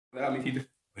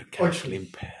We're casually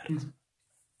impaired.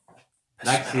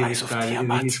 Εντάξει,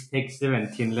 takes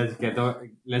 17,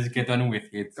 let's get on with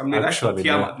it. Actually,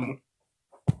 no.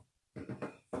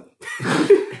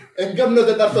 Εγκάμνω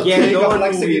τετάρτο τσέι, να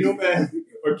ξεκινούμε.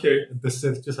 The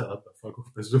set just had the fuck off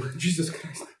the zoo. Jesus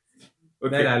Christ.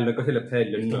 Ναι, άλλο 20 λεπτά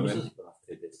τελειώνουμε.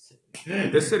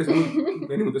 4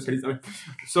 δεν ήμουν 4.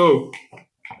 So,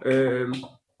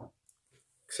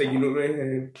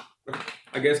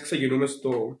 ξεκινούμε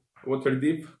στο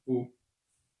Waterdeep που...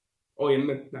 Όχι,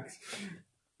 είναι εντάξει.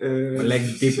 Like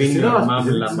deep in your mom,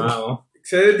 Lamao.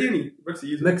 Ξέρετε τι είναι?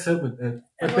 Ναι, ξέρουμε.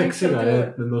 Έπαιξε,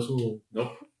 ενώ σου...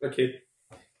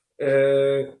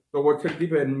 Το Waterdeep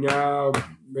είναι μια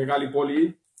μεγάλη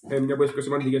πόλη, μια από τις πιο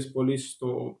σημαντικές πόλεις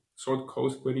στο South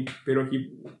Coast που είναι η περιοχή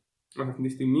που είμαστε αυτή τη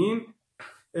στιγμή.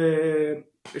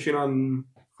 Έχει έναν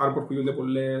harbor που γίνονται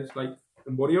πολλές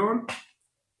εμπόριων.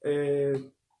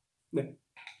 Ναι,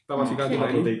 τα βασικά του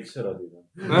είναι. Δεν ξέρω τι είναι.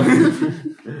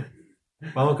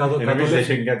 Πάνω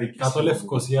κάτω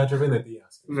Λευκοσία και Βενετία.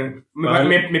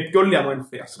 Με πιο λιάμα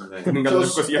ενθέας.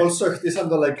 Also χτίσαν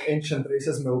το ancient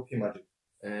races με OP magic.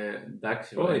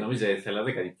 Εντάξει, νόμιζα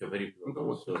θέλατε κάτι πιο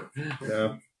περίπλοκο.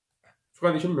 Σου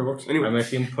κάτι είχε με βόξ. I'm a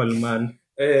simple man.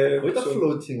 Όχι τα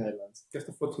floating islands. Και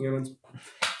στα floating islands.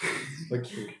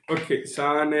 Οκ,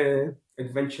 σαν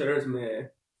adventurers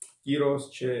με κύρος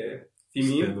και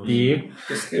τιμή. Τι?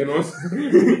 Και στενός.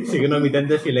 Συγγνώμη, δεν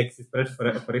τέχει λέξεις, πρώτη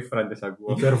φορά δεν σ'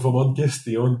 ακούω. Υπερβομών και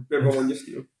αστείων. Υπερβομών και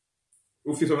αστείων.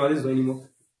 Ουφ, ισομαλίζεις το ένιμο.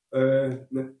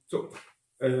 Ναι,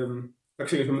 θα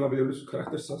ξεκινήσουμε να πείτε όλους τους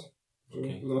χαρακτήρες σας.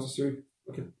 Να μας ασύγει.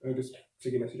 Οκ,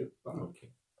 ξεκινήσεις και πάνω.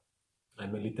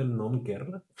 I'm a little gnome girl.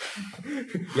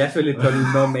 Γεια σου, little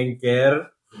gnome girl.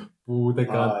 Που ούτε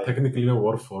καν technically είναι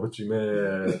Warforged.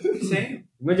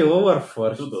 Είμαι και εγώ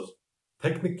Warforged.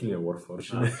 Technically είναι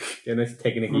Warforged. Και εννοείς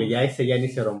technically, για είσαι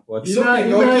Γιάννης Ερομπότ.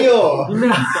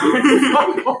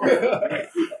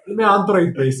 Είμαι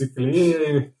Android basically.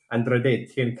 Android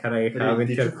 18, can I have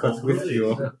intercourse with you?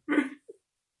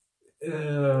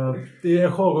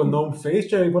 Έχω gnome face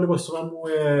και υπόλοιπο σώμα μου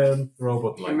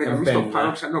robot-like. Με καμίς το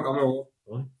πάνω ξανό κάνω εγώ.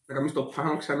 Με καμίς το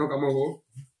πάνω ξανό κάνω εγώ.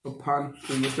 Το πάνω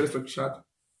που μου στέλνει στο chat.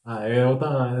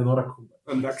 Όταν είναι ώρα κούμπα.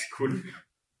 Εντάξει, cool.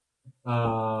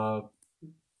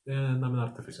 Να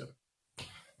είμαι artificial.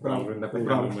 Μπράβο.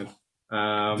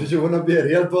 Did you wanna be a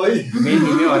real boy?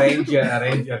 Είμαι ο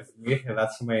Ranger Smith,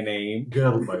 that's my name.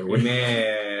 Girl, by the way. Είμαι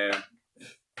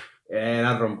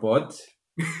ένα ρομπότ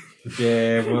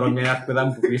και μπορώ μια αρκούδα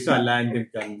μου πίσω, αλλά δεν την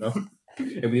πιάνω.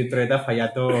 Επειδή τρώει τα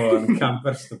φαγιά των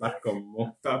campers στο πάρκο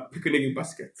μου. Τα picnic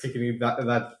basket. Picnic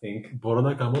that thing. Μπορώ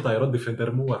να κάνω τα aero defender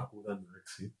μου αρκούδα,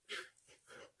 εντάξει.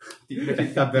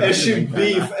 Έχει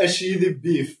beef, έχει ήδη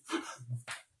beef.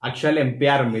 Actually,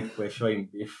 bear meat που έχει όχι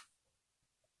beef.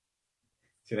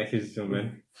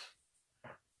 Συνεχίζουμε.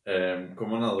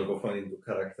 Κόμμα να δω κοφάνι του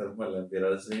χαρακτήρ μου, αλλά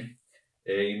πειράζει.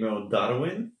 Είμαι ο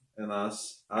Darwin,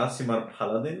 ένας Aasimar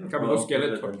Paladin. Κάποιο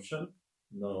σκέλετο.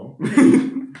 No.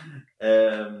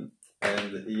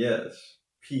 And yes,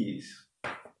 peace.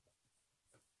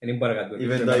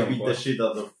 Even though I beat the shit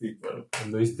out of people.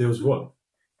 Εννοείς Deus Vol.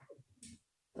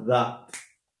 That.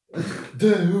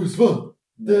 Deus Vol.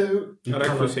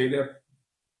 Άρα Crusader.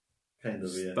 Kind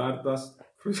of, yeah. Stardust.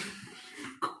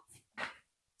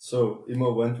 So, είμαι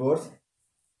ο Wentworth,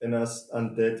 ένας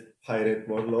undead pirate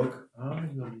warlock.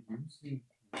 You're using.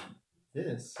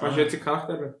 Yes. Έχει έτσι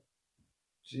character.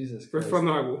 Jesus Πρέπει Christ.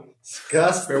 να ακούω.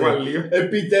 Σκάστε. Πέμα λίγο.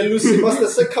 Επιτέλους είμαστε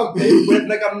σε campaign που πρέπει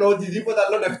να κάνω οτιδήποτε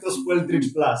άλλο εκτός που Eldritch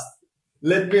Blast.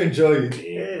 Let me enjoy it.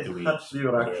 Touch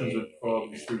your actions with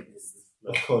probably.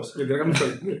 Of course. Γιατί έκαμε το...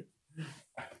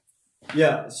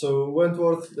 Yeah, so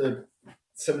Wentworth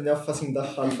σε μια φάση είναι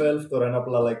τα half elf, τώρα είναι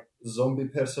απλά like zombie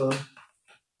person.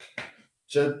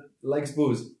 Και likes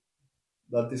booze.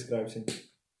 That describes him.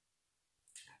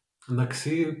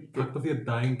 Εντάξει, το act of your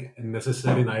dying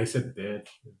necessary να είσαι dead.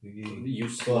 You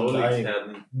slowly turn.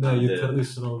 Ναι, you turn it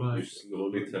slow You like.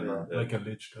 slowly turn undead. Like a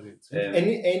lich, κάτι έτσι.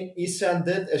 Είσαι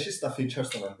undead, έχεις τα features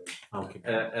των undead. Okay.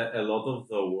 A lot of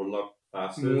the warlock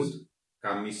classes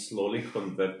can be slowly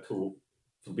convert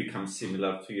to become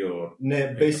similar to your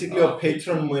Ναι, basically ο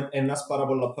patron μου είναι ένας πάρα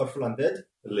πολλά powerful undead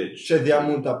lich. και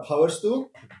διάμουν τα powers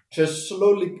του και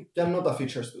slowly πιάνω τα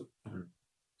features του.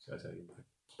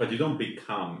 But you don't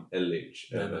become a lich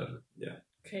ever. Yeah.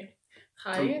 Okay.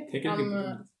 Hi,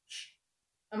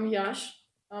 I'm Yash.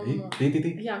 Τι.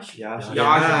 Yash.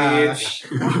 Yash.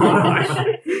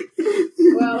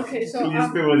 Well, okay, so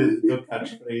Please be what is the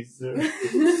catchphrase.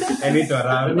 Είναι το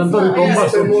ράβο. Είναι το δικό μας.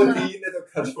 Άστε μου ότι είναι το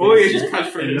catchphrase. Όχι, έχεις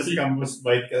catchphrase. Ένας κάμπος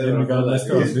bite και δεν Γενικά, ρωτάω. λες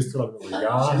και μας βρίσκω να πω.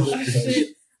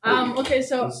 okay,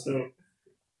 so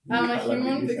I'm a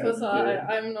human because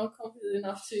I'm not confident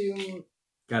enough to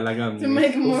Καλά to κάνεις.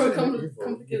 make more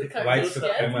complicated White characters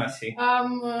yet. supremacy.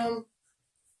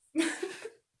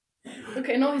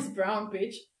 Okay, no, he's brown,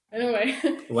 bitch. Anyway,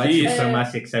 White Jeez.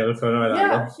 supremacy εξέλθω να yeah,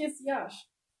 μιλάω. he's Yash.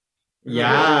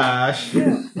 Γεια!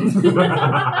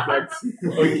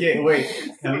 Okay, wait.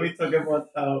 Can we talk about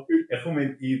how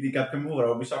έχουμε ήδη κάποιον που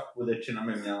γράψει αρκούδα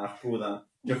με μια αρκούδα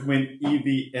και έχουμε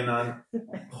ήδη έναν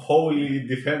holy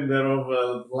defender of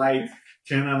light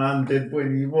και έναν undead που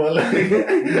είναι evil.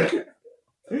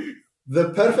 The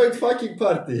perfect fucking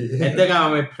party. Δεν το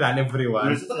κάναμε plan everyone.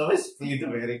 Νομίζω το κάνουμε split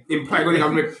very. Είναι πράγματι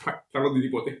κάνουμε πλάνο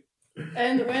οτιδήποτε.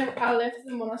 And when I left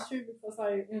the monastery because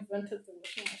I invented the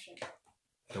washing machine.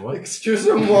 Excuse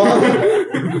moi.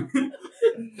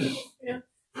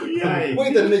 Yay.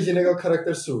 Wait, δεν είναι γυναίκα ο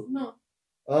character σου. No.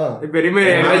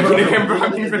 Περίμενε να γυναίκα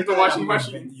εμπράγματι με το washing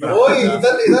machine. Όχι,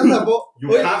 ήταν να πω. You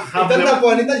can't have Ήταν να them. πω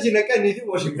αν ήταν γυναίκα είναι ήδη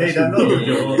washing Ναι, ήταν machine.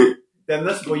 το. Then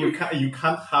that's why you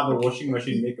can't have a washing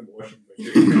machine make a washing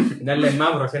machine. Είναι λέει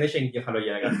μαύρος, δεν έχει εγκέφαλο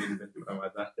για να κάνει τέτοια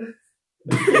πράγματα.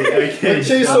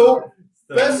 Okay, so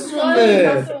πες σου Well, you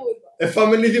με. have to with that.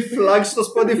 Εφάμε λίγη flag στο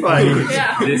Spotify.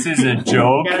 Yeah. This is a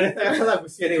joke. Κάνε θα τα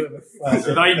ακούσει anyway.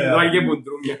 Δάει και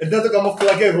μπουντρούμια. Δεν το κάνω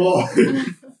flag εγώ.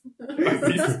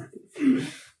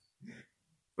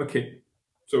 Okay,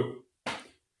 so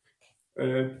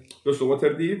στο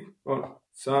Waterdeep,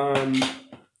 σαν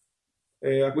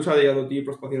ακούσατε για το τι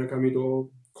προσπαθεί να κάνει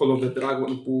το Call of the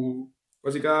Dragon που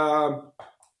βασικά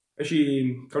έχει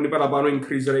κάνει παραπάνω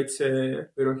increase rate σε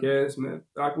περιοχές με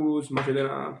δράκους, μάχεται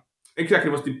να... Δεν ξέρω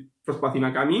ακριβώς τι προσπαθεί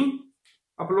να κάνει,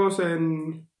 απλώς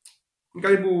είναι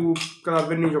κάτι που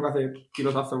καταλαβαίνει και ο κάθε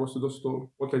κοινός άνθρωπος του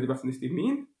στο Waterdeep αυτή τη στιγμή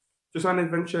και σαν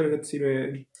adventure έτσι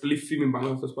με λήφθη μην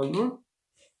πάνω στο σπάνιο.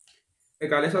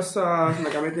 Καλέσα σας να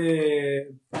κάνετε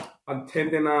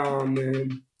attend ένα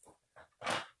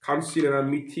council, ένα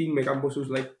meeting με κάμποσους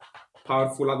like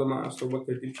powerful άτομα στο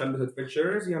Waterdeep Challenge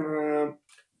Adventures για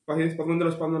να προσπαθούν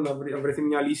τέλος πάντων να βρεθεί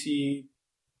μια λύση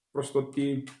προς το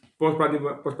τι πώς πρέπει να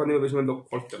αντιμετωπίσουμε το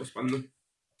cult τέλος πάντων.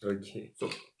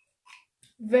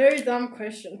 Very dumb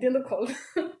question. Τι είναι το call?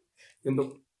 Είναι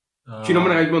το κοινό με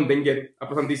να κάνεις τον Denker,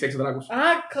 απλώς αντί 6 δράκους.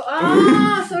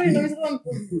 Sorry, νομίζω ότι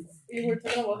you were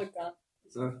talking about the gun.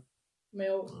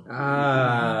 Male.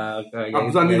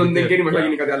 Απλώς αντί τον Denker είμαστε να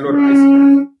γίνει κάτι άλλο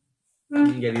rise.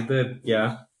 Γιατί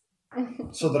τέτοια.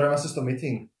 So τώρα είμαστε στο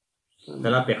meeting.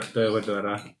 Θέλω να παιχτώ εγώ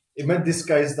τώρα. Είμαι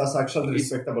disguised as actual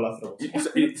respectable άνθρωπος.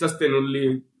 Είσαστε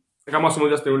όλοι, έκανα μας όμως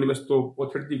είσαστε όλοι μες στο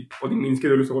Waterdeep, ότι μείνεις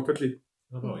όλοι στο Waterdeep.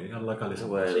 Όχι, αλλά καλή σε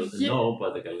Well, no,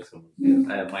 but the guy is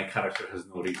my character has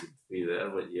no reason to be there,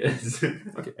 but yes.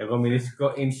 Εγώ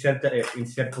μιλήσω insert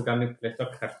που κάνει πλέον στο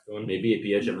καρτούν. Maybe a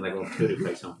PH I'm gonna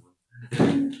purify someone.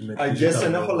 I guess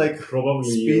δεν έχω like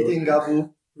speeding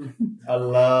κάπου,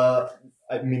 αλλά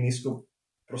μηνίσκω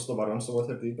προς το παρόν στο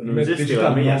Waterdeep. Με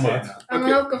digital nomad. I'm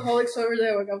an alcoholic, so every day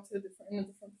I wake up to in a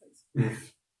different place.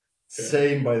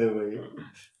 Same by the way.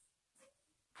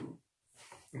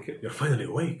 You're finally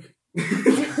awake.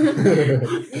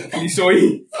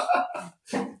 Λυσόη.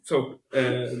 So,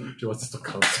 She wants us to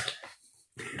count.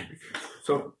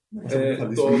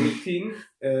 το meeting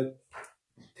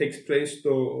takes place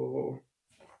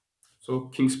στο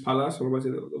King's Palace,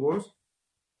 ονομάζεται το boss.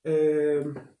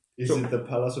 Is it the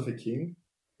palace of a king?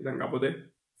 Ήταν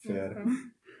κάποτε. Fair.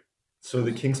 So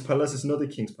the king's palace is not the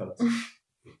king's palace.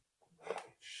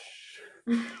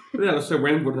 Δεν άλλο σε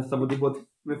Wentworth θα πω τίποτε.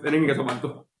 Δεν είναι καθόλου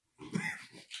μάτω.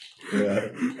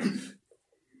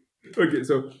 Okay,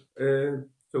 so,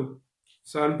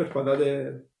 σαν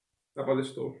περπατάτε να πάτε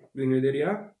στην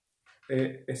εταιρεία,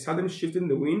 a sudden shift in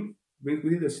the wind brings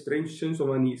with it a strange sense of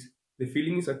unease. The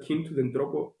feeling is akin to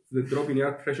the drop in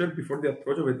air pressure before the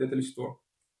approach of a deadly storm.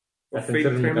 Τα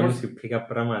sensors μου κάνουν συμπλήκα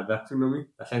πράγματα.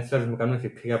 Συγγνώμη. Τα sensors μου κάνουν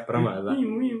συμπλήκα πράγματα.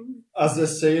 As a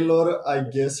sailor, I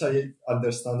guess I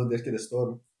understand ότι έρχεται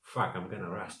storm. Fuck, I'm gonna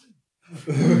rust.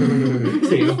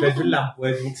 Ξέρεις, παίζουν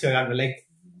λαμπούες, μην ξέρω, κάνω, like,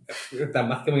 τα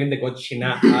μάτια μου γίνονται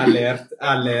κότσινα, alert.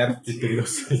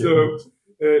 So,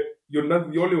 you're not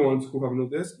the only ones who have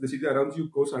noticed. The city around you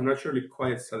goes unnaturally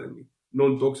quiet suddenly. No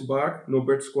dogs bark, no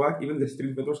birds squawk, even the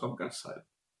street vendors have gone silent.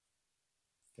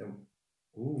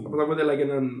 Οπότε ακούτε like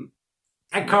έναν...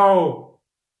 Echo!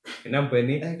 Ένα που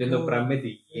είναι, δεν το πράγμα με τη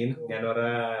γη, μια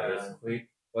ώρα,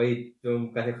 όχι,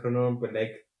 κάθε χρόνο που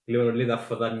κλείνουν όλοι τα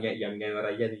φώτα για μια ώρα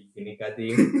γιατί γίνει κάτι.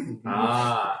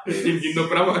 Είναι το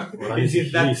πράγμα. This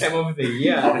is that time of the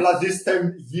year. Απλά this time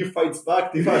he fights back,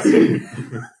 τι φάση.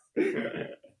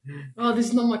 Oh, this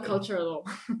is not my culture at all.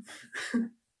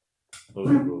 Oh,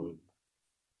 good.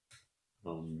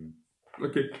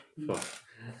 Okay.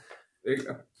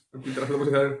 Αντιτράσω όπως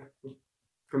είχατε.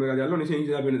 Κάνουμε κάτι άλλο, εσύ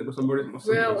να πιένετε προς τον πόρισμα.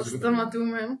 Well,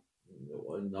 σταματούμε.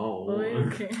 No.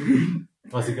 Okay.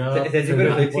 Βασικά... Σε έτσι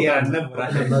περιπτώσει αν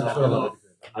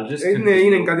μπορείς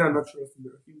Είναι κάτι unnatural στην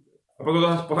περιοχή. Από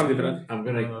τότε πώς αντιδράτε. I'm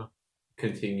gonna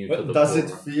continue to the Does it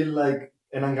feel like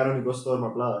έναν κανονικό storm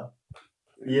απλά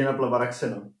ή ένα απλά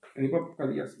παράξενο? Είπα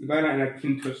κάτι για είπα ένα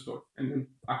Pinterest store, έναν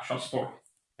actual store.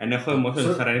 Εν έχω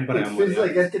emotions χαρά είναι It παρέα feels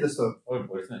like έρχεται storm. Όχι,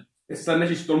 μπορείς να... Εσύ σαν να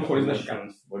έχεις storm χωρίς να έχει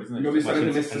κάνει. Μπορείς να... Νιώθεις σαν να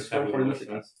είναι μέσα σε storm χωρίς να έχει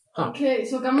κάνει. Okay,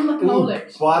 so κάνουμε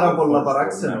acknowledge. Πάρα πολλά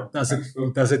παράξενο.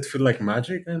 Does it feel like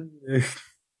magic?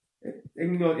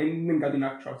 Είναι κάτι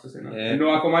natural σε σένα. Ενώ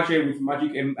ακόμα και with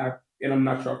magic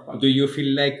ένα natural. Do you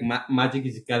feel like magic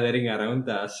is gathering around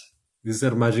us? Is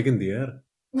there magic in the air?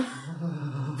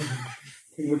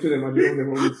 Mucho de magic on the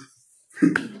moment.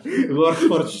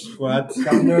 Warforged squad.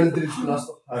 Κάμουν Eldritch Blast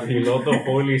στο χάρι. Φιλώ το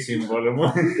holy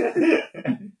σύμβολο.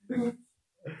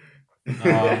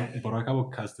 Μπορώ να κάνω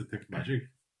cast detect magic?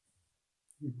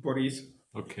 Μπορείς.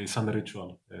 Okay, σαν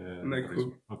ritual. Ναι,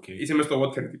 cool. Okay. Είσαι μες στο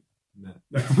water. Ναι.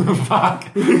 Fuck.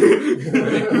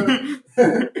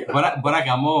 Μπορώ να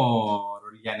κάνω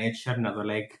για nature να δω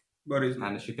like Μπορείς.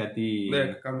 αν έχει κάτι...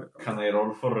 Ναι, κάμε. Can I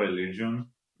roll for religion?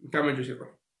 Κάμε και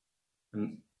σίγουρα. 9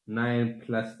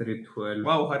 plus 3, 12.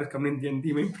 Wow, Χάρης κάμε D&D,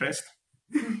 είμαι impressed.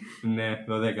 Ναι,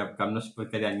 12. Κάνω σου πω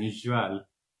κάτι unusual.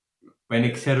 Που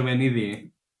δεν ξέρουμε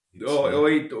ήδη.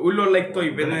 Ούλο like το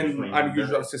event είναι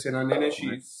unusual σε σένα, ναι,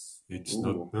 έχεις... It's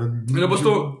not done. Είναι όπως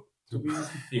το...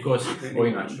 20,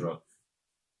 όχι natural.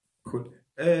 Cool.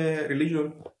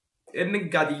 Religion. Είναι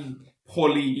κάτι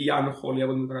holy ή unholy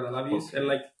από το να καταλάβεις.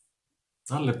 Like...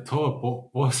 Ένα λεπτό,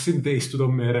 πώς συνδέεις τούτο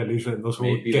με religion τόσο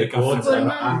Maybe και the gods καφέ. are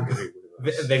angry.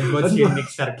 The gods and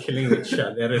Nicks are killing each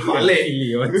other. Πάλε.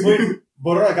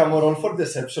 Μπορώ να κάνω roll for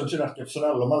deception και να αρκεψω ένα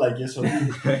άλλο μαλακές ότι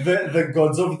the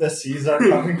gods of the seas are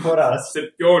coming for us. Σε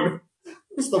ποιον.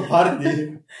 Στο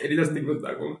πάρτι. Ήταν στην κοντά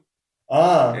ακόμα.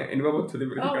 Α, Εν είπα ποτέ δεν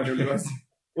πρέπει κάτι όλοι μας.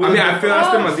 Αν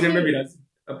θέλετε μαζί δεν με πειράζει.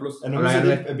 Απλώς.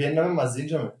 νομίζω ότι πιέναμε μαζί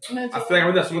και με. Αν θέλετε να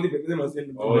κάνετε ας πούμε ότι παίρνετε μαζί.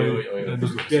 Όχι.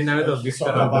 Πιέναμε το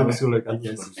δύσκολο.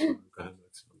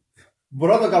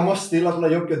 Μπορώ να το κάνω στυλ απλά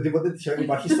για οποιοδήποτε τυχαίο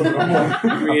υπάρχει στον δρόμο.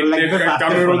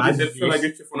 Κάμε ρόλ και θέλω να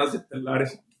και φωνάζει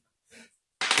τελάρες.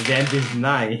 The end is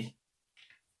nigh.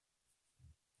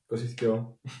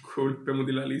 22. Cool, πέ μου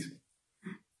τη λαλείς.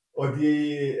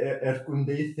 Ότι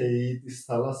έρχονται οι θεοί της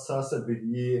θάλασσας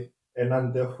επειδή δεν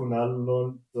αντέχουν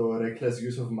άλλον το reckless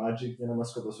use of magic για να μας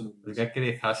σκοτώσουν. Δουλειά και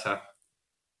τη θάσα.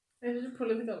 Είναι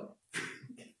πολύ δύσκολο.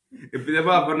 Επειδή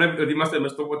είπα ότι είμαστε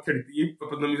μες στο water deep,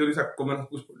 οπότε νομίζω ότι είσαι ακόμα να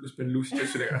ακούς πολλούς πελούς και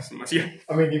σου λέγα σημασία.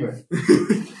 Αμήν είμαι.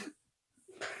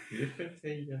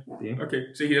 Οκ,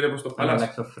 ξεκινάτε προς το Θα πάλας.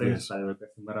 αλλάξω frames θα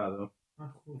σήμερα εδώ.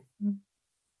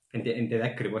 Είναι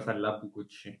ακριβώς τα λάμπου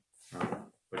κουτσί.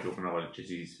 Πες έχω να βάλει και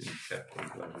εσείς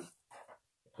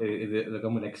Δεν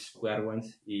κάνουμε like square ones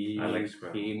ή I like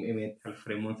square. metal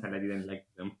frame ones, αλλά I didn't like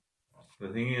them. The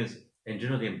thing is,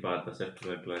 εντζήνω ότι είναι πάντα σε αυτό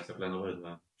το πλάι, απλά να το βάλεις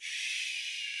να...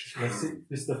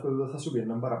 Πιστεύω ότι δεν θα σου πει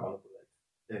έναν παραπάνω που λέει.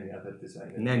 Είναι other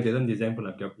design. Ναι, και τον design που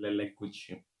να πιο απλά like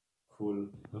κουτσί. Cool.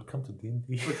 Welcome to D&D.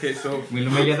 Okay, so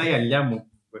Μιλούμε για τα γυαλιά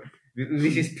μου.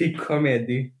 This is peak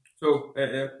comedy.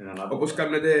 όπως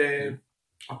κάνετε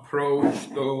approach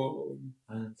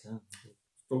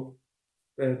στο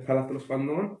πάλας τέλος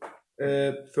πάντων,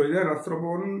 θεωρείται έναν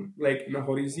άνθρωπο να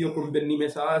χωρίζει όπου μπαίνει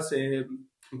μέσα σε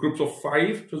groups of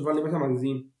 5 και τους βάλει μέσα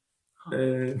μαζί.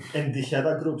 Εν τυχαία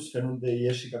τα groups φαίνονται ή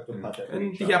έχει κάποιο pattern.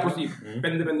 Εν τυχαία πως 5-5-5-5-5-5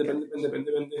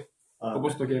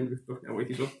 όπως το Cambridge, να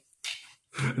βοηθήσω.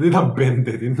 Δεν ήταν 5,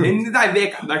 τι είναι. Δεν ήταν 10,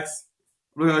 εντάξει.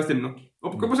 Απλώς στέλνω.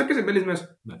 Όπως έρχεσαι μπαίνεις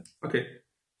μέσα. Οκ.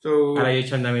 Άρα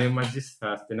έτσι να μην μαζί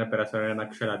σας και να περάσω ένα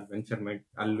actual adventure με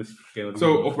άλλους και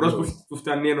ο πρώτος που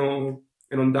φτάνει είναι ο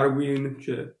Darwin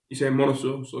και είσαι μόνος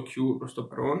σου στο Q προς το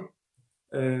παρόν.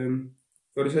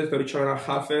 Θεωρείς το ρίξαμε ένα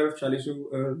half-elf και άλλη σου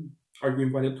are you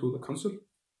invited to the council?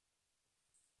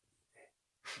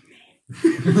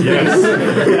 Yes!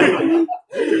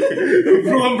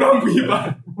 Πρώτον πράγμα που είπα.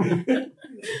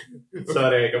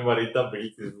 Sorry, έκανα ρίτα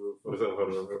πίλτης μου.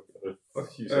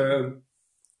 Όχι.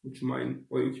 Would you mind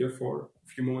waiting here for a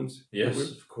few moments? Yes,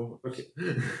 of course. Okay.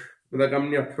 Μετά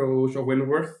κάνουμε approach of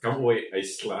Wentworth. Come wait, I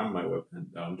slam my weapon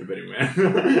down to περιμένω.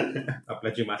 Απλά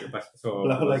κοιμάσαι πας στο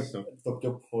Απλά έχω πόσο. το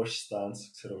πιο posh stance,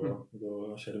 ξέρω εγώ,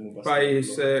 το χέρι μου πας. Πάει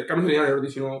σε... Κάνουμε την άλλη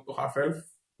ερώτηση, είναι το half-elf.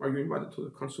 Are you invited to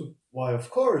the council? Why, of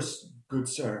course, good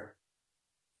sir.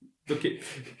 Okay.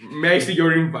 May I see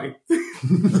your invite?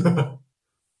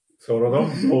 Σωρώ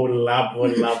πολλά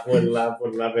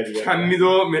παιδιά. Κάνει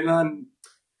το με έναν...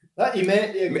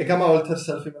 Έκανα alter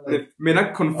self, είμαι like... Με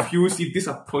έναν confused ή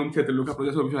disappointed look από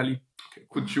το πίσω άλλη.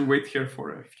 Could you wait here for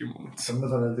a few moments? Με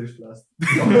τον Eldritch Blast.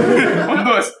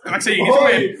 Όντως, να ξεκινήσουμε.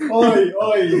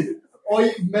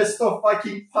 Όχι, μες στο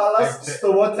fucking palace,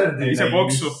 στο Waterdeep. Είσαι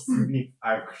πόξο.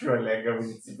 Actually, έκαμε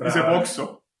την Είσαι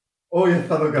πόξο. Όχι,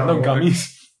 θα το Δεν κάνω. τον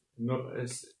καμείς. No,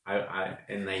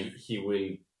 and he will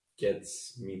get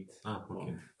Smith. οκ.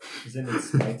 Δεν είναι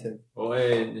smited.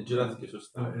 Γελάθηκε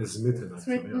σωστά. Σμίτεν.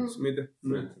 Σμίτε.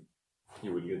 He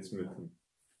will get Smith.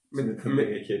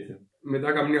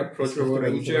 Μετά κάνει approach ο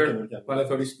Ranger,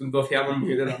 παραθωρίστουν το θεάμα μου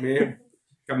και δεν με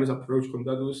κάνεις approach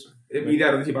κοντά τους. Επειδή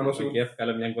ερωτήσει πάνω σου. Και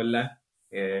εύκολα μια κολλά.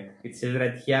 It says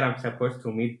right here I'm supposed to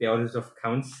meet the orders of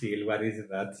council. What is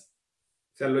that?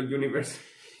 Σε άλλο universe.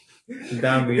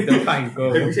 Damn, το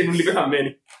φάγκο. Εμείς είναι όλοι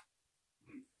πεθαμένοι.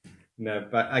 No,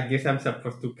 but I guess I'm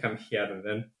supposed to come here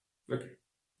then.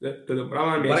 Το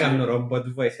πράγμα Μπορεί να κάνω robot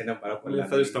voice, είναι πάρα πολλά.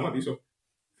 θα το σταματήσω.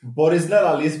 Μπορείς να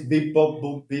λαλείς beep pop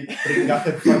boop beep πριν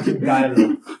κάθε fucking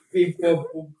dialogue.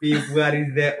 Where is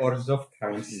the orders of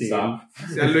council?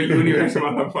 Σε άλλο universe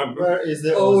μάθα πάνω. Where is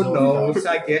the Oh ozone no, house? so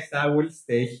I guess I will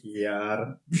stay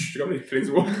here. Και κάνουμε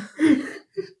κλείσιμο.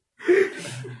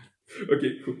 Οκ,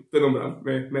 το νόμερα.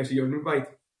 Με εσύ your invite.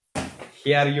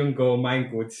 Here you go, my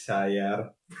good sire.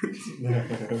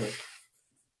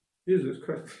 Jesus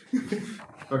Christ.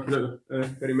 Όχι,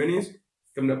 περιμένεις.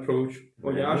 Κάνουμε approach.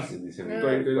 Ο Γιάς.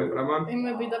 Το ίδιο πράγμα.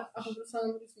 Είμαι β' από μπροστά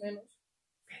νομισμένος.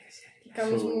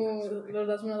 Κάμεις μου,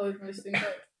 λορδάς μου να δω με στην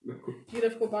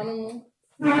γύρευκω πάνω μου.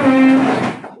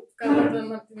 Κάνω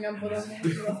την μια μπορά μου,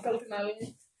 θα βγάλω την άλλη.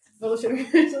 Βάλω σε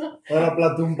μέσα. Ωραία, απλά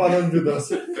του πάνω ντούτος.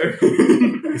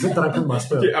 Είσαι Dragon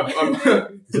Master.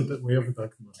 We have a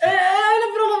Dragon Master. Είναι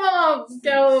πρόλαβα να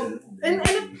κάνω...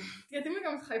 Γιατί με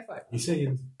έκαμε high five. Είσαι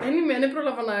Δεν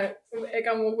πρόλαβα να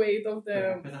έκαμε weight of the...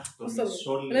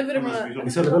 Δεν πρέπει να...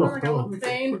 Είσαι level 8.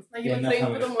 Να γίνω train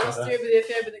με το μοναστήριο επειδή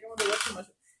έφυγα επειδή έκαμε το workshop μας.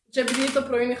 Και επειδή το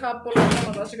πρωί είχα πολλά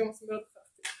πράγματα και έκαμε στην πρώτη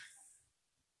χάρτη.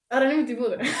 Άρα δεν είμαι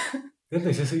τίποτε. Δεν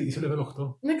είσαι level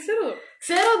 8. Ναι, ξέρω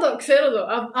το.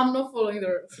 I'm not following the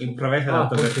rules. Improvise το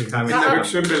Να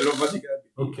παίξω εμπελό βασικά.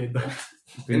 Οκ, εντάξει.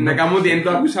 Να κάνω ότι δεν το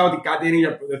άκουσα ότι κάτι είναι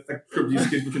για πρώτα θα ξοπλήσεις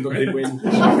και το κάτι που είναι.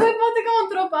 Αυτό είπα ότι έκαμε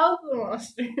drop out το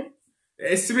μοναστήριο.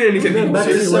 Εσύ δεν είσαι τύπος.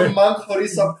 Είσαι man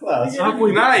χωρίς subclass.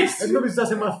 Nice. Δεν νομίζεις να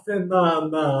σε μαθαίνει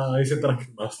να είσαι Dragon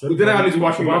Master. Ούτε να κάνεις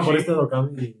washing Αν machine. μπορείς να το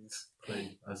κάνεις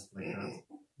like that.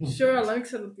 Sure, αλλά δεν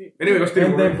ξέρω τι. Δεν είμαι εγώ στην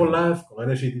Είναι πολλά εύκολα,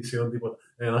 δεν έχει σχεδόν τίποτα.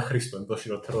 Ένα χρήστο είναι το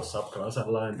χειρότερο subclass,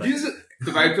 αλλά εντάξει.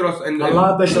 Το καλύτερο...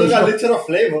 Αλλά Έχει το καλύτερο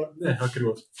flavor. ναι,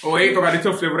 ακριβώς. Όχι, το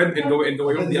καλύτερο flavor είναι το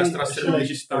way of διάστραση που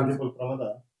έχει stand.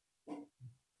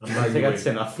 Σε κάτι σε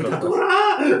ένα άνθρωπο.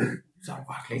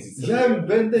 Για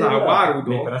μπέντε. Θα πάρουν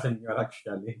Ναι, το. πέρασε μια ώρα και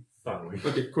άλλη.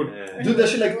 Οκ, cool. Τούτε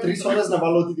έχει like 3 ώρες να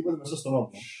βάλω οτιδήποτε μέσα στο στόμα μου.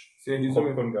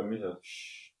 Συνεχίζουμε. Popcorn καμίζα.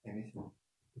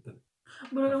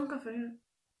 Μπορώ να κάνω καφέ.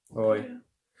 Όχι.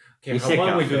 Okay, Είσαι how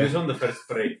about we do καφέ. this on the first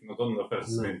break, not on the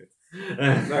first Ναι. minute?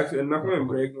 Εντάξει, να έχουμε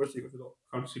break, να σήκω το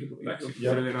κάλψη λίγο. Εντάξει,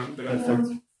 για-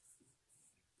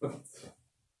 Perfect.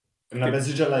 Να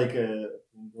παίζει και like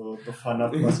το fan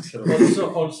art μας, ξέρω.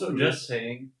 Also, just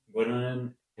saying, μπορεί να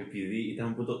είναι επειδή ήταν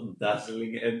από το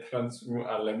dazzling entrance μου,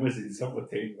 αλλά μου ζήτησα από το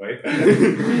invite.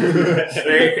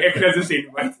 Έχετε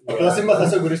invite. Απλά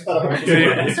σύμπαθα ο Γκουρίς παραπάνω.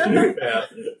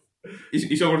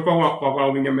 Είσαι όπως που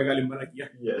απάγω μια μεγάλη μαλακία.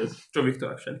 Yes. Και ο Βίκτορ,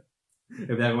 actually.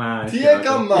 Τι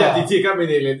έκαμα! Γιατί τι έκαμε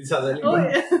η Ελένη της Αζαλή.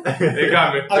 Όχι.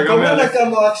 Ακόμα να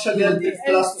κάνω actually Eldritch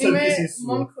Blast στους Είμαι NPCs σου.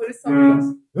 monk χωρίς subclass.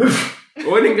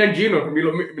 Όχι, είναι καντζίνο.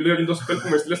 Μιλώ για το spell που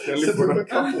με στείλες στην άλλη Σε το φορά.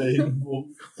 καφέ.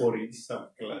 Χωρίς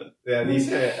subclass. Δηλαδή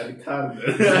είσαι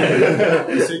retarded.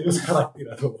 Είσαι ίδιος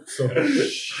χαρακτήρα το πόξο.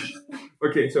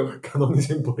 Οκ, so,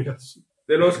 Κανόνισε η πορεία σου.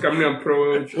 τέλος κάνουμε ένα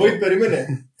approach. Όχι,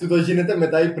 περίμενε. Του το γίνεται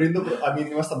μετά ή πριν το I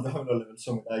mean, ήμασταν πιο χαμηλό level,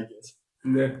 so μετά, I guess.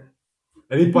 Ναι.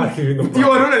 Δεν υπάρχει βίντεο Τι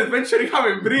ωραίο adventure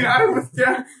είχαμε πριν, άρα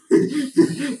παιδιά.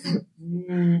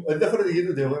 Είναι διαφορετική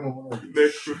του, εγώ είμαι μόνο. Ναι,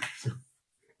 cool.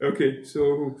 Οκ, so,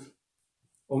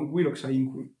 ο Γκουίν, ο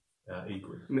Ξαΐγκουιν.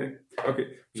 Ναι, οκ.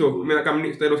 So,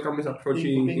 τέλος κάνουμε ένα approach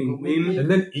in Γκουίν.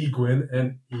 And then E-Gwyn and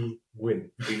E-Win.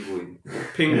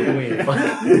 Penguin.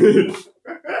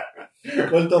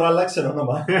 Όλοι τώρα άλλαξε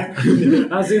όνομα.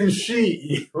 As in she.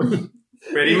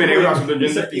 Περίμενε, έγραψε τον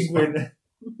Είσαι gender της. Igwin.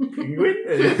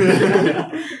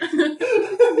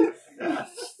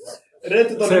 Ρε,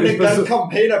 του τον είναι καν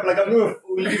campaign, απλά κάνουμε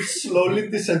slowly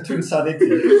descent to insanity.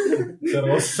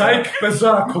 Ξέρω, psych, παίζω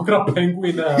ένα κόκρα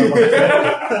penguin.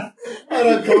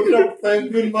 Άρα κόκκρα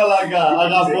penguin μαλακά,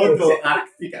 αγαπώ το.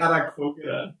 Arctic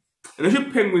Aracocra. Ενώ είχε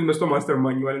Penguin μες στο Master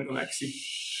Manual εντάξει.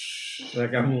 Θα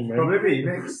κάνουμε. Προβλέπει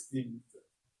είναι extinct.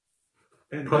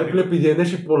 Probably επειδή δεν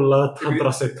έχει πολλά tantra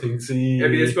settings ή...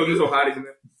 Επειδή σκοτώνεις ο Χάρης, ναι.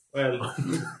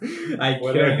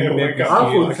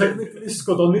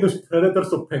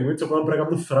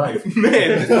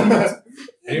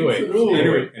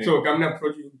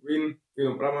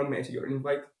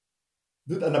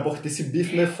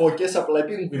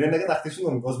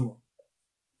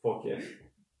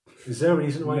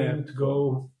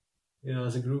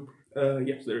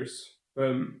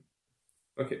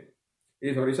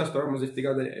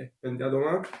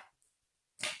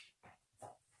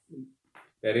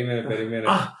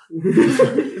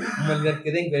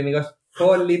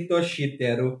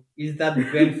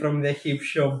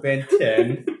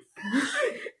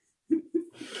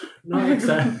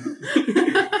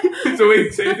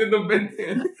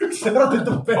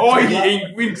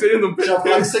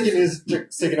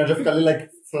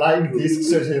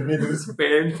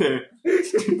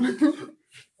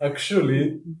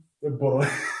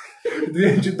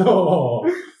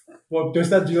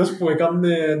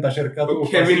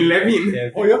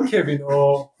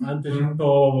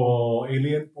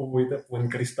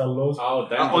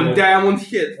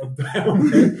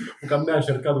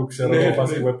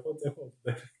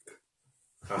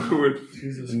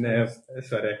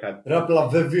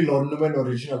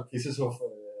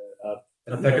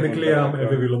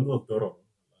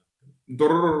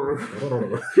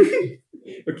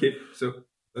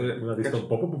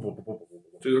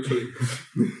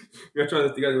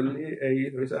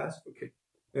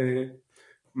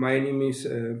 My name is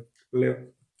Leo.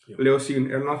 Leosin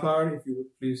Ernathar. If you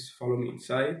would please follow me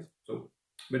inside. So,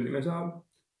 μπαίνει μέσα.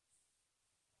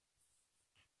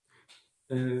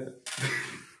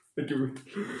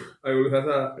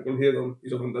 Θα ακολουθείτε τον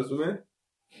πίσω φαντάζομαι.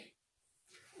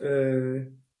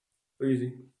 Easy.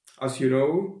 As you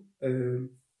know,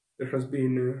 there has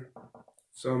been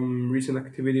some recent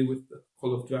activity with the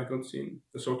Call of Dragons in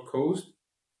the Sword Coast.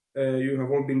 You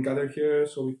have all been gathered here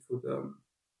so we could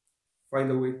find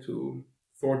a way to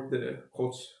thwart the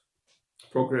cult's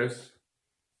progress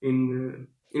in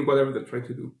whatever they're trying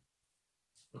to do.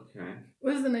 Okay.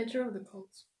 What is the nature of the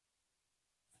cult?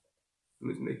 In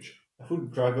its nature. Αφού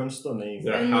dragons το name.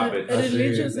 Their And, habits.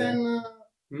 religious Yeah. and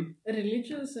Hmm?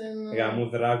 religious and Γαμού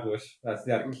δράκους. That's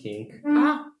their king.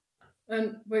 and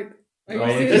wait. Are you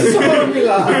Right. serious? Σοβαρό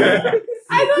μιλά.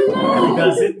 I don't He know.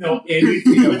 doesn't know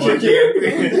anything about it.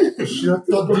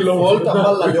 Το default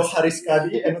άμα λαλεί ο Χαρίς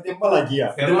κάτι ενώ ότι είναι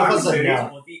μαλαγία. Θέλω Είναι να λαφαζανιά.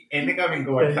 ξέρεις ότι δεν έκαμε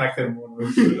κομμάτι character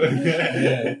μόνος.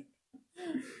 Okay.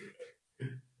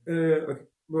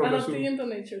 Μπορώ να Αλλά σου... τι είναι το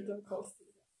nature των cults?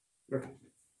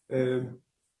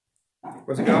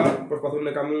 Βασικά προσπαθούν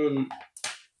να κάνουν...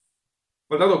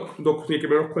 Μετά το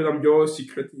συγκεκριμένο κόμμα ήταν πιο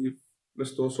secretive μες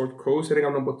στο Sword Coast, δεν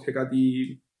έκαναν ποτέ κάτι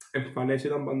εμφανές,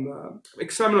 ήταν πάντα...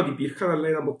 Εξάμενο ότι υπήρχαν, αλλά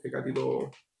ήταν ποτέ κάτι το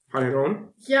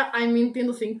φανερόν. Yeah, I mean τι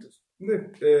είναι το think τους.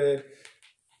 Ναι,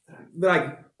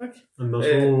 δράκι. Να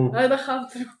σου Αλλά τα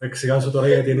have εξηγάσω τώρα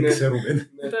γιατί δεν Ναι.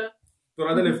 ξέρουμε. to.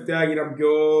 Τώρα τελευταία γίναν πιο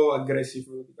aggressive,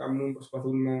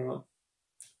 προσπαθούν να...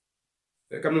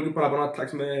 Κάνουν και παραπάνω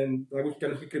attacks με δράκους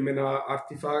και συγκεκριμένα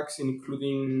artifacts,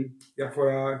 including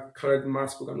διάφορα colored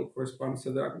marks που κάνουν correspond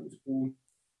σε δράκους που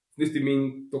αυτή τη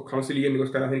στιγμή το Council γενικώς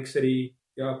κανένα δεν ξέρει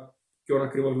για ποιον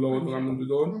ακριβώς λόγο το κάνουν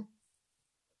τούτο.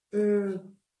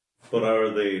 But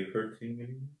are they hurting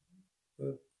anyone?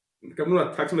 Κάνουν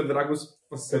attacks με δράκους.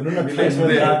 Θέλουν να πιέσουν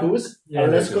με δράκους,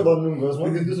 αλλά σκοτώνουν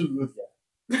κόσμο και τους λουλούδια.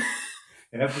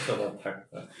 Είναι αυτό το attack.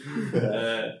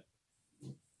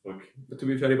 Okay. To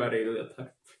be fair, παρέιλο the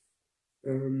attack.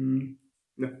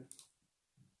 Ναι.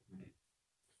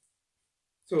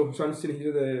 So, σαν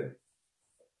συνεχίζετε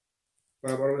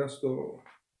παραπάνω μετά στο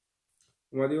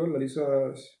κομμάτιο, δηλαδή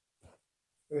σας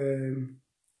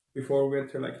before we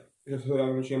enter, like, αυτό θα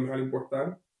είναι μεγάλη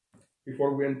important.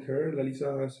 Before we enter, δηλαδή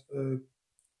σας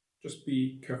just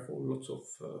be careful, lots of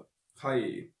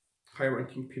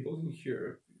high-ranking people in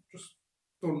here. Just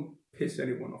don't piss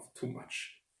anyone off too much.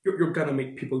 You're gonna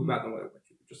make people mad or whatever.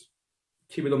 Just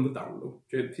keep it on the down low.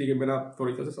 Και τι εμένα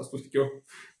θωρείς εσάς το στοιχείο.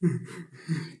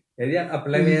 Γιατί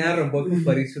απλά είναι ένα ρομπότ που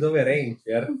παρήσουν το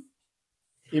Ranger.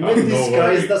 Είμαι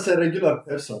disguised as a regular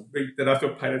person.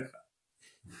 Τεράστιο pirate hat.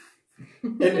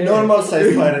 A normal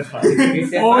sized pirate hat.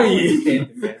 Όχι!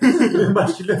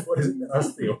 Μας 1000 φορές είναι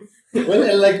τεράστιο.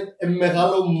 Well, like,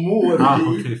 μεγάλο μου, Α,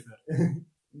 οκ, fair.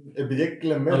 επειδή είναι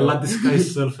κλεμμένο. Αλλά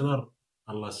disguise self να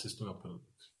αλλάσεις το καπέλο.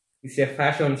 Είσαι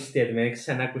fashion statement,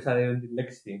 ξανά ακούσατε την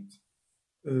λέξη.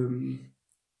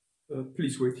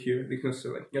 Please wait here. Δείχνω σε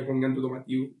μια γωνιά του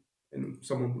δωματίου and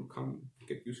someone will come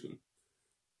get you soon.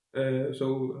 So,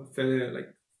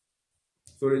 like,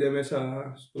 θεωρείτε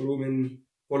μέσα στο room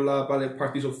πολλά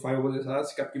parties of fire όπως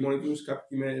εσάς, κάποιοι μόνοι τους,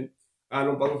 κάποιοι με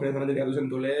άλλον πάνω φαίνεται να είναι για τους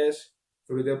εντολές.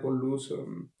 θεωρείται πολλούς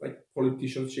like,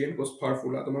 politicians και γενικώς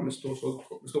powerful άτομα μες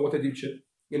στο what I did shit.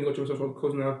 Γενικώς και μες στο short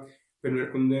coast να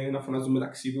έρχονται να φωνάζουν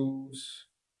μεταξύ τους.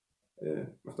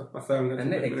 Αυτά είναι.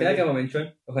 Ναι, εκτέλα και από mention,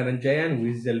 ο Hananjayan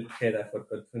Weasel Head, I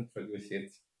forgot to introduce it.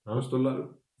 Πώς το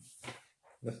λέω.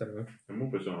 Δεν στο λέω. Μου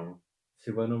πες το όνομα.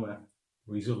 Σιγό όνομα.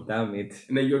 Weasel. Damn it.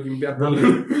 Είναι Γιώργη Μπιάτ.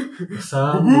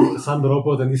 Σαν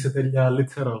τρόπο δεν είσαι τέλεια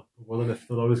literal. Οπότε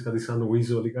αυτό το όλες κάτι σαν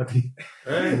Weasel ή κάτι.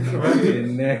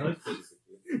 Ναι.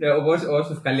 Όπως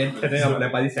σου βγάλει internet απλά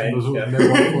πατήσα enter.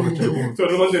 Το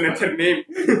όνομα του είναι name.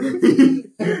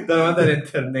 Το όνομα του είναι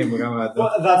name που κάμα το.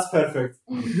 That's perfect.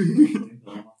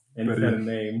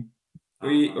 Name.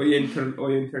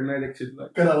 Όχι internet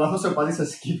exit. Κατά λάθος επάτησα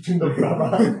skip το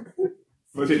πράγμα.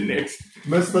 Πώς είναι next.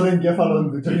 Μέσα στον εγκέφαλο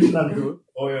του, το ήσουν του.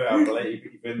 Όχι, απλά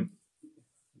είπε...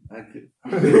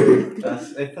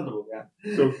 Θα το πω καν.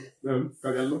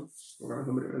 Κάτι άλλο. Το κάνω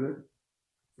θα περιμένετε.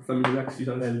 Θα μην εντάξει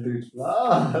σαν Eldritch.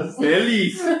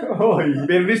 Θέλεις! Όχι.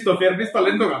 Παίρνεις το αλλά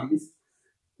δεν το κάνεις.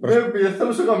 Δεν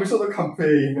θέλω να γαμίσω το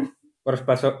campaign.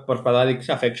 Προσπαθώ να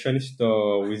δείξω affection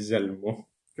στο Weasel μου.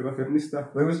 Και θα φέρνεις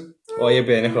τα. Όχι,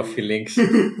 επειδή δεν έχω feelings.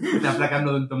 Είναι απλά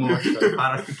κάνω το μόστο.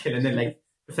 Πάρα στο και λένε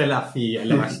like, θέλω αφή,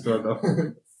 έλεγα στο εδώ.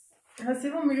 Has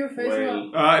even bigger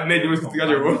face. Α, ναι, και με σκεφτήκα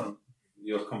και εγώ.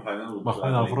 Your companion will Μα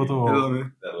χάει να βρω το... Εδώ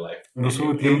με. their life.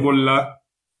 Δώσω Είναι πολλά.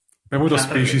 πέμω το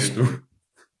species του.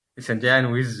 Hananjayan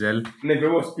Weasel. Ναι, και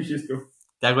εγώ species του.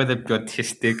 Τι άκουτε πιο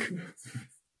autistic.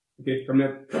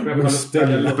 Καμιά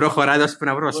Προχωράτε ώσπου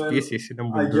να βρω species. Είναι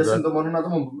μου Αγιώς είναι το μόνο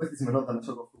άτομο που με θυσμενόταν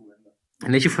έξω από κουβέντα.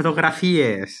 Δεν έχει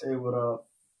φωτογραφίες. Σίγουρα.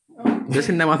 Δεν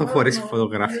είναι να μάθω χωρίς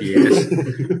φωτογραφίες.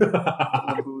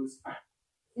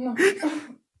 No.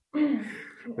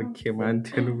 Οκ,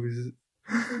 Mountain Weasel.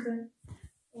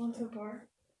 Want a bar?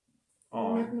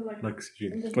 Oh. Εντάξει,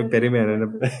 Όχι, περίμενε.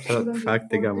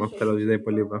 Φάκτε κάμα. Θέλω να δείτε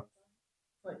υπόλοιπα.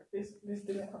 Like this didn't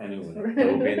Anyway, happen.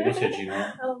 θα μπαίνω σε εκείνο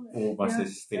που είμαστε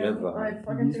στην έδρα.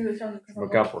 Ο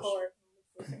κάπως.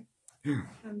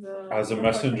 As a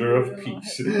messenger of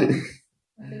peace,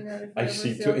 I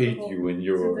seek to aid you in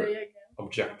your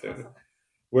objective.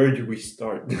 Where do we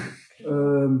start?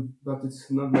 But it's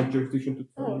not my jurisdiction to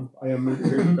tell you. I am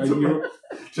I knew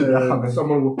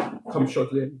someone will come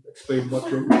shortly and explain what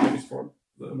your mission is for.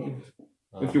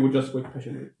 If you would just wait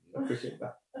patiently, I appreciate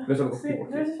that. There's a lot of people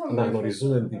here. να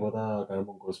γνωρίζουν τίποτα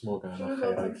κανέναν κόσμο, κανένα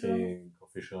hierarchy,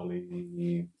 officially,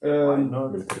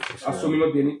 Assuming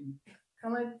ότι είναι...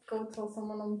 Can I go tell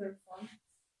someone on their phone?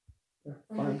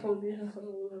 On Fine. the politicians or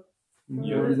whatever.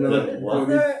 Yeah, Is no,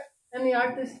 there any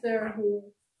artists there who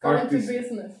got into Artists.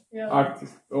 business? Yeah.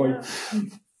 Artist. Όχι.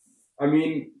 I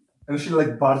mean, Έχει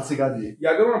like μπάρτσι κάτι.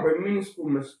 για το να μην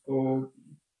πούμε στο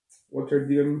Water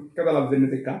DM,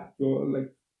 καταλαβαίνετε κάποιο, like,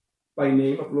 by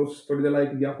name, απλώς θεωρείτε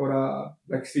like διάφορα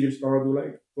like sigils πάνω του,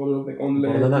 like, το like Μπορώ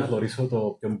να on αναγνωρίσω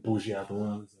το πιο μπούζι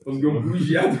άτομα. τον πιο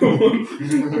μπουζι άτομο.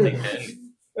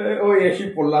 Όχι,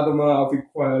 έχει πολλά άτομα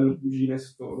φικουάλ μπουζίνες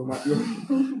στο δωμάτιο.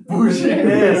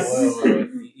 Μπουζίνες!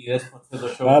 Είδες ποτέ το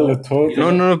show? Άλλο το...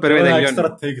 No, περίμενε, Ένα τελειώνει. extra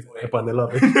take,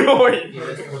 επανέλαβε. Όχι,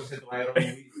 Είδες ποτέ το Iron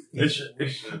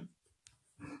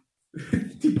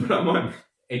τι πράγμα.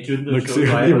 Έτσι το Εντάξει, show του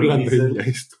είχα δίπλα Iron τρέλια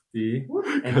Diesel. στο... Τι.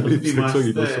 Καλή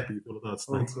ψεξόγητο στο Θυμάστε. πίτολο, that's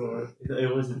Oh nice. god. It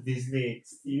was a Disney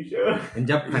Steve show. Εν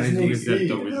Japanese Weasel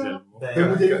το Weasel μου. Δεν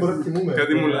μου τι μπορώ να θυμούμε.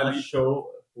 Κάτι μου Ένα λέει. show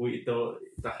που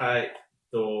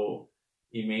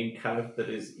η main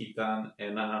characters ήταν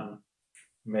ένα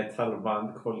metal band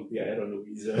called the Iron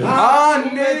Weasel. Α,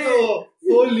 ναι!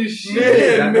 Holy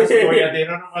Να το πω γιατί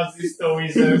είναι ονομαστεί στο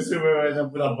Weasel σου με ένα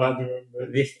που τα band member.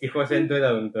 Δυστυχώς δεν το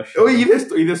είδαμε το show. Όχι,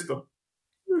 είδες το.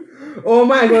 Ω,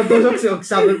 εγώ τόσο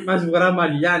ξάπλου μας βγορά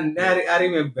μαλλιά. Ναι, I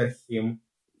remember him.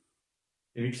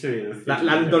 Δεν ξέρω.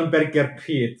 London Burger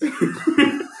Pit.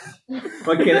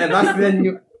 Okay, that's the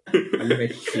new...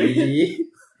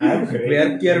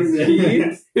 Burger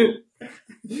Pit.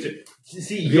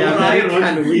 Sí, The yo American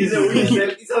Iron Weasel.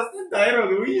 Weasel. Είσαστε τα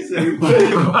Iron Weasel.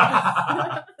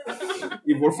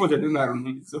 Η Wolfo δεν είναι άρον,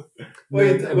 νομίζω.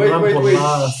 Wait.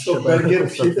 Το Burger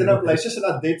Pit είναι απλά είσαι σε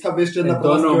ένα database και να Το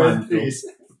προβάς όνομα το του. entries.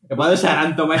 Επάνω σε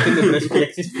ράντομα έχετε τρεις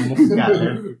λέξεις που μου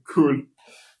βγάλε. Cool.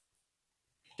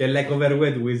 Και like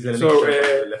overweight Weasel. So,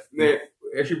 ναι,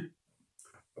 έχει...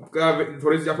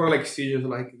 Θωρείς διάφορα like seasons,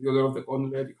 like The Order of the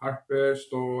Gauntlet, Harper,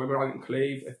 στο Emerald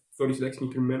Enclave, θωρείς like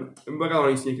συγκεκριμένα. Δεν μπορεί να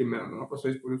καταλαβαίνεις συγκεκριμένα, απλώς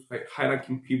θωρείς πολλούς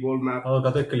high-ranking people να... Άλλο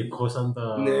κάτω κλικώσαν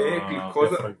τα... Ναι,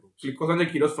 κλικώσαν και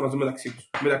κυρίως φωνάζουν μεταξύ τους.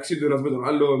 Μεταξύ του ένας με τον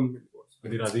άλλον.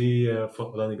 Δηλαδή,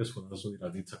 όταν είπες φωνάζουν,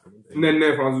 δηλαδή τσακώνονται.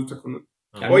 Ναι, φωνάζουν τσακώνουν.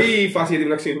 Όχι η φάση για την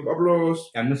μεταξύ του,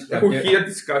 απλώς έχουν χίλια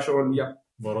discussion για...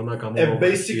 Μπορώ να κάνω...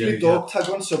 Basically το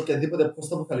Octagon σε οποιαδήποτε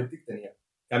post-apocalyptic ταινία.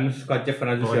 Κάνουν σκοτ και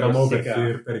φωνάζουν σε Τώρα κάνουμε ρωσικά.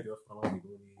 overfear περί τιός πραγματικού.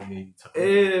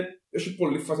 Έχει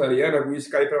πολύ φασαρία να ακούεις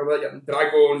κάτι πράγματα για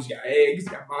dragons, για eggs,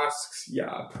 για masks,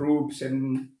 για troops.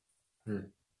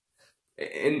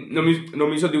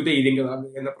 Νομίζω ότι ούτε ήδη δεν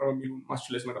καταλαβαίνει ένα πράγμα μιλούν μας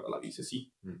σου λες να καταλαβείς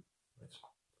εσύ.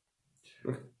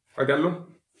 Κάτι άλλο?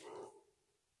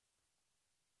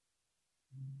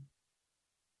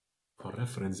 For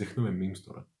reference, δείχνουμε memes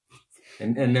τώρα.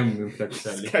 Ναι, μου φτιάξει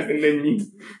άλλη. Κάτι είναι μη.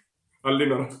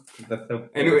 Άλλη ώρα.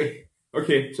 Anyway,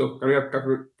 okay, so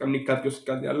κάνει κάποιος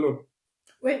κάτι άλλο?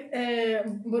 Wait,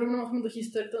 μπορούμε να μάθουμε το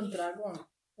history των Dragon.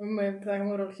 Με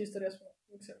Dragon Roll history, ας πούμε.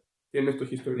 Δεν ξέρω. Τι είναι το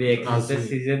history? The existence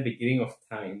is the beginning of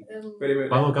time. Περίμενε.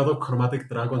 Πάνω κάτω chromatic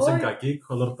dragons εν κακή,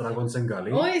 color dragons εν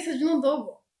καλή. Όχι, σε αυτόν τον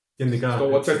τόπο. Γενικά. Στο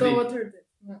Waterdeep. Στο Waterdeep.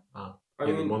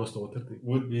 Ναι. Είναι μόνο στο Waterdeep.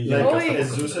 Όχι,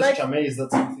 Zeus's like- Chame, is that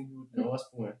something you would know, ας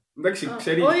πούμε? Εντάξει,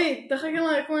 ξέρει. Όχι, τα είχα για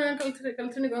να έχουμε ένα καλύτερη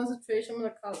εικόνα situation με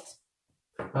τα cults.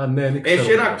 Α, ναι, δεν ξέρω.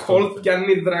 Έχει ένα cult και αν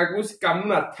οι δράκους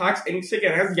κάνουν attacks, δεν ξέρει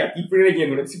κανένας γιατί πρέπει να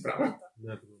γίνουν έτσι πράγματα.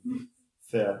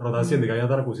 Fair. Ρωτάς γενικά για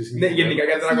τα ακούσεις. Ναι, γενικά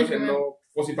για δράκους Συγκεκριμένα. εννοώ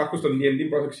πώς υπάρχουν στον D&D,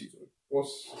 πώς εξηγήσω. Πώς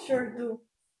Sure do.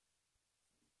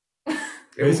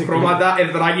 έχουν Basically- χρώματα,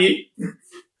 εδράκοι.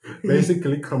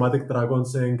 Basically, chromatic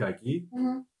dragons εν κακή.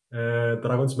 Μμμ.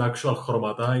 Dragons με actual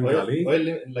χρώματα εν καλή. Όχι,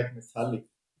 like metallic.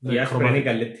 Η άσπρα είναι η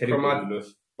καλύτερη Chromatic.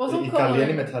 πουλός. Πόσο Η καλή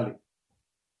είναι κόμμα. metallic.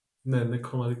 Ναι,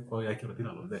 chromatic, όχι, άκυρο, τι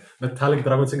άλλο. Metallic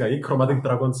dragons εν κακή, chromatic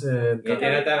dragons εν Γιατί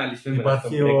καλή. να τα αναλύσουμε με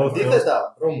Υπάρχει αυτό ο-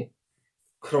 Αντίθετα, μπρο μου.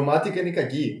 Chromatic είναι η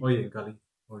κακή. Όχι, εν καλή.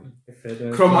 Όχι.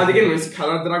 Chromatic εννοείς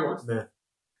color dragons. Ναι.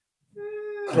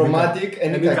 Chromatic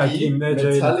είναι η κακή. ναι,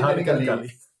 και Metallic είναι η καλή.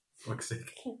 Όχι.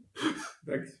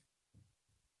 Εντάξει.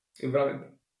 Μπράβο.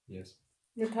 Yes.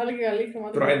 Metallic καλή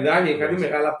χρωματική. Τώρα εδράκοι, κάτι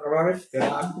μεγάλα πράγματα με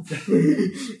φτερά.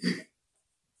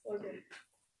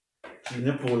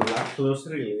 Είναι πολλά close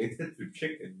related to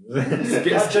chickens.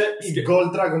 Κάτσε, οι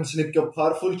gold dragons είναι πιο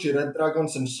powerful και οι red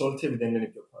dragons είναι salty επειδή δεν είναι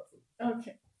πιο powerful.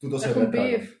 Okay. Τούτος είναι Έχουν red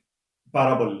dragon. beef.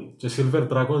 Πάρα πολύ. Και silver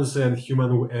dragons and human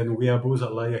and weeaboos,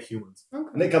 αλλά για humans.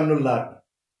 Okay. Ναι, κάνουν λάρ.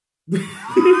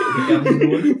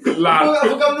 Λάρ.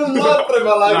 Αφού κάνουν λάρ, ρε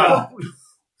μαλάκα.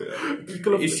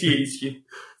 Ισχύει.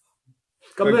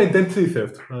 Κάνουν identity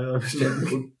theft.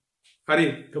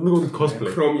 Χαρή. Κάνουν cosplay.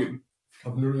 Chromium.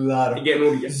 Κάνουν λάρ. Η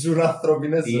καινούργια. Ζουν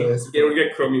ανθρώπινες Τι? ζωές. Η καινούργια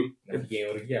Chromium.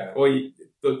 Γεωργιά. Όχι,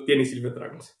 τι είναι οι Silver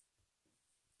Dragons.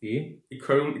 Τι? Η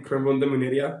Chromium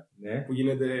Demoneria Ναι. που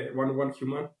γίνεται one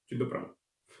human και το πράγμα.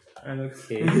 Οκ.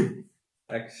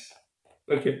 Εντάξει.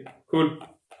 Οκ, cool.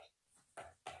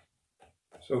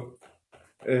 So,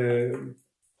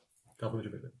 Κάπου και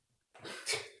πέρα.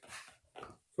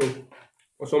 so,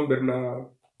 όσον περνά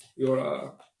η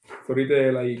ώρα,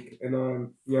 θεωρείτε like,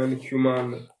 μια human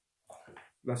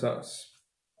να σας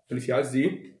πλησιάζει.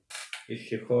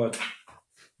 Είσαι hot.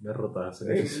 Με ρωτάς,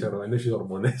 δεν ξέρω, δεν έχει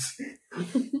ορμόνες.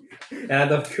 Ένα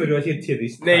το curiosity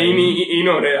της. Ναι, είναι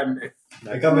ωραία, ναι.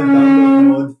 Έκαμε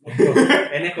download mode.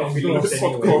 Δεν έχω Το φιλούς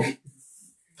soft anyway. coffee.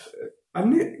 Αν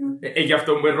ναι, γι'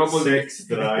 αυτό που ρόμποτ.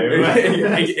 Sex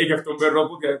drive. Γι' αυτό που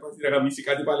ρόμποτ για να γαμίσει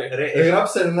κάτι πάλι.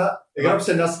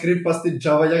 Έγραψε ένα script πας στην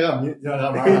Java για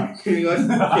γαμάρα.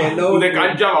 Hello. Ούτε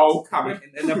καν Java, κάμε.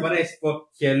 Να μπορέσεις πω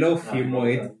hello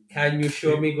Fimoid. Can you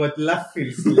show me what love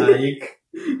feels like?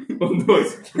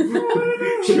 Όντως.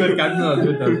 Sure, κάνω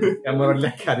τούτο. Για μόνο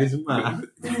λέει χαρίσμα.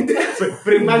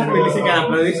 Πριν μας μιλήσει κανένα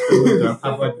παιδί στο τούτο.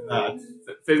 Από that.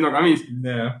 Θες να κάνεις.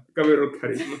 Ναι. Κάμε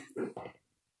ροκαρίσμα.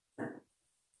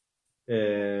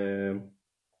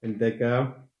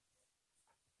 11.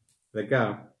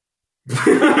 10.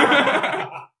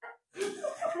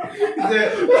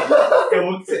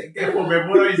 Έχω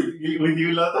memorize with you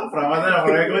lot of πράγματα να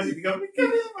μπορώ να εγκοσυντικά μην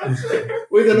κάνεις μάτσο.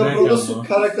 Όχι, ήταν ο Ναι, πρώτος κάνω.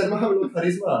 σου character με χαμηλό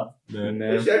χαρίσμα. Ναι, Ναι.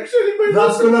 Έχει actually my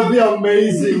That's gonna be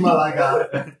amazing, μαλάκα.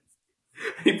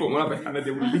 Υπομονώ να πεθάνετε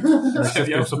όλοι. να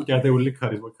σκεφτώ στο πιάτε όλοι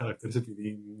χαρίσμα χαρακτήρες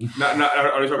επειδή...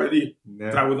 Να ρωτήσω κάτι. Ναι.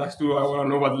 Τραγουδάς του I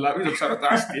wanna know what love is, το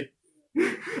ξαρωτάστη.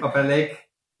 Απλά λέει,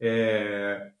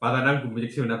 πάντα να ακούμε και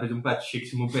ξέρω να παίζουν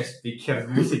πατσίξι μου πες speaker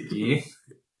μουσική.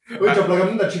 Όχι, απλά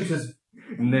κάνουν τα chipses.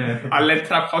 Ναι. Αλλά είναι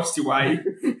trap house TY.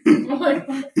 Oh my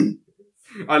god.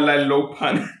 Αλλά είναι low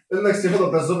pan. Εντάξει, έχω το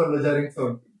παίζω με το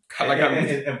Jarrington. Καλά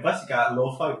κάνεις. Βασικά,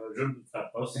 low-fi version του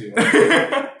τραπώσιου.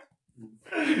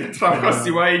 Trap house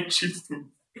TY chips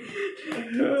του.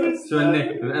 So, ναι,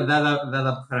 δεν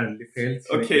τα apparently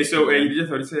failed. Okay, so η Λίδια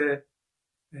θεωρήσε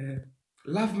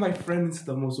love my friend is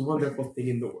the most wonderful thing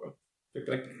in the world.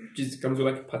 Like, just comes with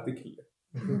like particular.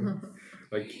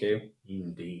 Okay.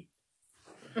 Indeed.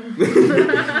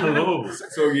 Hello.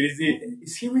 So γυρίζει,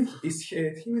 is he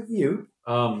with you?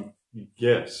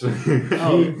 Yes.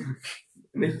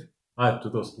 Ναι.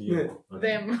 τούτος. Ναι.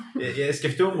 Them.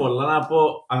 Σκεφτούμε πολλά να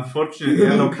πω unfortunately,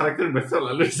 αλλά ο character με θέλω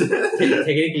να λες.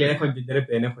 Και εκείνοι έχουν και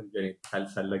δεν έχουν και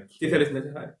άλλα. Τι θέλεις να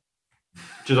σε χάρη.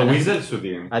 Και το Weasel σου τι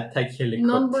είναι. Attack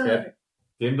helicopter. Non-binary.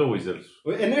 Τι είναι το Weasel σου.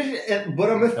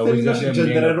 Μπορεί να με θέλει να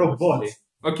συντζέντερε ρομπότ.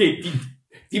 Οκ,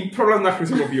 τι πρόβλημα να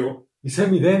χρησιμοποιώ. Είσαι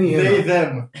μηδένι They,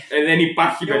 ένα. them. Δεν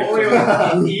υπάρχει περίπτωση.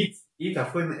 Eat,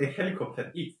 αφού είναι helicopter,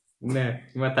 eat. Ναι,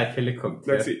 είμαι attack helicopter.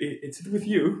 Εντάξει, it's with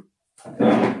you.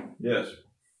 Yes.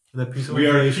 The piece of We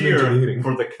are information here engineering.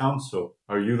 for the council.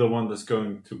 Are you the one that's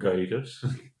going to guide us?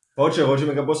 Όχι, εγώ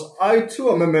είμαι κάπως I too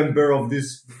am a member of this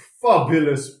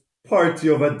fabulous party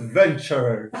of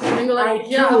adventurers. And you're like,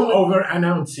 You yeah.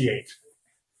 over-annunciate.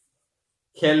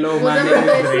 Hello, my Whatever name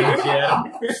they is say. Ranger.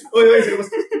 Όχι, κάπως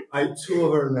I too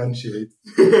over-annunciate.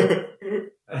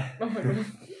 Oh my god.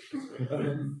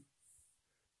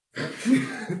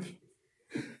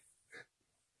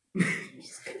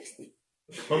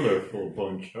 Colorful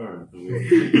bunch, aren't we?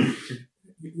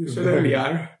 You certainly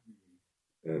are.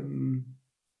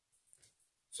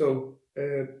 So,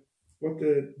 what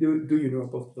do you know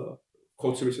about the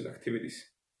conservation activities?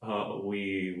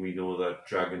 We know that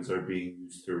dragons are being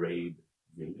used to raid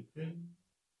villages.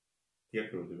 Yeah,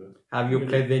 Have you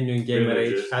played the new game Raid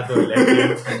Villages. Shadow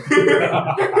Legends?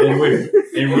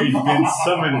 and we've been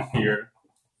summoned here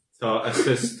to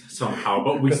assist somehow,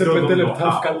 but we Σε still 5 don't know λεπτά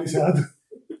how. βγάλεις άντου.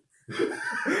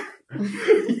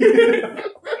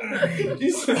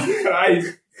 Jesus Christ!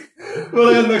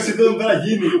 Όλα εντάξει, το πέρα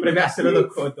γίνει. Πρέπει να στείλω το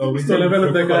κόντο. Στο level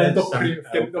 10 είναι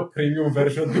το premium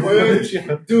version του.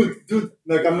 Dude,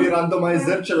 να κάνει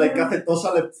randomizer και like κάθε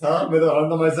τόσα λεπτά με το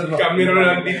randomizer να Καμία έναν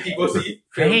αντίτυπωση.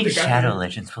 Playing Shadow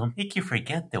Legends will make you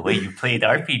forget the way you played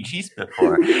RPGs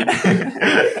before.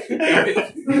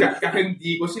 Κάθε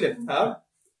 20 λεπτά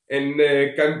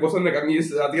κάνει πόσο να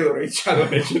κάνεις άδεια το Raid Shadow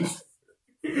Legends.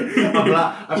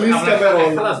 Απλά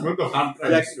χαλασμένο το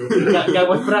handbrake σου.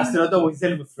 Κάπως πρέπει να στείλω το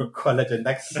Whistle μου στο college,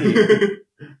 εντάξει.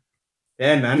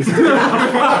 Έναν.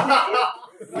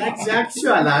 Εντάξει,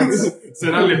 actual. Σε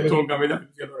ένα λεπτό κάμε τα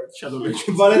για το Raid Shadow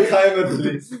Legends. Βάλε timer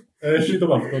please. Έχει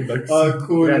το αυτό, εντάξει.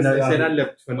 Σε ένα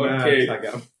λεπτό να Okay. θα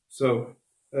κάνω. So,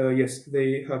 yes, they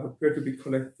have appeared to be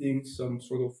collecting some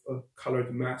sort of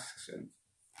colored masks and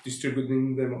distributing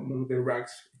them among their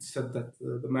ranks. It's said that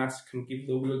the mask can give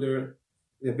the wielder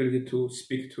the ability to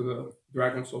speak to the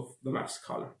dragons of the mask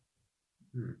color.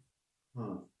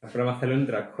 Πρέπει να θέλουν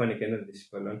draconic, είναι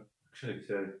δύσκολο. Ξέρω.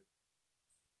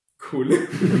 Cool.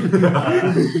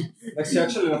 Εντάξει,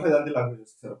 actually να φάει τα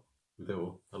languages, ξέρω. Ούτε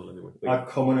εγώ, αλλά τίποτα.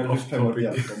 A common English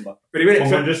primordial combat. Περίμενε,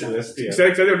 Commander Celestia.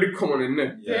 ξέρετε όλοι common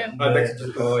είναι. Yeah. Εντάξει,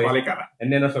 Όχι. πάλι καλά.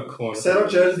 Είναι ένας ο κόμος. Ξέρω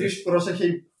και Elvish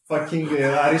πρόσεχε fucking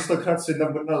aristocrats δεν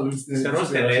ήταν μπορεί να λούν στην Ξέρω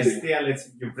Celestia,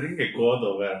 you bring a god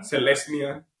over.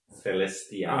 Celestia.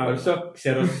 Celestia. Όσο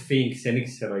ξέρω Sphinx, δεν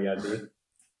ξέρω γιατί.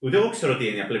 Ούτε εγώ ξέρω τι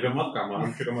είναι, απλά είπαμε το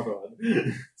κάμα, και κάμα το άλλο.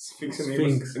 Sphinx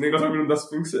είναι γλώσσα που μιλούν τα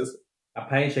Sphinxes.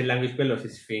 Απάει σε language πέλος η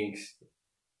Sphinx.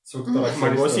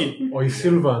 Μαγκώσει. Ο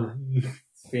Ισίλβαν.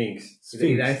 Sphinx. Sphinx.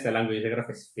 Ήταν στα language,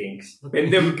 έγραφε Sphinx.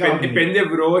 5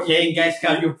 ευρώ. Hey guys,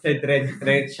 have you played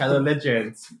Raid Shadow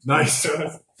Legends? Nice.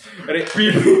 Ρε,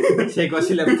 Σε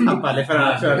 20 λεπτά πάλι έφερα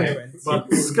να ξέρω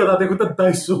reference. Κατατέχουν τα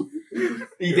Daiso.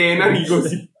 είτε έναν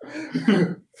 20.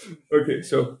 Okay,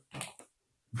 so.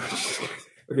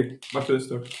 Okay, back to the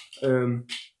story.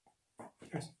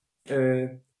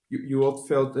 You all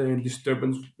felt a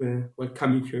disturbance while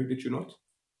coming here, did you not?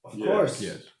 Of course.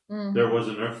 Yes. There was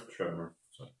an earth tremor.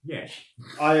 Yes.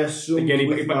 I assumed Again,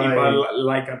 with είπα my...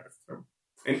 like a term.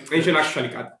 And actually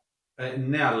κάτι.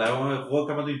 Ναι, αλλά εγώ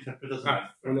έκανα το interpret.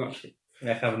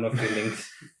 I have no feelings.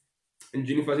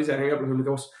 Εκείνη η φάση σε αρέσει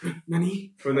προσωπικά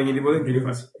Νανί, πρέπει να γίνει τίποτε εκείνη η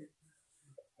φάση.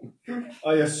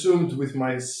 I assumed with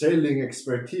my sailing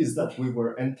expertise that we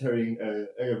were entering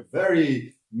a very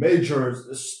major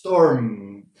storm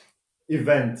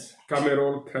event. Κάμε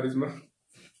ρόλ, charisma.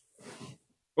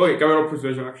 Όχι, κάμε ρόλ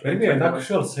persuasion actually. Είναι an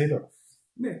actual sailor.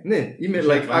 Ναι, είμαι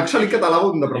like, actually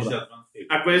καταλάβω τα πράγματα.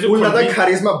 Ακούγεται Ούλα τα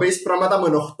charisma-based πράγματα με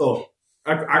 8.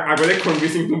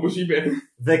 convincing του που σου είπε.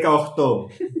 18.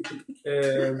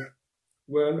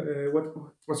 Well,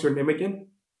 what's your name again?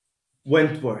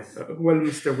 Wentworth. Well,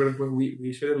 Mr. Wentworth, we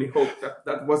certainly hope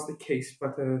that was the case,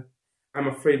 but I'm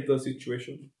afraid the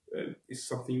situation is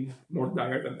something more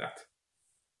dire than that.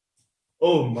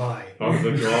 Oh my. Are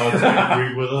the gods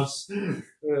angry with us?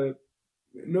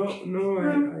 No,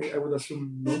 I would assume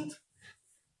not.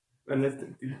 Unless,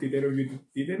 did any of you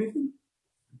did anything?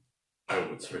 I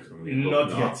would certainly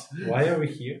Not hope yet. Why are we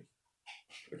here?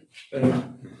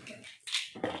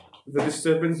 The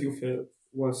disturbance you felt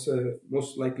was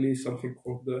most likely something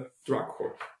called the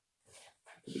Dracor.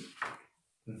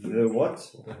 The what?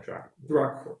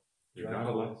 Dragcore. You're not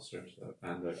allowed to search that.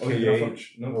 And KH.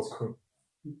 no,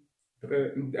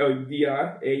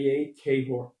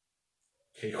 D-R-A-A-K-Horn.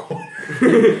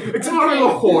 Ξέρω να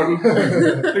λέω horn.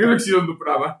 Δεν ξέρω εξηγώ το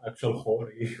πράγμα. Actual horn.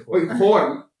 Όχι, horn.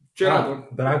 Ξέρω το.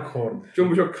 Drag horn. Και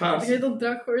όμως ο cars. Γιατί το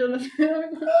drag horn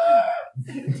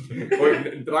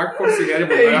Όχι, dragcore σημαίνει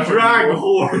πολλά. Hey, drag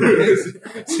horn!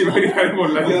 Σημαίνει κάτι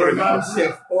πολλά.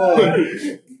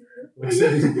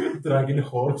 Drag είναι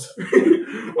horse.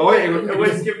 Όχι, εγώ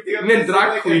σκέφτηκα. Ναι,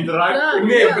 drag queen.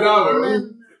 Ναι, μπράβο.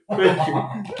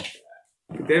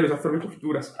 Τέλος, αυτό είναι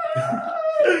κουλτούρας.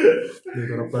 Ναι,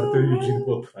 τώρα πάρε το Eugene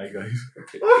Bot. Hi guys.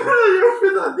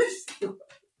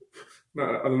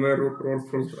 Να δούμε roll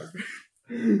from drag.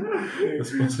 Θα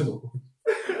σπάσε το horn.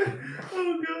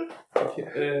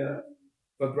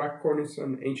 The Dragcorn is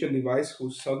an ancient device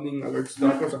whose sounding alerts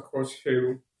dragons across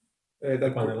Faerun.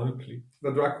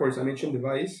 The Dragcorn is an ancient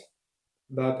device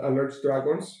that alerts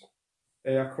dragons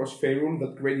across Faerun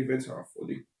that great events are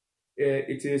unfolding.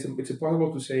 It's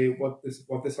impossible to say what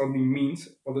the sounding means,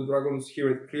 but the dragons hear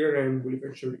it clear and will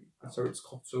eventually answer its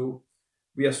call. So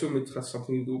we assume it has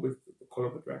something to do with the call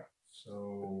of the dragon. So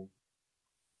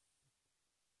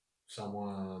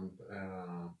someone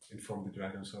informed the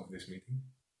dragons of this meeting.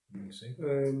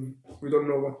 We don't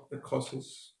know what the cause is,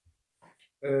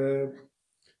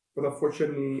 but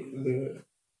unfortunately,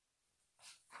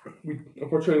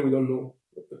 we don't know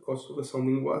what the cause of the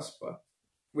sounding was. But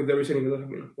with the recent event that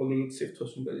have been unfolding, it's safe to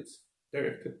assume that it's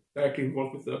directly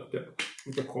involved with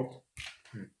the court.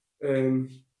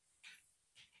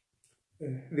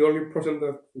 The only person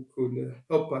that could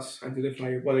help us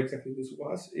identify what exactly this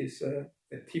was is a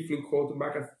tiefling called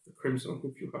Magath the Crimson,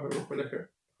 if you have ever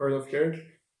heard of her.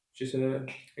 She's a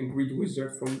great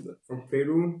wizard from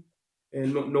Faerun, and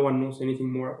no one knows anything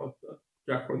more about the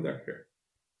Dragcorn than her.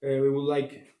 We would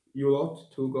like you lot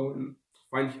to go and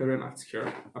find her and ask her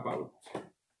about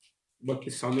what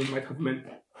the sounding might have meant.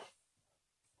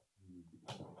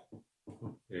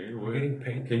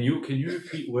 Okay, can you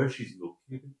repeat where she's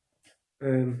located?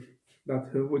 That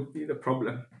would be the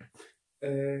problem.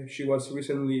 She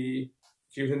recently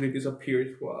disappeared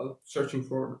while searching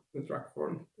for the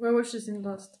Dragcorn. Where was she seen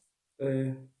last?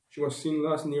 She was seen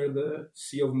last near the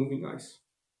Sea of Moving Ice.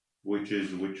 Which is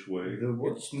which way?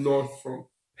 It's north from.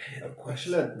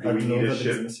 Actually, Do we need a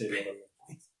ship?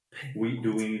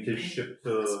 Do we need a ship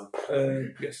to?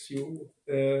 Yes, you.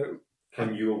 Can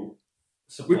you?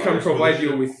 We can provide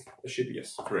you with a ship. Yes,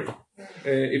 Great.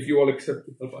 If you all accept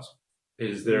to help us.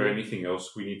 Is there anything else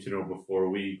we need to know before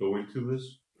we go into this?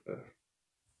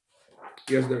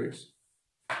 Yes, there is.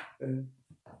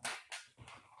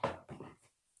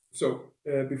 So,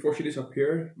 before she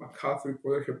disappeared, Magath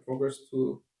reported her progress to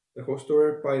the host store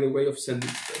by the way of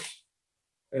sending spells.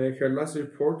 Her last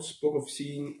report spoke of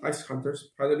seeing ice hunters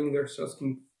paddling their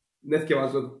sealskin.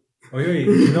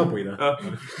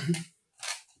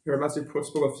 Her last report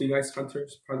spoke of seeing ice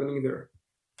hunters paddling their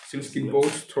sealskin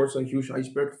boats towards a huge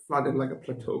iceberg flattened like a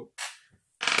plateau.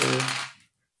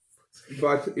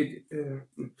 But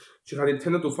she had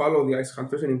intended to follow the ice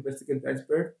hunters and investigate the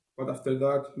iceberg, but after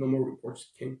that, no more reports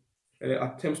came.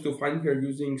 Attempts to find her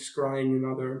using scrying and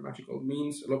other magical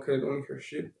means located only her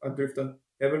ship adrift and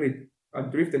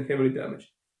heavily damaged.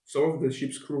 Some of the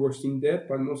ship's crew were seen dead,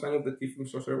 but no sign of the tiefling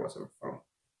sorcerer was ever found.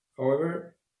 However,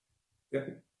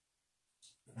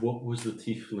 What was the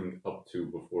tiefling up to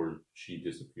before she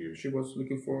disappeared? she was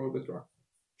looking for the dragon.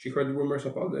 She heard rumors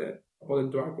about the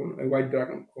dragon, a white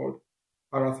dragon called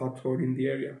Arathator in the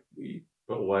area.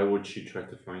 But why would she try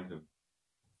to find him?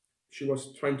 She was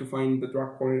trying to find the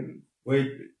dragon.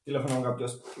 Wait, τηλέφωνο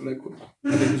κάποιος.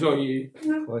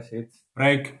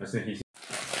 Break.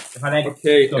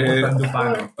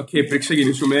 Okay, πριν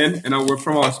ξεκινήσουμε, ένα word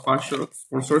from our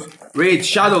sponsors. Raid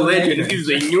Shadow Legend is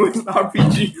the newest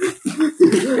RPG.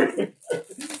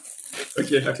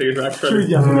 Okay, θα ξεκινήσουμε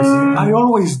actually. I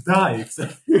always die.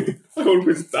 I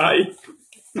always die.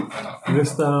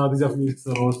 Είδες τις διαφημίσεις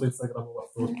ξέρω στο Instagram από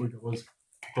αυτός που είχε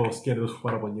το σκέλετος που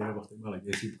παραπονιέται από αυτήν την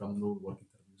αλλαγές ή κάνουν work interviews.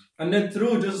 And then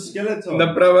true, just skeleton.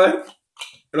 Τα πράγμα,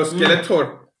 το Skeletor.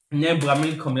 Ναι, που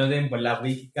κάνουν κομμιό δεν πολλά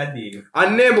βρήκε κάτι. Α,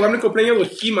 ναι, που κάνουν κομπλέν για το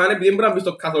He-Man, επειδή δεν μπορεί να μπει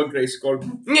στο Castle Grayskull.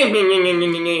 He-Man,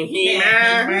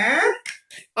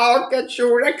 I'll get you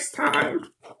next time.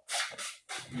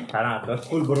 Θανάτος.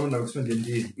 Cool, μπορούμε να ακούσουμε D&D.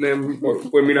 Ναι,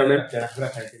 που εμείναμε. Και να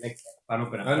γράφει τη λέξη πάνω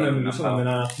πέρα. Αν να μιλούσαμε με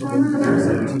έναν άνθρωπο που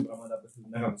ξέρει πράγματα που θέλει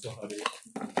να κάνουμε στο χάρι.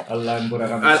 Αλλά δεν μπορεί να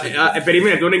κάνουμε.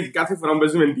 Περίμενε, τώρα κάθε φορά που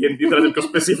παίζουμε D&D τώρα είναι πιο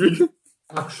specific.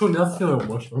 Actually, δεν θέλω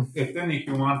όμως. Ήταν η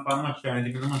human πάνω και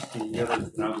αντικείμενα στη γέρα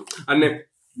του τράγου. Α, ναι.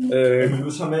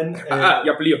 Μιλούσαμε.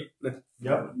 Για πλοίο.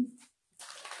 Για.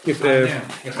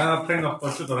 Είχα πριν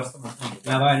 8 σου τώρα στο μαθήμα.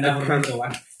 Να πάμε να βρούμε το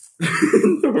one.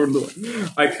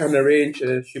 I can arrange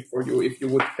a ship for you if you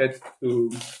would head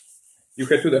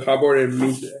to the harbor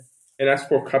and ask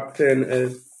for Captain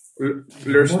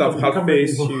Lurstaff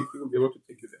Halfbase. He will be able to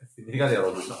take you there. Θυμήθηκα τι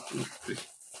ερώτησα.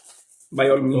 By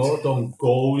all means. Τον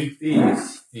goal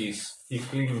της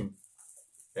Tiefling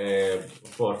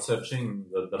for searching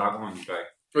the dragon guy.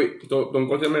 Όχι, τον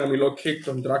κόσμο να μιλώ και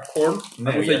τον Draghorn.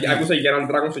 Άκουσα για έναν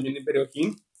dragon σε εκείνη την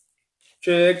περιοχή.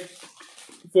 Και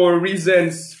for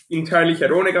reasons entirely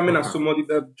her own έκαμε να ασούμε ότι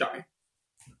ήταν giant.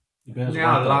 Ναι,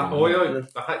 αλλά όχι,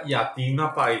 γιατί να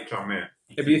πάει τσάμε.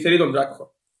 Επειδή θέλει τον Draghorn.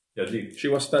 Γιατί. She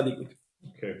was studying it.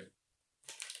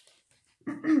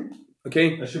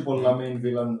 Okay. Έχει πολλά main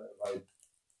villain vibe.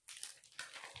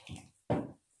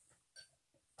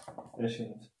 Έχει.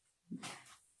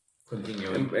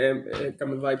 Continue.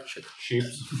 Κάμε vibe check.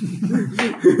 Chips.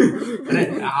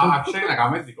 Actually, να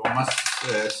κάνουμε δικό μας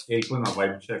scale που είναι ένα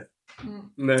vibe check.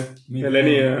 Ναι.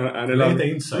 Ελένη, ανέλαβε.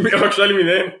 Λέγεται insight. Actually,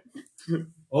 0.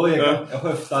 Όχι, έχω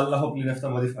 7, αλλά έχω πλήν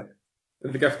 7 modifier.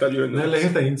 17 λίγο. Ναι,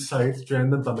 λέγεται insight και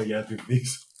δεν τα μεγέθη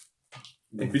δεις.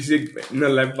 Επίσης, είναι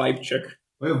live vibe check.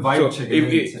 Όχι, vibe check.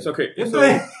 It's okay.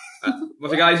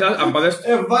 Βασικά, αν πάτε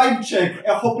Vibe check.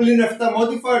 Έχω πλήν 7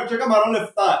 modifier και έκανα ρόλο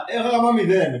 7. Έκανα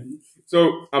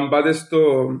 0. αν πάτε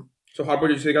στο harbor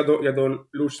και είσαι για τον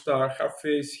Lurstaff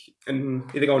Halfbase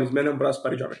είναι κανονισμένο, μπορεί να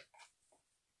σπάρει τζάμε.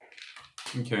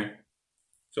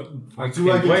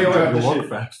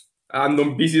 Αν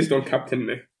τον πείσεις τον captain,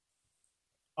 ναι.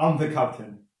 I'm the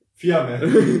captain. Φύγαμε.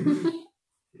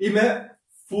 Είμαι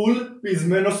full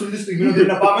πεισμένος αυτή τη στιγμή ότι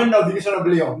να πάμε να οδηγήσω ένα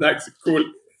πλοίο. Εντάξει, cool.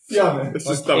 Φύγαμε.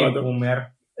 Σε σταματώ.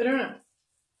 Περίμενε.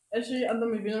 Έχει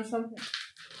ανταμοιβή something.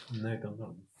 Ναι,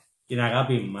 καλά. Την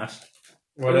αγάπη μας.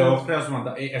 Ωραία,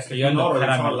 χρειάζομαι. Για το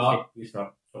χαραμέλι.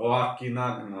 Εγώ αρκεί να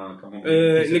κάνω.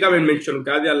 Δεν είχαμε mention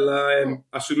κάτι, αλλά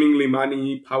assumingly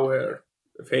money, power,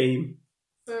 fame.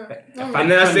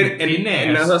 Είναι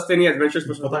ένας ασθενή adventures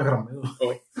που Όταν γραμμένο.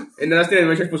 είναι ένας ασθενή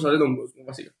adventures που σώζει τον κόσμο,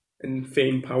 βασικά.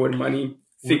 Fame, power, money,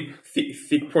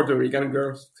 thick Puerto Rican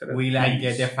girls. Will I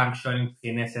get a functioning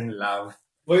penis and love?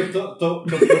 Όχι, το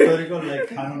Puerto λέει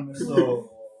κάνουμε στο...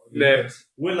 Ναι.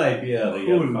 Will I be a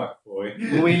real fuckboy?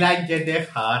 Will I get a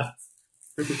heart?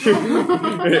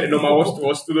 Είναι ο μαγός του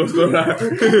όστουδος τώρα.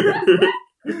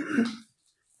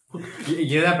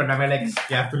 Γίνεται να περνάμε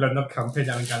λέξια του London Camping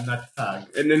να μην κάνουμε ένα tag.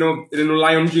 Είναι ο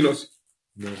Lion Genos.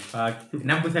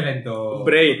 Να που θέλει το...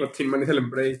 Bray, ο Tillman ήθελε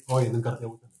Bray. Όχι, δεν καρδιά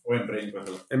ούτε. Όχι, brain που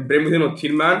ήθελα. Bray μου ήθελε ο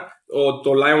Tillman,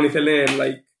 το Lion ήθελε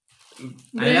like...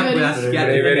 Αλλά που τα σκιά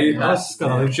του Bravery. θέλει. Ας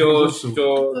καταδείξεις Και το σου.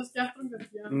 Το σκιάχτρον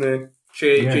καρδιά. ναι.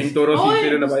 Και η Τόρος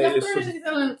ήθελε να πάει Όχι, το στο... σκιάχτρον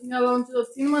ήθελε μυαλό και το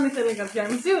Τίνμαν ήθελε καρδιά.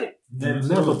 Είμαι σίγουρη. Ναι,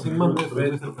 το Tillman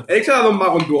δεν ήθελε καρδιά. Έριξα να τον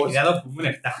μάγον του ως. Είδα το που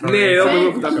ήμουν 7 χρόνια. Ναι, εδώ που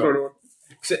ήμουν 7 χρόνων.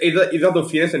 Είδα το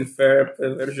Phineas and Ferb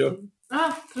version.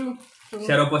 True.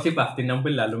 Ξέρω πως είπα αυτή να μου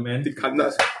πελαλούμε. Τι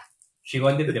κάνας. She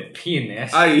wanted the penis.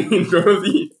 Άι, η Τόρος.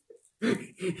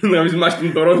 Να μην μάχει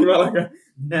την Τόρος, μάλακα.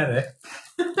 Ναι ρε.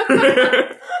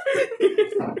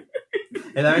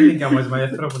 Εδώ με την καμώσμα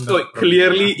δεύτερο που το...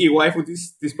 Clearly η waifu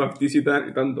της παπτής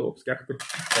ήταν το σκιάχτο.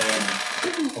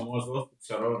 Ο μόνος λόγος που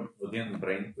ξέρω ότι είναι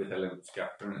brain που ήθελε να το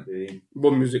σκιάχτουν είναι ότι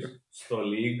Bon music. στο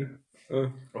League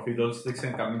ο Φιτός δείξε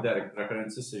καμία direct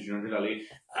references σε εκείνον δηλαδή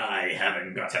I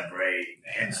haven't got a brain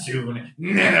and soon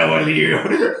never will you.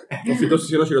 Ο Φιτός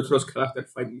είναι ο χειρότερος character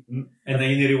fighting. Να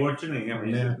γίνει reward και να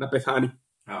γίνει Να πεθάνει.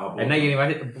 Να γίνει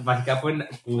βασικά που...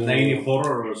 να γίνει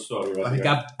horror story βασικά.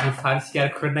 Βασικά που φάνεις και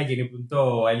έρχονται να γίνει που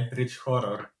το Eldritch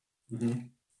Horror.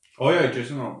 Όχι, όχι,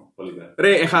 έτσι είναι πολύ πέρα.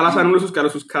 Ρε, χαλάσαν όλους τους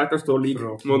καλούς τους characters στο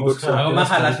League. Μόνο το ξέρω. Εγώ μ'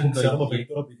 χαλάσουν το Ξέρω το εκεί.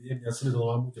 Βίκτορα επειδή μοιάζει με το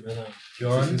όνομα μου και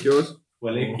εμένα. Ποιος? Που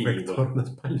λέει Ο Peter. Βίκτορ να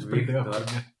σπάλεις πριν 10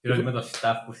 χρόνια. Κύριος με το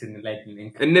staff που είναι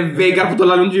Lightning. Είναι Veigar που το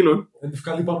λαλούν γίνον. Δεν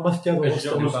βγάλει πάνω μαθηκιά το Έχει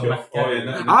όμως όστο. και όχι,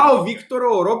 ναι. Α, ο Βίκτορ,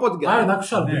 ο Robot Α, Guy. δεν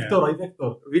άκουσα, Βίκτορα ή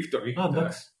Βίκτορ. Βίκτορ. Α,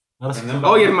 εντάξει. Άρα σε Ναι, ξέρω.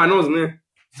 Ο Γερμανός, ναι.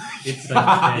 It's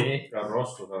okay.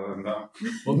 Καρόστο θα δεν τα...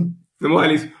 Δεν μου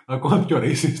αλείς. Ακόμα πιο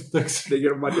racist, εντάξει. Δεν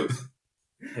Γερμανός.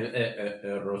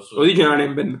 Ρώσο. Ό,τι και να είναι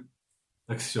έμπαινε.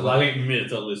 Εντάξει, Αλλά λέει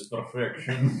metal is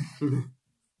perfection.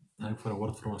 time for a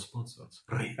word from our sponsors.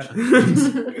 Rage.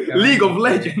 League of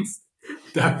Legends.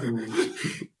 Εντάξει.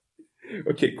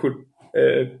 Οκ, cool.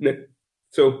 Ναι.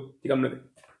 So, τι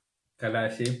κάνουμε. Καλά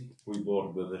εσύ. We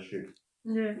bored with the shit.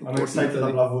 I'm excited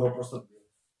απλά βρω προς το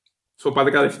So, πάτε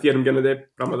κατευθείαν και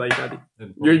λέτε πράγματα ή κάτι.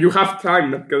 You have time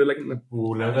να κάνετε.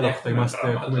 Που λέμε αυτά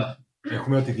είμαστε,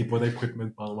 έχουμε οτιδήποτε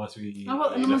equipment πάνω μας ή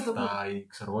λεφτά ή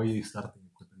ξέρω εγώ ή starting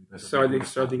equipment.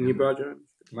 Starting είπα.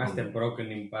 Είμαστε broken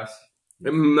in πάση.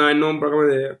 Να εννοώ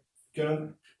πράγματα.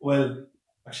 Well,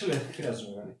 actually, δεν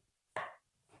χρειάζομαι κάτι.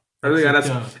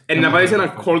 Να πάτε σε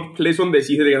ένα cold place on the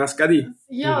sea, θέλετε κανένας κάτι.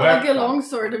 Yeah, like a long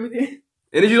sword, επειδή.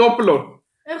 Είναι και το όπλο.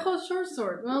 Έχω short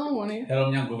sword, δεν το μόνοι. Θέλω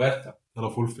μια κουβέρτα.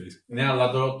 Θέλω full face. Ναι,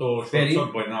 αλλά το short sword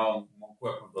μπορεί να μου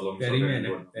έχω το long sword. Περίμενε.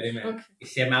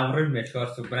 Είσαι μαύρος με short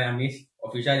sword, πρέπει να μεις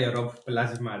official Europe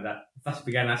πλάσματα. Θα σου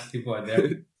πηγανάς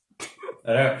τίποτε.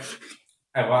 Ρε,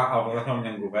 εγώ αγοράσα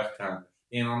μια κουβέρτα.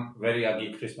 Είναι ένα very ugly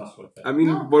Christmas sweater. I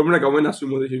mean, μπορούμε να κάνουμε ένα σου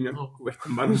μόνο και μια κουβέρτα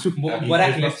πάνω σου. Μπορεί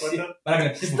να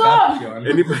κλέψει που κάποιον.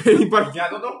 Δεν υπάρχει. Για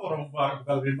το μπορώ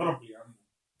να δεν μπορώ πλέον.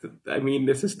 I mean,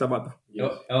 δεν σταμάτα.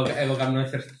 Εγώ κάνω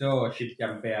στο ship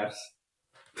για Amperes.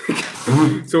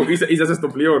 So, είσαστε στο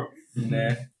πλοίο.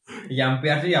 Ναι. Για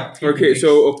Amperes ή για Okay, so,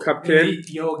 ο captain.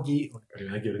 Yogi.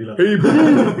 Hey, boo!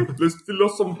 Let's fill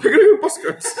us some picnic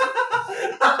baskets.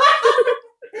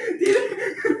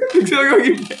 Δεν ξέρω εγώ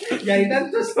τι. Γιατί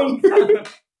ήταν τόσο καλό.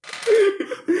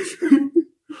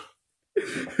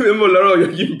 Δεν μου λέω για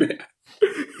γύμπε.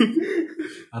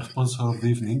 Our sponsor of the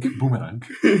evening, Boomerang.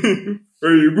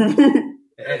 Hey, boo!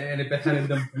 Είναι πέθανε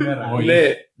τον Boomerang.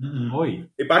 Ναι,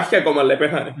 Όχι. υπάρχει ακόμα, αλλά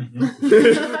πέθανε.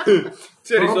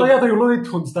 Ξέρεις, Ρωτώ για το Looney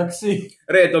Tunes, εντάξει.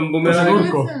 ρε, τον Boomerang.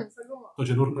 Καινούργο. Το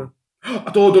καινούργο.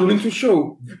 Το Looney Tunes Show.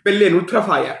 Πέλε, είναι ultra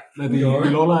fire. Δηλαδή, η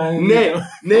Λόλα είναι...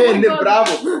 Ναι,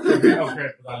 μπράβο. Οκ,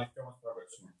 τα αλήθεια μας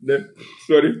τραβέξουμε. Ναι,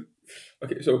 sorry.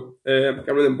 Okay, so,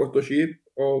 κάνουμε την πόρτο sheet.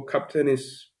 Ο captain is,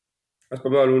 ας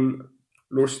πούμε,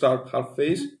 Lurstar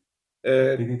half-face.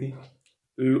 Τι.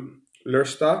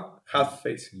 Lurstar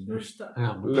half-face.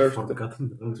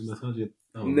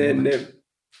 Ναι.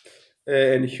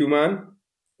 And human.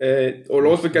 Ο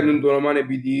λόγος που έκανε το όνομα είναι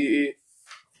επειδή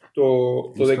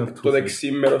το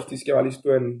δεξί μέρος της κεφαλής του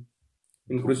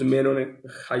είναι κρουσμένο, είναι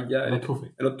χαγιά, είναι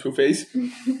two-face.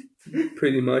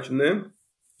 Pretty much, ναι.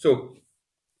 So,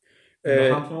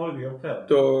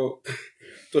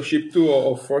 το ship του,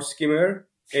 ο Force Skimmer,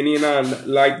 είναι έναν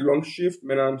light long shift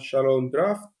με έναν shallow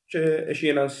draft και έχει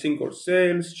έναν single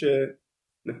sails και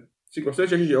single sails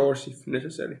και έχει και oars if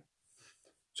necessary.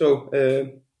 So,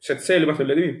 set sail είμαστε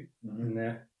έτοιμοι.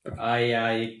 Ναι.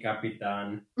 Ai,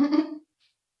 καπιτάν.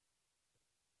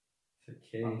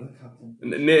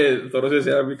 Ναι, τώρα σε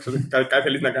εσένα μην ξέρω κάτι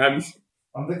θέλεις να κάνεις.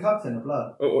 I'm the captain,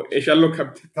 απλά. Έχει άλλο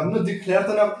captain. Κάνω declare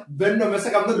τον μπαίνω μέσα,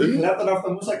 κάνω declare τον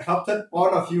αυτό μου σαν captain, πάω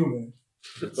να φύγουμε.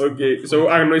 Οκ, so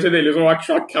αγνώρισε τελείως ο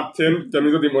actual captain και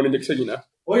αμήν το τιμόνι και ξεκινά.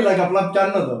 Όχι, like απλά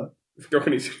πιάνω το.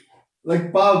 Φτιάχνεις. Like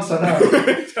πάω ξανά.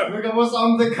 Είμαι κάπως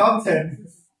I'm the captain.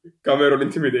 Κάμε roll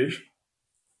intimidation.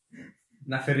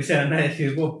 Να φέρεις έναν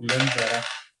αρχηγό πλέον τώρα.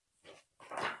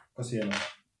 21.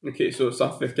 Okay, so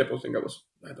σαν φεύγει από sen κάπως.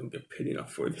 I don't get paid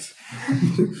enough for this.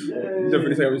 Δεν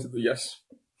φέρεις να κάνεις τη δουλειά σου.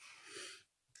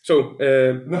 So,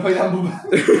 Με έχω για μπουμπά.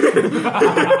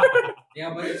 Για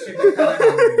να μπορείς να κάνεις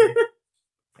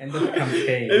end of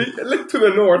campaign. Look to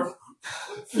the north.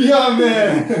 Φύγαμε!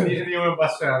 Δίνουμε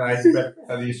πας σε ένα iceberg,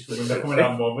 θα δείξουμε, έχουμε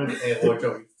ένα moment, εγώ και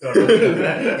ο Βίκτορ.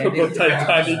 Το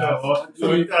Titanic. Ο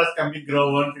Βίκτορας κάνει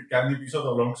growon και κάνει πίσω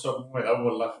το long shot μου μετά από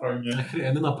πολλά χρόνια. Είναι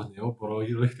ένα πανεό, μπορώ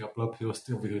γύρω έχετε απλά πιο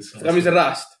αστείο βίντεο σας. Θα κάνεις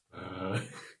rust.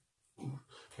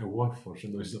 Warforge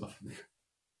εννοείς αυτό.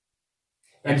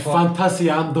 And Fantasy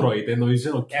Android εννοείς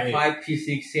είναι ok.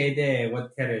 FIP6 είναι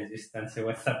water resistance,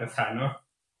 εγώ θα πεθάνω.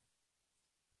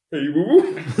 Hey,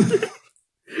 boo.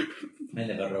 Με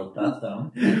never wrote that down.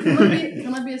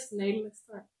 Can I be a snail next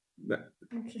time? Ναι.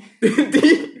 Okay.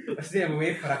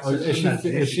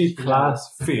 Έχει class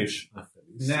fish.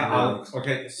 Ναι, αλλά, ok,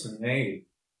 snail.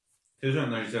 Ποιος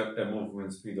εννοείς a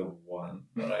movement speed of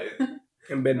 1, right?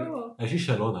 Εμπαίνει. Έχει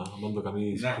σελώνα, αν το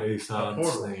κάνεις play σαν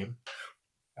snail.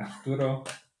 Αστουριτό.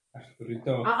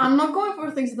 I'm not going for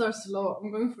things that are slow. I'm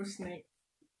going for snake.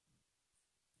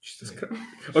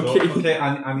 Ok,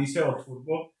 αν είσαι ο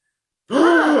Turbo.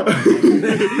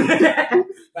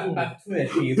 Back to the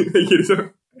ship.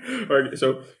 Okay, so,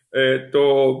 το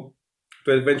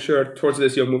adventure towards the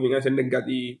sea of moving ice είναι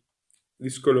κάτι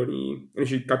δύσκολο,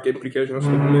 έχει κάποια implication, ας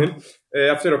πούμε.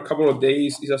 After a couple of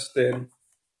days, είσαστε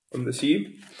on the sea.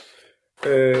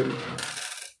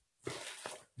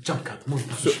 Jump cut, μόνο.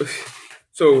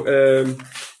 So,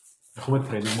 Έχουμε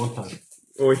training μόνο.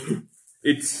 όχι.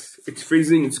 It's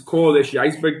freezing, it's cold, έχει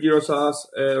iceberg γύρω σας.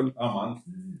 Αμάν.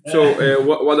 So,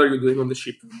 what are you doing on the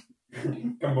ship?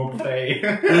 Καμπό play.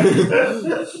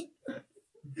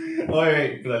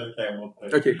 Όχι, πλαλικά καμπό play.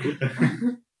 Okay, cool.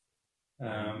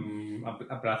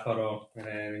 Απλά θωρώ,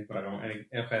 δεν μπορώ να κάνω,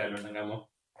 έχω ένα να κάνω.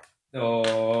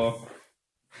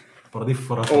 Πρώτη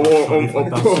φορά Ο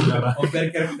Ο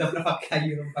Μπέρκερ που τα πρέπει να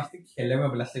κάνει ρομπαστή και λέμε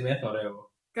απλά στη μέθω, ρε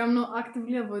εγώ. Κάνω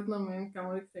actively avoid να μην κάνω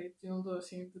recreate το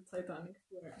scene του Titanic.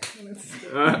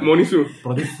 Μόνη σου.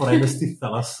 Πρώτη φορά είναι στη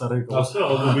θάλασσα ρε. Αυτό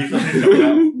που πεις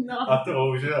αυτό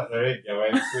που πεις αυτό δεν είναι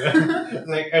έτσι.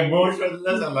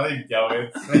 Emotionless αλλά δεν είναι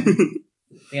έτσι.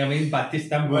 Για να μην πατήσεις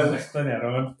τα μπουέλα στο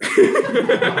νερό.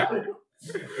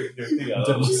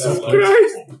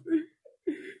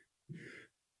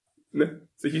 Ναι,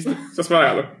 συνεχίστε. Σας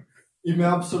παρακαλώ.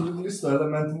 Είμαι absolutely στο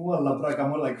element μου, αλλά πρέπει να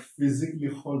κάνω like physically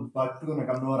hold back του να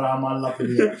κάνω ράμα άλλα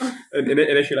πλοία.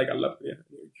 Έχει like άλλα πλοία.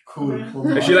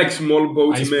 Cool. Έχει like small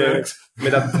boats με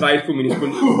τα trike που μείνεις.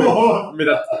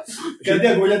 Κάτι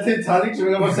ακούω για Titanic και με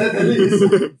καμπασέ τελείς.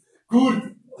 Good.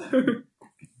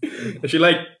 Έχει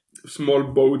like small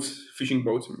boats, fishing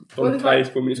boats. Τον trike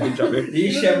που μείνεις κοντζάμε.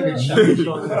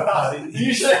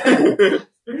 Είσαι.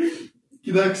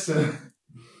 Κοιτάξτε.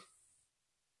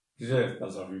 Δεν θα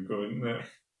σαφικό, ναι.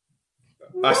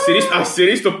 Ας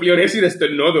σειρείς το πλοίο, έσυρε στο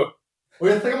νότο.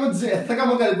 Όχι, θα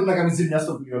κάνω κάτι που να κάνει ζημιά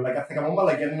στο πλοίο. Θα κάνω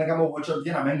μαλακιά, να κάνω watch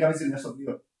για να μην κάνει ζημιά στο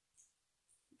πλοίο.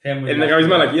 Να κάνεις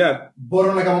μαλακιά.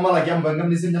 Μπορώ να κάνω μαλακιά μου, να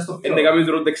κάνει ζημιά στο πλοίο. Να κάνεις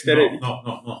road dexterity. No.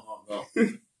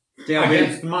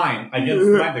 Against my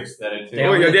dexterity.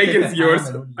 Όχι, γιατί against yours,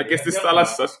 against της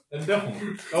θάλασσας. Δεν έχουμε.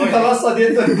 Στη θάλασσα τι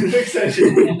είναι το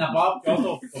dexterity. Να πάω πιο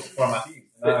το πραγματικό.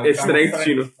 Strength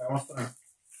chino.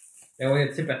 Εγώ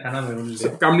έτσι πεθάναμε όλοι.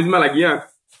 Κάνεις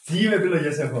μαλακιά. Τι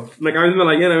επιλογές έχω. Να κάνεις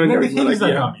μαλακιά, να μην Ναι, τι κάνεις θέλεις να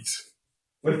μαλακιά. κάνεις.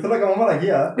 Όχι, θέλω να κάνω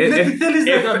μαλακιά. Ναι, τι θέλεις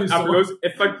να κάνεις. Απλώς,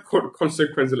 έφα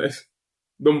consequenceless.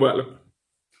 Δεν μπορώ άλλο.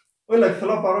 Όχι,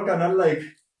 θέλω να πάρω κανένα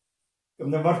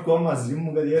καμιά βάρκο μαζί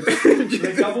μου, κάτι έτσι.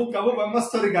 Κάπου που μας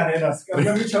τώρα κανένας.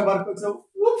 Καμιά μίτσα βάρκο, ξέρω,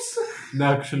 ούψ.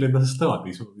 Ναι, actually, να σε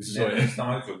σταματήσω.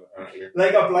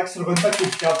 Απλά ξέρω εγώ τα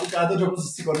κουπιά που κάτω και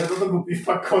όπως σηκωνέτω το κουπί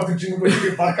φακό του κοινού που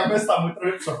έχει βάρκα μες στα μούτρα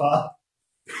και ψοφά.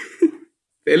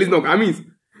 Θέλεις να το κάνεις.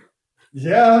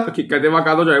 Yeah. Κατέβα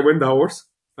κάτω και went the horse.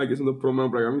 Άκες είναι το πρόβλημα που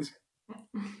πρέπει να κάνεις.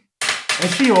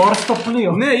 Έχει ώρα στο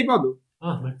πλοίο. Ναι, είπα το. Α,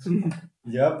 εντάξει.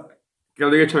 Yep.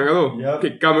 Κάτω και ξανακάτω. Yep. Και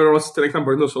κάμε ρόλος strength να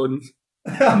μπορείς να το σώδεις.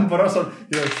 Αν μπορώ να σω...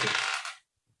 Κοιτάξτε.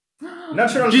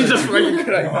 Natural Jesus strength. fucking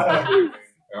Christ.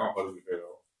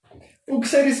 Πού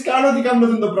ξέρεις καν ότι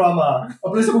κάνω το πράγμα.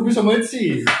 Απλά είσαι από πίσω μου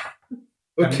έτσι.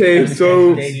 Okay,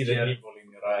 so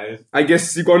I guess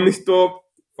σηκώνεις το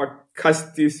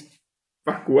φακάς της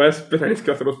φακούας, πεθάνεις και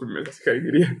ο άνθρωπος που είναι μέσα.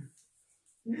 Συγχαρητήρια.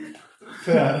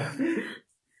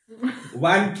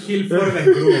 One kill for the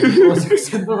group.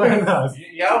 Πρόσεξε το κανένας.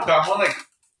 Για να κάνω,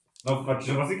 να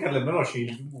φατσιζόμαστε καλεμένο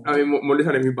σίλι μου. Μόλις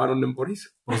ανεβεί πάνω δεν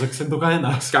μπορείς. Πρόσεξε το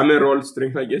κανένας. Κάμε roll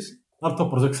strength, I guess. Αυτό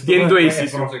πρόσεξε Τι είναι το κανένας. AC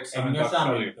σου. Πρόσεξε,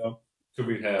 to be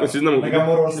held. Κοσίς να μου Να πει.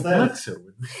 κάνω roll Δεν stealth. ξέρω.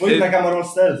 Όχι να κάνω roll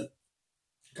stealth.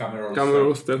 Κάμε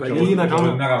roll stealth, I Ή guess. να κάνω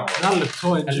ένα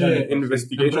λεπτό έτσι.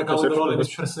 Investigation, Να κάνω ρόλο,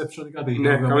 perception. perception ή κάτι.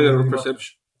 Ναι, κάμε roll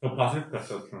perception. Το passive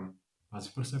perception.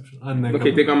 Passive perception. Α, ναι. Οκ,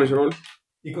 τι κάμες roll.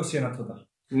 21 τότε.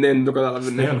 Ναι, δεν το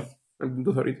καταλαβαίνω. Stealth. Δεν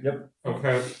το θεωρείτε. Οκ,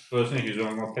 τώρα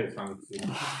συνεχίζουμε να θέλεις να το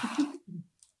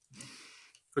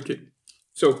Οκ.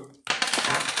 So.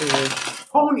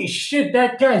 Holy shit,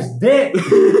 that guy's dead!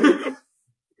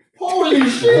 Holy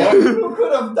shit! Who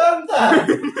could have done that?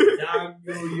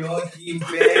 Django Yogi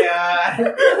Bear.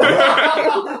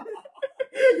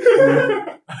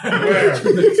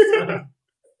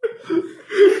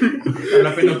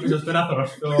 Αλλά πένω πίσω στο ένα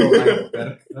θρωστό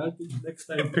Iceberg. Next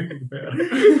time, pick me bear.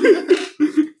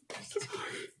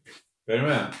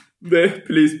 Περίμενα. Ναι,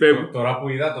 please, πέμ. Τώρα που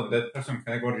είδα τον dead person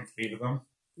και εγώ retrieve them.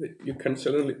 You can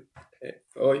certainly.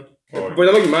 Όχι. Μπορεί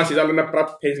να δοκιμάσεις, αλλά να πρέπει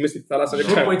να παίζεις μες στη θάλασσα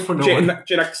Don't wait for no one.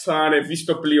 και να ξανεβείς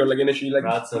στο πλοίο, αλλά και να έχει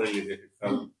like... That's really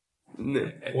difficult. Ναι.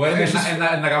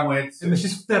 Να κάνω έτσι. Είναι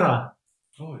εσείς φτερά.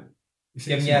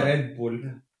 Και μια Red Bull.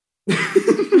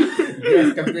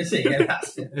 Yes, κάποιος σε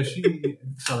γελάσε. Εσύ,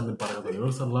 δεν ξέρω αν είναι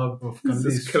παρακατολιός, αλλά το Jesus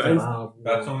κάνεις Christ. φτερά.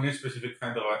 That's only a specific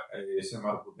kind of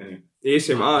ASMR που δεν είναι.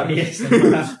 ASMR.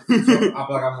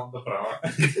 Απλά κάνω το πράγμα.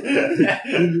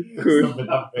 Cool. Στο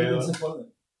πεταπέδο. Είσαι φόλε.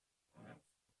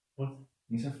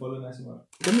 Είσαι φόλε να είσαι μάρα.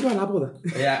 Δεν μου το ανάποδα.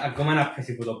 Ακόμα να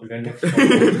πέσει που το πλέον.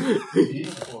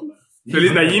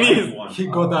 Θέλεις να γίνεις? He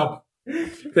got up.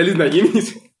 Θέλεις να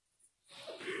γίνεις?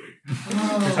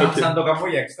 Σαν το κάνω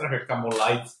για έξτρα και κάνω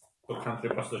light. Το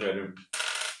country πας στο χέρι μου.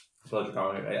 Θα το κάνω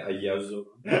αγιάζω.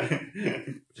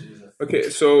 Okay,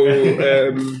 so...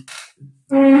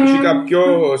 Έχει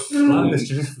κάποιος... Άλλες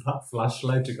και εσείς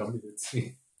flashlight και κάνεις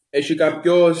έτσι. Έχει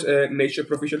κάποιος nature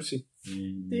proficiency.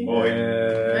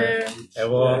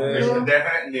 Εγώ...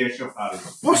 Definitely a shot.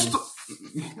 Πώς το...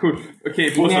 Cool. Okay,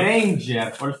 πώς Είναι το...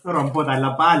 Ranger, πώς το ρομπότα,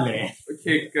 αλλά πάλι.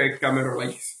 κάμε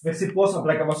ρολάκες. Εντάξει πώς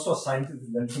απλά έκανα στο assign του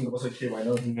δεν ξέρω πόσο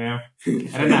why not. Ναι.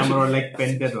 Ρε να μου ρολέκ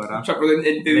 5 τώρα. Ψα πρώτα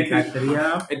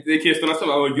 13. εντεδικίες στον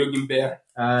αστολάδο Γιώργιν Μπέα.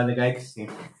 16.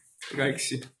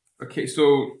 16. Οκ, so...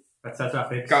 Πατσάτσο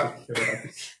αφέξει.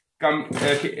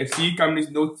 Εσύ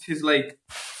κάνεις notices like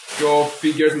πιο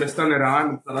figures μες στα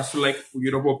νερά, να σου like που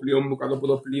γύρω από το πλοίο μου, κάτω από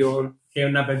το πλοίο. Και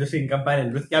να παίζω στην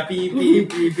καμπανελούθια πι,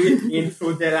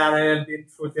 intruder alert,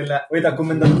 intruder alert. Όχι, τα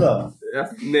ακούμε τα λούδα.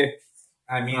 Ναι.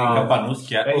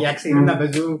 Καμπανούθια. Για ξέρουν να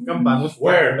παίζουν καμπανούς.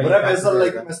 Ωραία, παίζω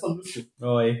like μες στο λούσιο.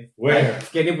 Όχι. Where?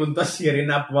 Και είναι που το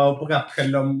σιρήνα που πάω από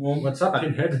καπέλο μου. What's up,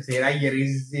 pinhead? Σειρά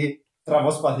γυρίζει.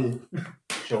 Τραβώ σπαθί.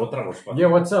 Και εγώ τραβώ σπάω.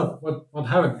 Yeah, what's up? What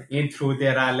happened?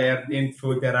 Intruder alert,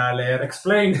 intruder alert.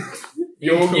 Explain.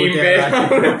 Γιώργιν Μπέα.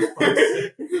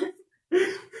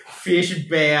 Fish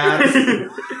bears.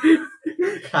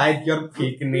 Hide your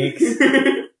picnics.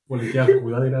 Πολιτική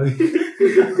αρκούδα δηλαδή.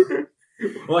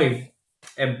 Όχι.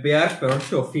 Bears pero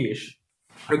όχι ο fish.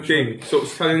 Okay, so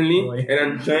suddenly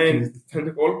έναν giant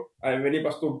tentacle ανεβαίνει είπα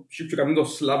στο ship και κάνει το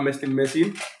slab μες στην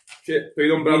μέση και το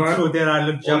ίδιο πράγμα Intruder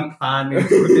alert Japan.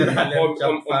 Intruder alert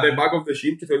on the Japan. back of the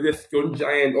ship και το ίδιο δύο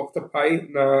giant octopi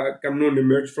να κάνουν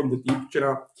emerge from the deep και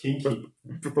να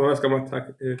προσπαθούν να κάνουν attack.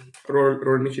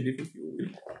 Roll initiative if you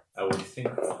will. I would think.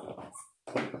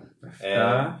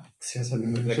 4.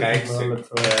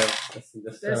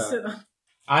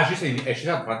 Έχεις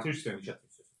advantage στο initiative.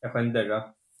 Έχω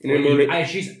 11. Είναι μόνο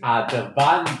Έχεις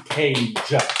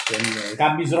advantage.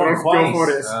 Κάνεις ρόλο δύο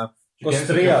φορές.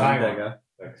 23.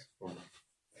 Εντάξει.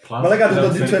 Μαλάκα το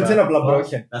D20 είναι απλά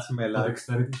broken. Τα Το σμέλα.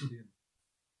 dexterity σου τι είναι.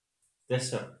 4.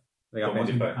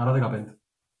 15. Άρα 15.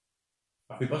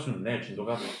 Αφού είπασουν ναι, έτσι το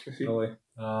κάνω. Όχι.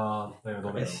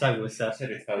 Το Εσύ άκουσα.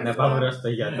 Ξέρεις, Να πάω γρήγορα στο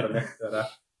γιατρό μέχρι τώρα.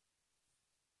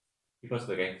 Είπα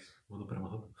στο 16. το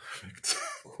περιμαθώ.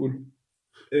 cool.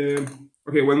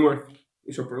 Okay, Wentworth.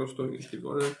 Είσαι ο πρώτος στο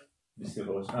ιστικό.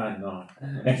 Δυστυχώς. Α,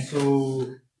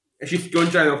 Έχεις δυο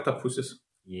giant octopuses.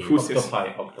 Πούσες.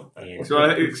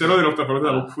 Ξέρω δεν είναι octopus,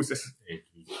 αλλά πούσες.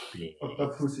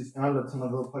 Octopuses. Ένα λεπτό να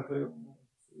δω πάκο.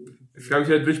 Φιάμεις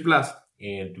ένα Bridge Blast.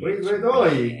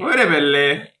 Όχι. Ωραία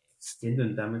πέλε. Τι είναι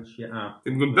το damage. Α.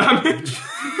 Την τον damage.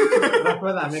 Να πω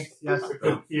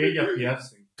damage. Τι έγινε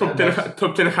πιάσει.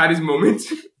 Top 10 hardest moments.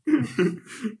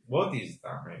 What is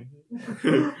damage?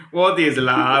 What is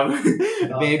love?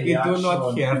 Baby, do not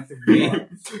hurt me.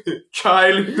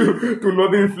 Child, do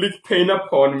not inflict pain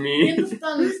upon me. Είναι το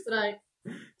stand strike.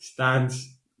 Stance.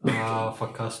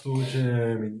 Φακάς του και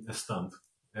μείνετε stand.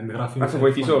 Θα σε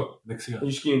βοηθήσω. Δεξιά.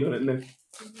 Έχεις κινητό, ναι. Ναι.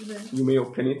 You may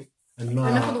open it. Δεν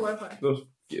έχω το wifi. Δώσ'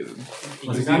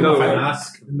 Βασικά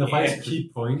να φάεις key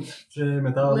point και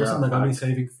μετά οδεύσεις να κάνει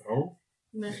saving throw.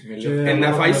 Ναι.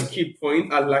 Να φάεις key point,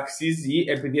 αλλά αξίζει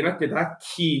επειδή είναι αρκετά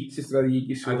key στη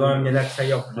στρατηγική σου. Ακόμα μια τάξη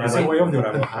για That's a way of the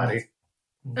open heart.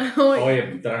 Όχι.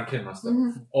 Όχι, drunken master.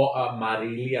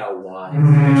 Μαρίλια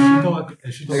White.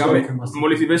 Έχει το Έκαμε, Broken Master.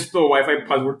 μόλις είπες το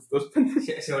wifi password,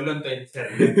 σε όλο το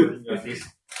internet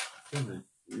νιώθεις.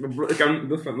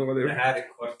 δώσ' φανώ πατέρα.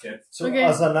 So, Okay.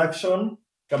 as an action,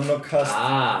 κάνω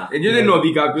cast. Έτσι δεν είναι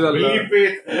ότι κάποιος, αλλά Leave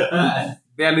it.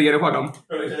 δεν άλλο για να έχω να κάνω.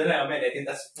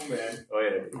 Όχι,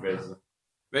 ρε, παίζω.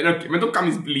 Με το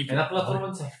κάνεις bleep. Ένα πλατφόρμα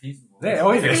της αρχής μου.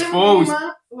 Όχι, Στείλε μου exposed. μήνυμα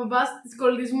ο μπαμπάς της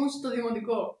κολλητής μου στο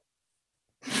δημοτικό.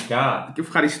 Γεια. Και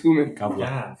ευχαριστούμε.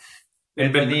 Γεια.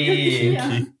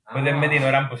 Πότε με την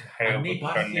ώρα που σε Αν χαρώ που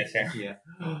υπάρχει χρονέσαι. ευτυχία.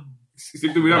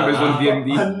 Στείλ του μήνα παίζω D&D.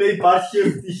 Αν ναι υπάρχει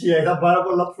ευτυχία, ήταν πάρα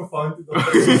πολλά profound το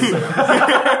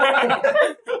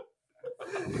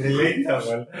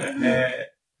Relatable.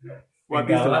 What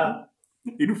is love?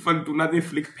 Είναι fun to not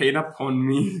inflict pain upon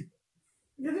me.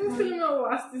 Γιατί μου φίλοι με ο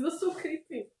Άστης, that's so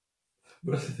creepy.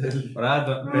 Ωραία,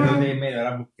 πέρα δεν είμαι η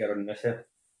ώρα που χρονέσαι.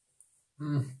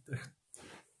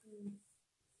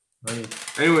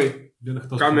 Anyway, Δεν είναι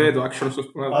εκτός κάμε του. το action στο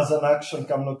σπουδάδο. As an action,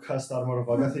 κάνω cast armor of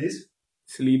Agathis.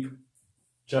 Sleep.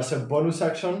 Και as a bonus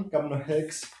action, κάνω hex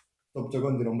το πιο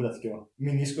κοντινό μου ταθκιό.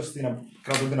 Μην ίσκω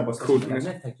κάτω την αποστασία. Cool.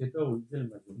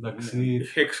 Εντάξει,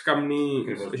 Hex κάνει...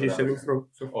 Έχει saving throw.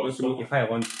 Είχα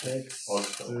εγώ.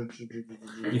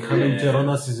 είχαμε καιρό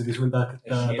να συζητήσουμε τα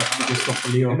τακτικές στο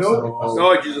πλοίο. Ενώ- ξέρω εγώ.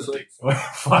 Oh, Jesus.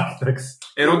 Fuck, εντάξει.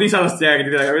 Ερώτησα αστεία γιατί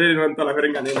δεν το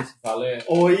αναφέρει κανένας.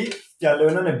 Όχι, και λέω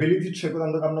έναν ability check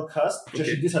όταν το κάνω cast και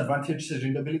έχει disadvantage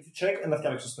σε το ability check να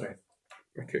φτιάξω strength.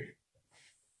 Okay.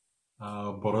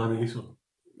 Μπορώ να μιλήσω.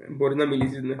 Μπορείς να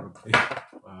μιλήσεις, ναι. Α,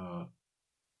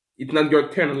 It's not your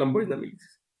turn, αλλά μπορείς να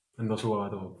μιλήσεις. Ενώ σου είπα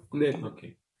το... Ναι. Οκ.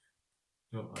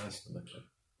 Ας το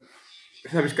εντάξει.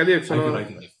 Θα πεις κάτι έξω. I can write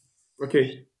it. Οκ.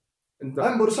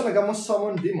 Αν μπορούσα να κάνω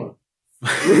summon demon.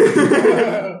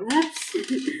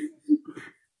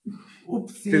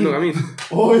 Θες να το κάνεις?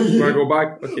 Όχι. Wanna go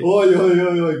back? Okay. Όχι,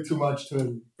 too much too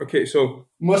early. Okay, so.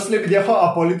 Mostly επειδή έχω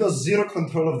απολύτως zero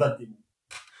control of that team.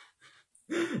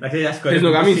 Θες να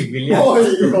το κάνεις?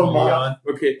 Όχι, κομμά.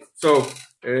 Okay, so.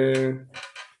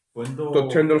 Το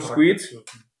Tendon Squid.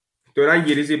 Το ένα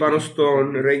γυρίζει πάνω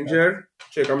στον Ranger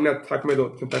και κάνει μια attack με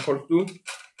το tentacle του.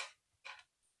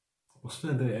 Πώς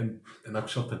φαίνεται, να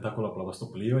άκουσα το tentacle απλά πας στο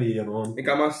πλοίο ή εννοώ...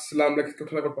 Έκανα slam like το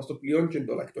tentacle πας στο πλοίο και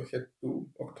το like το head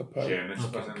του Octopi. Και είναι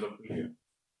σπάσαν το πλοίο.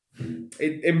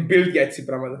 Build για έτσι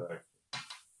πράγματα.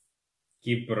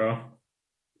 Κύπρο.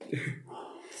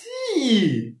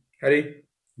 Τι! Χαρή,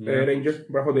 Ranger,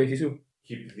 μπράβο το εσύ σου.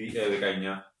 Keep the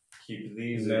 19. Keep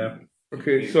these.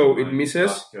 Okay, so it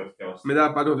misses.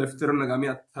 Μετά πάει το δεύτερο να κάνει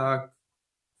attack.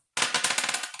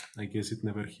 I guess it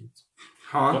never hits.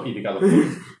 Ειδικά το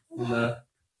Ναι.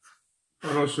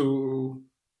 Πάνω σου...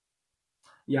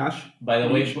 Yash. By the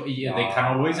way, they can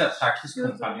always attack his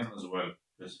companion as well.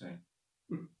 Just saying.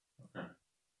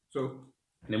 So,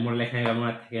 Ναι, μου λέει να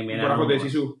κάνουμε attack για μένα. μπράβο το εσύ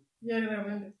σου. Για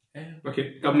γραμμένες.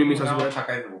 Okay, κάνει miss as well. Attack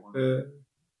everyone.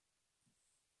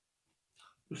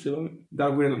 Τους είπαμε,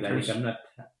 Darwin and Δηλαδή, Curse. κάνουμε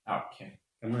attack. Okay.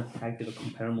 Κάνουμε attack και το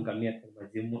companion μου κάνει attack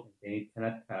μαζί μου. Δεν ήταν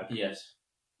attack. Yes.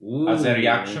 As a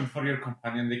reaction for your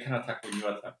companion, they can attack when you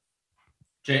attack.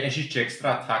 Και έχεις και extra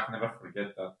attack, never forget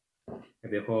that.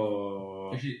 Γιατί έχω...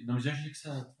 Νομίζω έχεις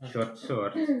extra attack.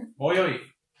 Short.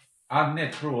 Όχι. Α, ναι,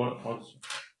 true.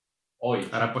 Όχι.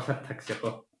 Άρα πώς attacks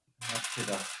έχω.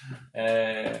 Κοίτα.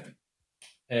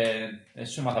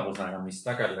 Εσύ σου μάθα πώς να κάνεις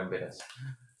stack, αλλά δεν πειράζει.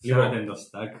 Λοιπόν, είναι το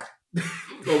stack.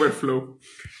 Overflow.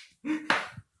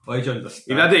 Όχι είναι το stack.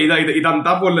 Είδατε, ήταν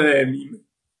double meme.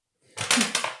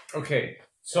 Okay,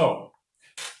 so.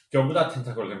 Και όπου τα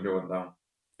tentacle είναι πιο κοντά.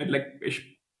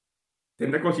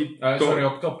 Tentacles ή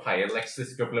Sorry, octopi, ελέγξεις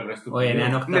τις δύο πλευρές του. Όχι, είναι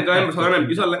ένα Ναι, το έμεσα, δεν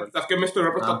πίσω, αλλά τα φτιάχνουμε στο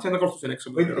ράπρο τα tentacles τους είναι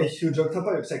έξω. Wait, a huge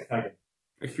octopi or sectarian?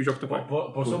 A huge octopi.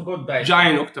 Πόσο κοντά είναι.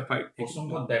 Giant octopi. Πόσο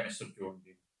κοντά είναι στο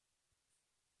πιόντι.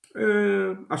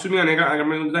 Ας πούμε αν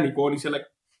έκαμε τον τιτανικό,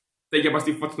 είσαι τέγια πας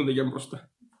στη φάτσα τον τέγια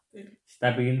μπροστά.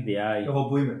 Stabbing in the eye. Εγώ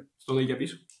που είμαι. Στο τέγια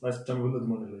πίσω. Βάζεις και αμυγούν το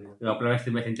τιμόνι λόγια. Εγώ απλά είμαι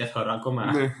στη μέση και θωρώ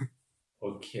ακόμα. Ναι.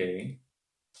 Οκ.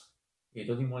 Γιατί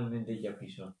το τιμόνι είναι για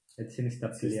πίσω. Έτσι είναι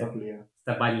στα Στα πλοία. πλοία.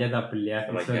 Στα παλιά τα πλοία,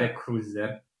 Στα πίσω παλιά. είναι cruiser.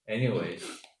 Anyways.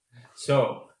 So,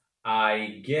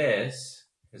 I guess,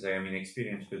 because I am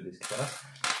inexperienced with this class,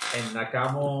 and να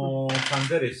κάνω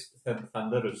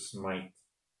Thunderous Smite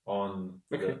on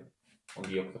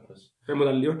the octopus. Φέρουμε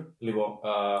τα λίγο. Λοιπόν,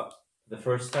 the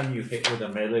first time you hit with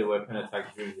a melee weapon attack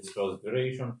during the spell's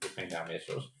duration, for 10 damage.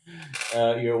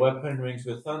 Your weapon rings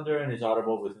with thunder and is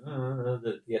audible with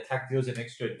the attack deals an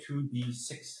extra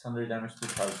 2d600 damage to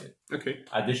target. Okay.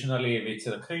 Additionally, if it's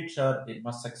a creature, it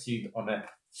must succeed on a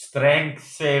strength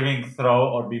saving throw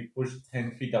or be pushed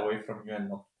 10 feet away from you and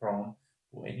knocked prone.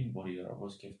 Που anybody τώρα,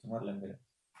 όπως σκέφτομαι, αλλά λέμε.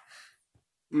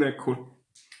 Ναι, cool.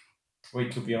 Wait,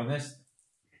 to be honest,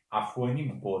 αφού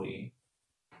είναι μπορεί,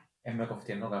 με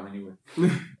κοφτεί ενώ κάνουμε anyway.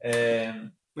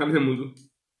 Κάμετε μου του.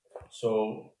 So,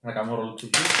 να κάνω roll to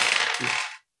hit.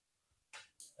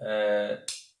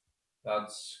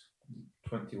 That's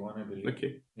 21, I believe.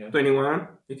 Okay. Yeah. 21,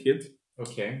 it hit.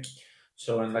 Okay.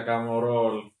 So, να κάνω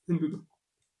roll. Είναι τούτο.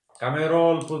 Κάμε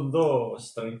roll που δω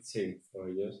strength save throw,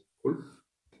 yes. Cool.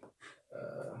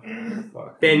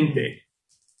 Fuck. 5.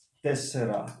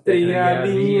 4. 3,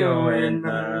 2,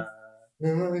 1.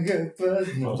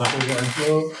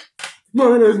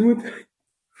 Μόνος μου.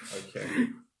 Okay.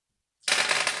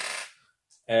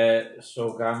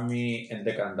 So, κάνει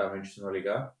 11 damage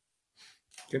συνολικά.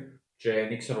 Okay. Και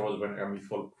δεν ξέρω πώς μπορεί να κάνει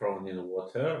fall prone in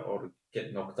water or get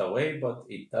knocked away, but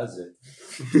it does it.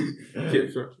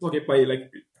 Okay, πάει, like,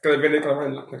 κατεβαίνει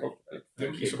καλά.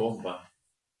 Και μπόμπα.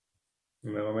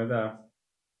 Είμαι εγώ μετά.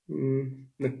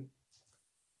 Ναι.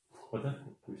 Πότε?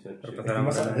 Δεν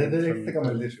θα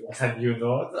κάνουμε λύση. Can you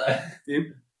not?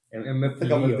 Με Θα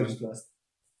κάνουμε πλοίο. λύση πλάστη.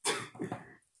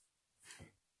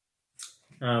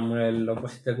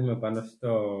 Όπως στέκουμε πάνω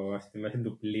στη μέση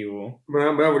του πλοίου. Μπορεί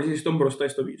να βοηθήσεις στον μπροστά ή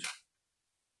στο πίσω.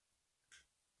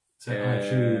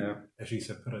 Έχει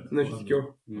separate. Ναι, έχει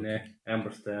δυο. Ναι, ένα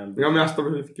μπροστά, ένα πίσω. Είχαμε άστα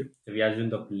προς δυο. Βιάζουν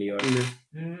το πλοίο.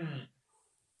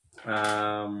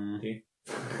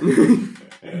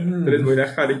 Τρεις μπορεί να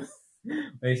χάρη.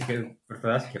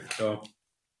 Προσπαθώ να σκεφτώ.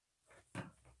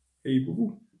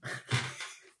 Πού.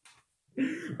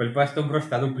 Πολύ πάει στον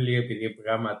μπροστά του πλοίου επειδή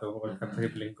γάμα το έχω κάνει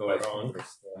πληνικό ρόν.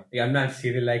 Για να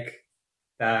σύρει like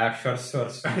τα short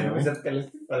shorts. Νομίζω ότι καλές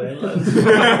την παρέλα.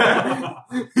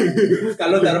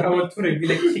 Καλό τα ρόχα μου του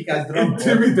ρεβίλε κίκας δρόμο.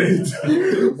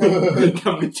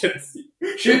 Κάμε και έτσι.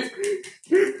 Shit!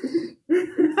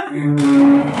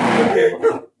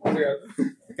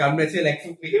 κάνουν έτσι,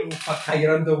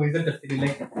 φακάγεραν το Wizard αυτή τη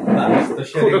λέξη. Πάμε στο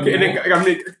χέρι μου.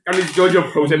 Κάνει Jojo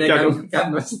pose,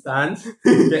 κάνω stance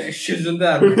και σιζούν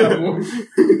τα αρκά μου.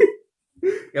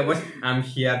 Κάπως, I'm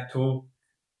here to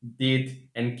did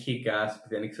and kick ass, που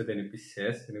δεν ήξερα ότι είναι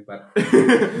επίσης, δεν υπάρχει.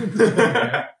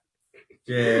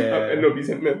 Εννοείς,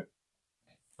 ναι.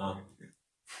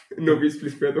 Εννοείς,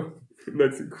 πλησπέτω.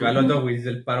 Καλό το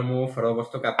Wizard πάνω μου, φορώ όπως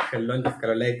το καπέλο και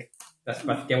ευκαλώ τα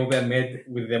σπαθιά μου πέμετ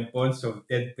with the bones of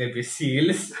dead baby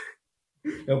seals.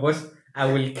 Όπως,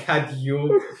 I will cut you.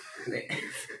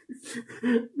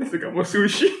 Να σε κάνω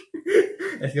σούσι.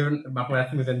 Μα έχουμε να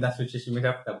θυμηθούν τα σούσι μέσα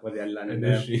από τα πόδια, αλλά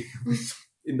είναι.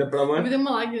 Είναι τα πράγμα. Επειδή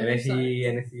μαλάκι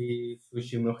είναι εσύ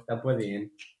σούσι με 8 πόδια.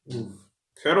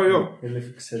 Ξέρω εγώ.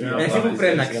 Εσύ που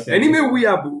πρέπει να ξέρεις. Δεν είμαι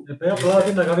ουιαμπού. Απλά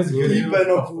πρέπει να κάνεις γυρί.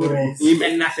 Είμαι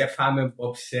να σε φάμε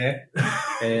απόψε.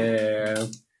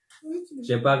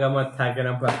 Και πάω να κάνω attack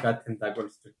να πω αυτά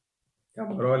tentacles του.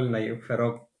 Κάνω ρόλ να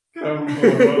φέρω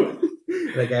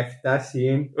 17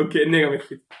 συν. Οκ, ναι, έκαμε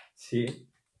χιτ. Συν.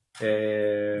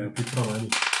 Τι πράγμα είναι.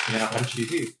 Για να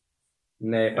φατσίσει.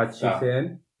 Ναι,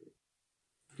 φατσίσεν.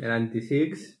 Έναν τη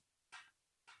 6.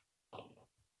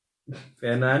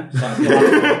 Έναν. 4-5.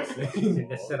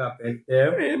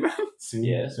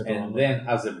 Yes, and then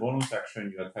as a bonus action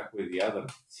you attack with the other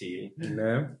seal.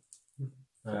 Ναι.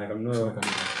 Να κάνω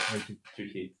 2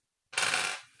 hit.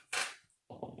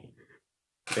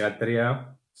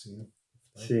 13.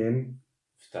 Συν.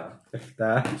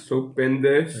 7. Στο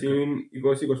 5 συν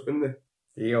 20-25.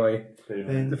 Ή όχι.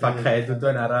 Φακαί του το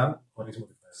ένα. Χωρίς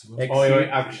modifier. Όχι,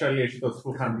 actually έχει το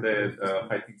 200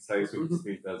 fighting size of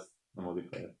speed as the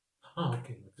modifier. οκ.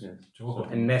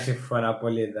 Ναι, συμφωνώ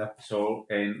πολύ εδώ. So,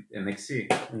 εν 6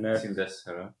 Ναι. συν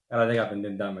 4. Άρα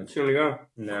 15 damage. Συνολικά.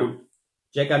 Ναι. Cool.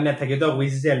 Και έκανε και το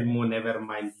Whistle μου, never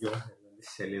mind you. Τη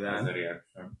Has σελίδα. a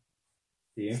reaction.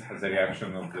 Τι. Has a reaction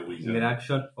of the wizard.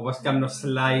 Interaction, όπως κάνω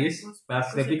slice,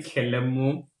 παραστρέφει κελέ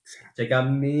μου και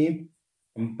κάνει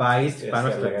bite πάνω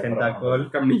στο tentacle.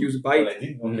 Κάμνει use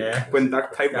bite. Ναι. Που είναι dark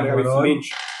type, Κάνω λέγαμε roll. flinch.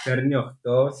 Παίρνει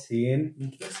 8, συν.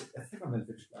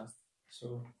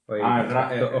 Όχι,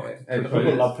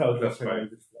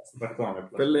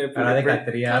 Πέλε, άρα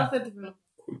 13. Καλά θέτει πέρα.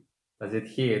 Does it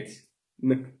hit?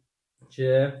 Ναι.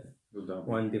 Και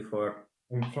 1d4.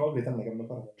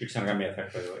 Και ξανά μία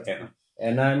attack εδώ. Ένα.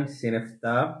 Έναν συν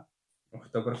 7.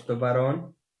 8 προς το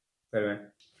παρόν.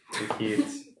 Περίμενε. It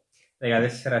hits.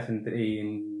 14 συν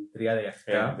 3,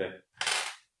 17.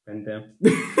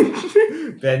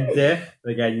 5.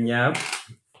 19.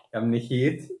 Κάμνει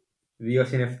hit. 2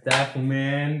 συν 7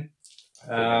 έχουμε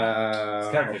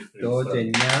 8 και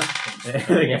 9.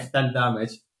 17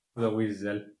 damage for the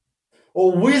Whistle. Ο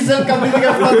Weasel κάνει 17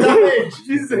 damage!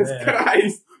 Jesus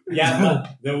Christ. Yeah, but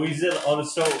the wizard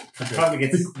also probably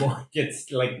gets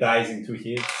like dies in 2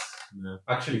 hits.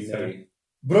 Actually 3.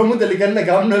 Μπρο μου τελικά είναι να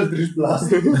κάνουν Eldritch Blast.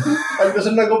 Αλλιώς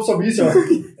είναι να κόψω πίσω.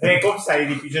 Ρε κόψα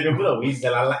ήδη πίσω και από το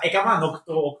wizard, αλλά έκαναν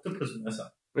 8 προς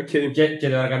μέσα. Και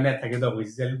τώρα κάνει attack το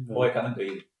Whistle. Όχι, έκαναν το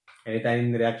ίδιο.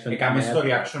 Ήταν in reaction. Έκαμε στο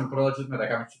reaction project, μετά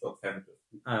έκαμε και το theme του.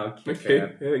 Α, οκ.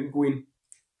 Gwyn.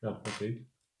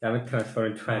 Κάμε transform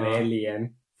into an alien.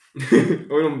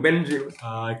 Όχι, ο Benji.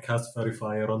 I cast Fairy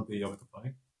Fire on the Octopi.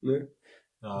 Ναι.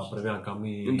 Πρέπει να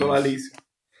κάνει Είναι το λαλείς.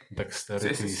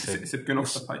 dexterity Σε ποιον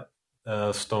όχι θα πάει.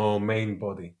 στο main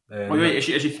body.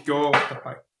 Όχι, έχει και ο θα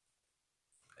πάει.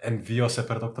 Εν 2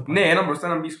 separate Octopi. Ναι, έναν μπροστά,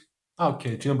 έναν πίσω. Α, οκ,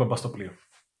 εκείνο που έμπα στο πλοίο.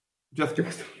 Και θα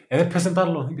φτιάξτε. Δεν πέσαι τ'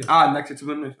 άλλο. Α, εντάξει, έτσι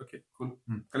το εννοείς. Οκ, cool.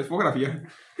 Καλή φωτογραφία.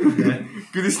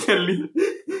 Και τι στέλνει.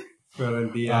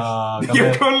 Φεροντίας. Για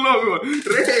ποιον λόγο,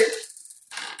 ρε.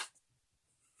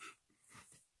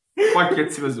 Φάκ,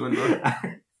 έτσι παίζουμε τώρα.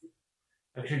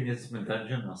 Actually, μοιάζεις με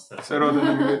Dungeon Master. Ξέρω ότι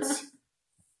είναι έτσι.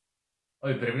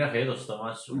 Όχι, πρέπει να φύγει το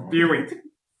στόμα σου. Do it.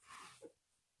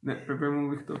 Ναι, πρέπει να μου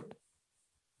δείχτω.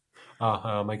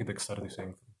 Make it dexterity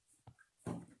saving.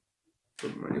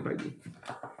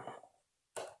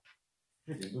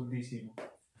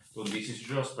 Το DC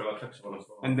σου ως πέρα θα ξεβαλώ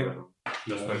στο... 11.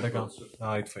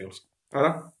 It fails.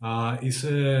 Άρα.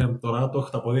 Είσαι τώρα το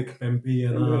χταπόδι εκπέμπει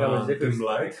ένα dim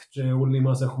light και όλοι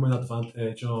μας έχουμε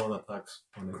advantage on attacks.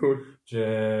 Cool. Και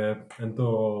εν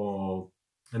το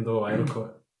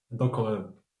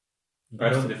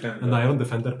Iron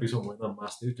Defender πίσω μου ήταν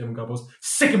master και είμαι κάπως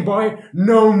Second boy,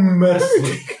 no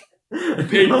mercy.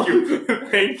 Thank you.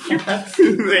 Thank you.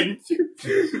 Thank you.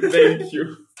 Thank you.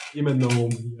 Είμαι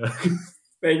gnome.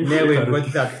 Thank Ναι, you. we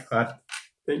got that part.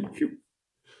 Thank you.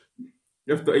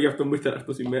 Γι' αυτό μου ήρθε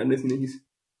αυτό σήμερα, ναι, συνεχίσει.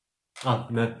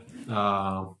 Ναι.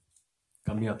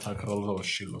 Καμία attack roll ο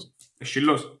Σύλλος.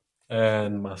 Σύλλος.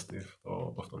 Mastiff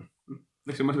το αυτό.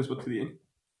 Δεν ξέρω μας πες ποτέ τι είναι.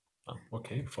 Οκ,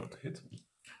 for to hit.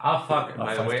 Ah, fuck,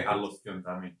 by the way, άλλος και ο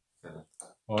Ντάμι.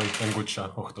 Όχι, δεν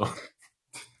κουτσά, 8.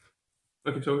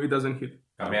 Okay, so it doesn't hit.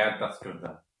 Καμία τάση και ο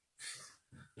Ντάμι.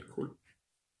 Cool.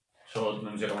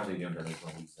 Νομίζω έκανα το ίδιο με το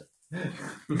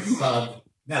Sad.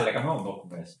 Ναι, αλλά έκανα τον τόκο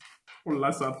μέσα.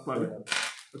 Πολλά sad πάλι.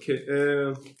 Okay,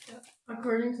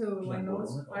 According to my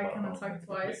notes, I can attack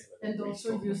twice and also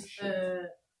use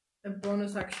a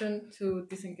bonus action to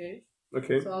disengage.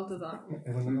 okay. So I'll do that.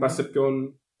 Πας σε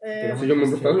ποιον... Ε, σε ποιον με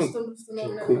μπροστάζουν? στον ναι,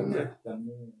 Cool. ναι.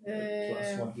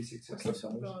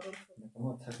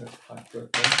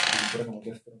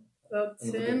 That's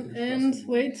 10 and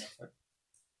wait.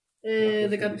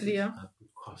 13.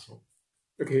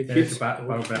 Okay, Δεν hits. έχει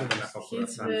πάρω πράγμα να πω.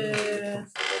 Hits.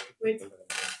 Wait.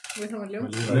 Βοήθαμε λίγο.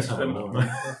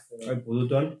 Που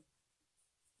τούτον.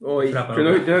 Όχι, Φράπα. δεν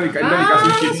είναι δικά σου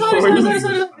hits.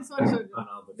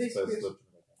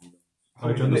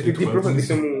 Sorry. Τι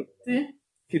προφαντήσε μου... Τι?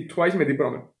 Hit twice με τι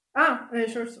πράγμα.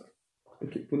 Sure.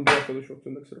 Okay, πού είναι το αυτό το shot,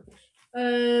 δεν ξέρω πώς.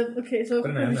 Okay, so έχω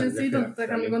proficiency, τα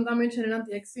κανονικό damage είναι ένα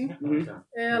D6.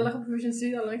 Αλλά έχω proficiency,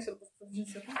 αλλά δεν ξέρω πώς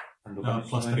proficiency έχω.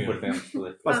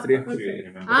 Plus 3.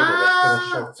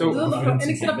 Δεν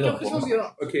ήξερα ποιο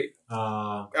χρησιμοποιώ. Okay,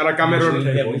 άρα Cameron...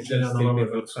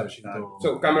 So,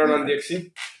 Cameron αν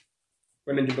D6. Που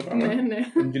είναι και το πράγμα. Ναι.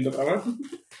 Είναι και το πράγμα.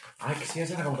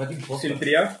 Ξέχασα να κάνω κάτι Συν 3.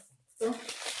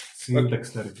 Συν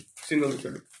dexterity. Συν το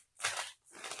dexterity.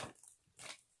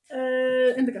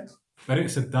 11.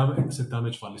 Σε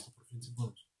damage βάλεις το proficiency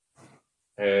bonus.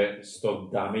 Στο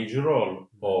damage roll,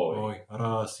 όχι. Όχι,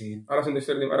 άρα συν... Άρα συν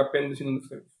dexterity, άρα 5 συν το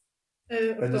dexterity.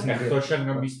 8. Εκτός αν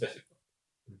να specific.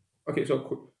 Okay, so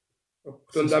cool.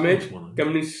 Τον damage,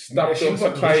 κάνεις stab το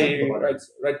θα πάει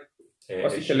right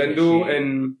past τη Hellendu and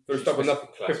το stop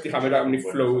να πέφτει χαμηλά and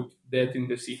float dead in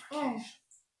the sea.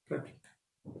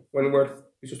 Wentworth,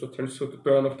 ίσως το turn σου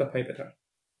τώρα να πάει πετά.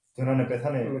 Τώρα να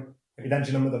πέθανε. Ήταν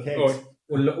κοινό με το Hex. Όχι.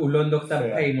 Ουλόν το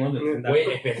χταπάει μόνο.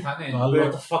 Πεθάνε. Άλλο.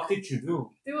 What the fuck did you do?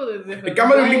 Τίποτε δεν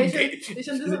Έκαμε το link.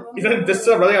 Ήταν 4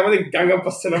 πράγματα, έκαμε την γκάγκα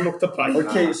πας σε έναν οκταπάει. Οκ,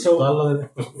 Το so άλλο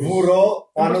δεν... βουρώ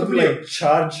πάνω στο του πλοίο. like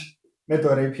charge με το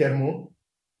rapier μου.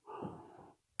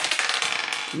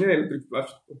 Είναι electric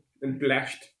blast. And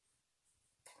blast.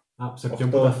 Σε ποιον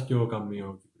που τα θυκιώ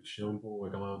καμίο κυπρισσιόν που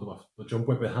έκανα το αυτό. Το ποιον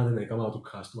που επεθάνε έκανα το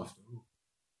cast του αυτό.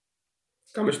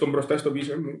 Κάμε στον μπροστά στο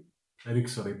πίσω μου. Δεν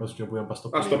ξέρω, είπα στο ποιον που ήταν πας στο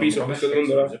Α, στο πίσω, πίσω τον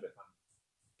τώρα.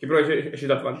 Και πρώτα έχεις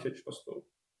advantage πας στο...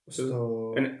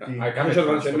 Στο... Έχεις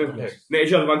advantage, ναι. Ναι,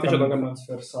 έχεις advantage όταν κάνεις.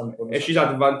 Έχεις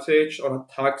advantage on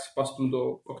attacks πας στον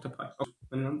το octopi.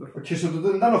 Οκ, so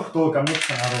τούτο ήταν 8, καμία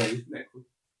ξαναρόλ. Ναι,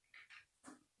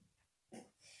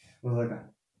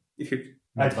 12. it hit.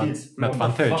 Με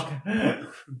advantage.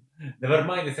 Never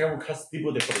mind, δεν θα κάνω cast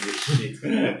τίποτε for this shit.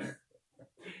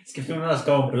 Σκεφτούμε να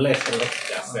σκάω μπλε στο λόγο.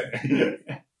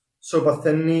 So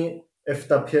παθαίνει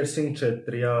 7 piercing και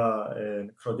 3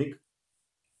 necrotic.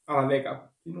 Αλλά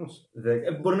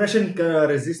 10. Μπορεί να έχει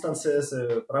resistance σε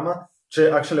πράγμα και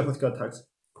actually έχω 2 attacks.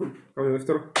 Κάμε το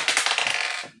δεύτερο.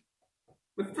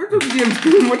 Με φέρει το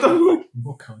DM μου μετά.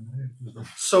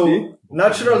 So,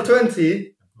 natural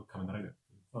 20.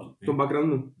 Το background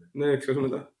μου. Ναι, εξηγήσω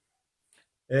μετά.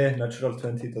 Natural 20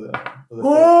 το δεύτερο.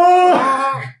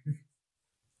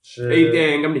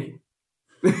 Εγκαμνή.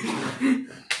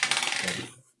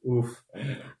 Ουφ.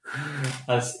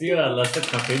 Αστείο, αλλά σε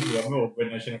καφένι γαμώ που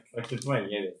είναι ένα κρακτισμό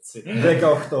έτσι.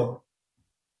 18.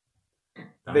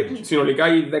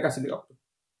 Συνολικά ή 10 συν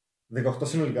 18. 18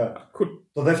 συνολικά. Cool.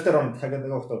 Το δεύτερο θα είναι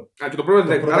 18. Α, και το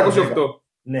πρώτο είναι 10, άρα 28.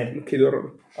 Ναι. Και το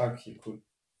ρόλο. Okay, cool.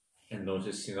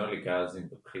 Εννοούσες συνολικά στην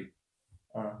το crit.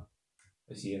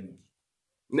 Εσύ εννοούσες.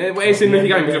 Ναι, εσύ με έχει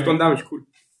κάνει 28 damage, cool.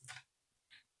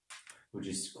 Which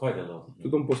is quite a lot.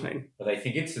 Τούτον πώς να είναι. But I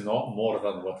think it's not more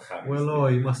than what happens.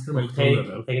 Well, είμαστε με 8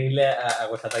 level. Θα γίνει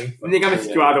αγωστατάκι. Δεν έκαμε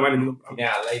πιο άτομα, είναι το πράγμα. Ναι,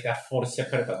 αλλά ήταν 4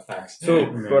 separate attacks. So,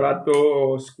 τώρα το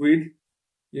squid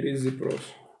γυρίζει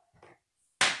προς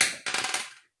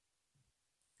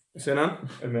εσένα.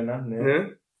 Εμένα, ναι.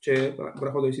 Ναι. Και μπορεί να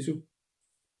έχω το εσύ σου.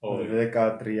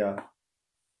 13.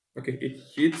 Οκ, it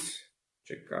hits.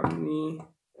 Και κάνει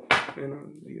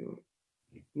 1, 2,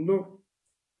 3.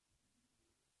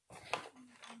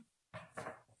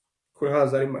 Χωρικά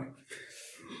ζάρι μάρει.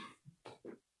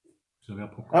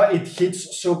 It hits,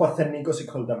 so παθαίνει 20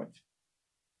 cold damage.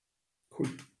 Cool.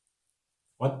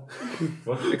 What?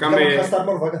 Έκαμε... Έκαμε cast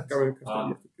armor vacancy. Έκαμε cast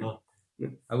armor.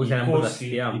 Άκουσα ένα από τα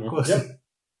αστεία μου. 20. 20.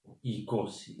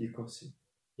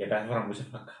 Για κάθε φορά που είσαι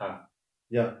φακά.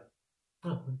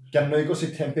 Και αν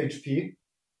 20 temp HP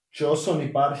και όσον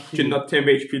υπάρχει Και να 10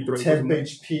 HP τρώει. 10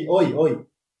 HP, όχι.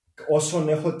 Όσον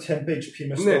έχω 10 HP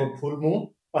μες στο pool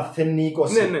μου, παθαίνει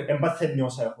 20. Ναι. Εν παθαίνει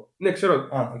όσα έχω. Ναι, ξέρω.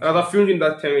 Αλλά τα αφήνουν και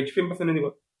τα 10 HP, παθαίνουν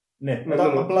τίποτα. Ναι,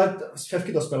 απλά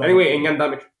σφεύγει το spell. Anyway, 9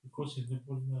 damage. 20 είναι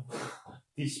πολύ.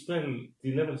 Τι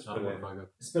level spell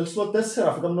είναι. Spell slot 4,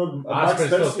 αφού κάνω Α,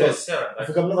 spell slot 4.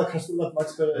 Αφού κάνω τα καστούλα max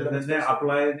spell. Ναι,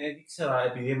 απλά δεν ήξερα,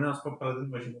 επειδή είναι ένας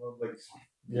παραδείγμα έχει μόνο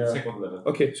second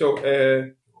level. Okay, so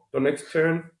the next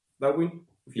turn, that win.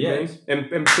 Yes.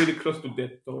 I'm pretty close to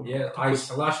death. So Yeah, I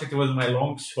slashed it with my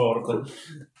long sword.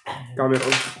 κάμε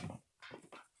ρόλο.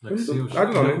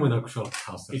 Δεν έχουμε actual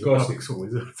casters. 20. Δεν θα παίξω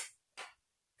wizard.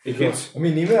 It hits.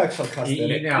 Μην είμαι actual caster.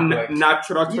 Είναι απλά.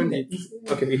 Natural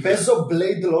 20. Okay, it hits. Παίζω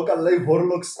blade local, λέει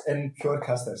warlocks and pure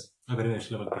casters. Δεν είναι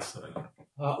level 4.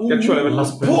 Και actual level. Αλλά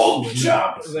spells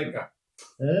σου είναι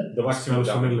 10. Το spells maximum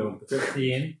σου είναι damage. level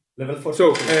 4. Level 4. So,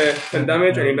 10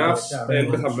 damage and enough.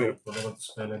 Πεθαμένο. Το level του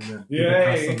spell είναι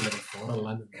Yay. custom level 4, αλλά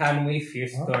είναι... Can we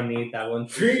feast on it? I want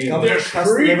to Three. see. Κάποιος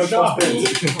cast level 4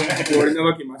 spells. Μπορείς να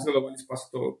δοκιμάσεις να το βάλεις πας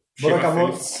στο... Μπορώ να κάνω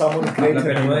summon Να greater.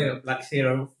 περνώ, απλά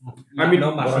ξέρω. I mean,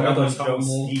 Να μαθαίνω τον γιο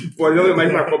μου. Μπορείς να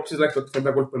δοκιμάσεις να κόψεις like, το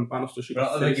tentacle που είναι πάνω στο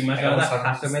shit. Δοκιμάζω να τα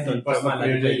χάσω με τον γιο μου, αλλά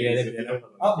δεν το γίνεται.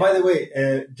 By the way,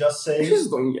 just saying, Έχεις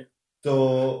δόνια. το...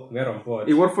 Με ρομπότ.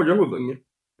 Οι Warford έχουν δόνια.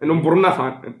 Ενώ μπορούν να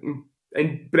φάνε.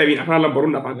 Πρέπει να φάνε, αλλά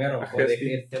μπορούν να φάνε. Με ρομπότ,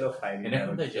 δεν το φάει. Δεν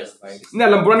έχουν digest. Ναι,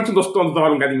 αλλά μπορούν να ανοίξουν το στόμα του να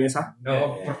βάλουν κάτι μέσα.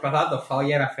 Προσπαθώ να το φάω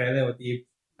για να φαίνεται ότι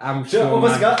I'm Και human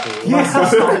βασικά, too. τι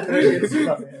χάσαμε.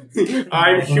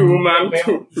 I'm human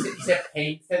too. Είσαι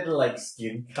painted like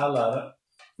skin color.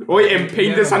 Όχι,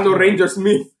 εμπέιντε σαν το Ranger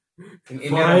Smith.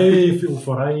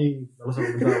 Φοράει...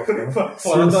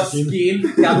 Φορώ το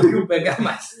skin κάποιου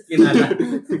μπέγαμα skin, αλλά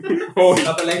Όχι.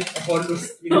 θα το λέει όλου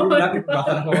skin, να μην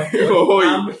προσπαθώ να πω Όχι.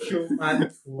 I'm human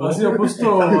too. Μαζί όπως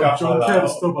το Joker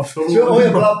στο παυτό. Και όχι,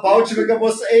 απλά πάω και είμαι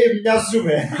κάπως,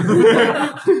 μοιάζουμε.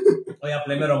 Όχι,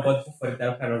 απλά είμαι ρομπότ που φορεί τα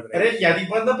ρούχα Ρε, γιατί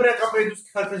πάντα πρέπει να κάνουμε τους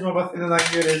χάρτες με παθαίνουν να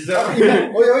γυρίζουν.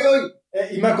 Όχι,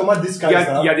 είμαι ακόμα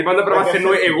disguised. Γιατί πάντα πρέπει να μαθαίνω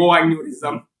εγώ ανιούριζα.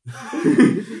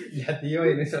 Γιατί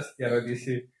όχι, είναι σωστή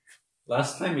ερώτηση.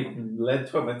 Last time it led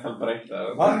to a mental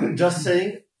breakdown. Just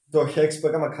saying, το Hex που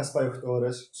έκανα cast πάει 8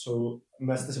 ώρες, so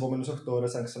μέσα στις επόμενες 8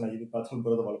 ώρες αν ξαναγίνει battle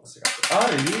μπορώ να το βάλω πας σε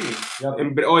κάποιο.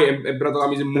 really? Όχι, πρέπει να το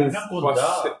κάνεις move. είναι κοντά.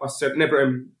 Ναι,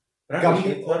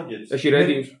 έχει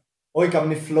ready. Όχι,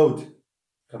 κάνει float.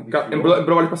 Πρέπει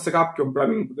να βάλεις πας σε κάποιον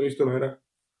πράγμα που τον είσαι στον αέρα.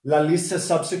 Λαλή σε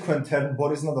subsequent turn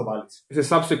μπορείς να το βάλεις. Σε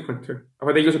subsequent turn.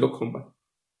 Αφού τελειώσε το combat.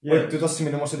 Τούτο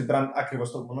σημαίνει όμως ότι πρέπει να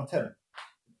ακριβώς το μόνο turn.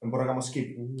 Δεν μπορώ να κάνω skip.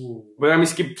 Μπορεί να μην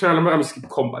skip turn, αλλά μπορεί να μην skip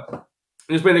combat.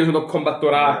 Εμείς πρέπει να τελειώσουμε το combat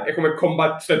τώρα. Έχουμε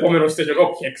combat στο επόμενο station,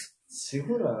 Hex.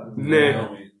 Σίγουρα. Ναι.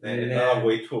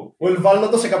 Way too. Well, βάλω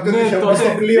το σε κάποιον τυχαίο μας στο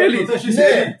πλοίο.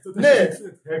 Ναι,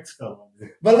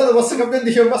 βάλω το σε κάποιον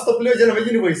τυχαίο μας στο πλοίο για να μην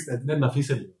γίνει wasted. Ναι, να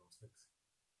αφήσει λίγο.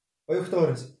 Όχι 8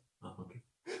 ώρες.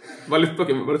 Βάλεις το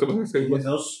και βάλεις το πας σε Για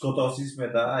να σκοτώσεις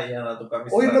μετά για να το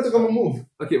κάνεις. Όχι, να το κάνω move.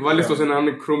 βάλεις το σε έναν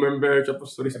crew member και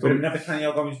αποστολής Πρέπει το... να πεθάνει για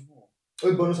ογκαμισμό.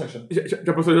 Όχι, bonus action. Και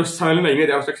αποστολής σαν να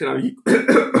γίνεται, άρα θα βγει.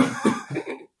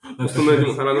 Αυτό είναι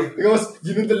έτοιμο θάνατο. Όμως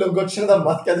γίνονται λογκότσινα τα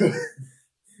μάτια του.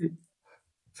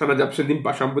 Σαν να διάψουν την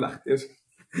πασιά που τα χτες.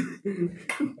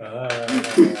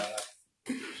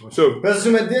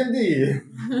 Παίζουμε D&D.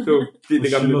 Τι Ο κάνουμε.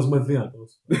 σύλλος μου είναι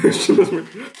δυνατός.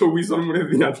 Το wizard μου είναι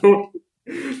δυνατό.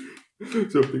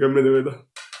 Τι κάνουμε μετά.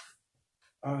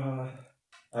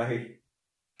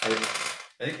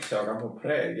 Δεν ξέρω, κάνω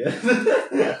prayer.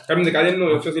 Κάνουμε κάτι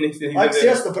εννοώ, όσο συνεχίσει.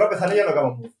 Αξίας το πρέπει να πεθάνει για να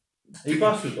κάνω move.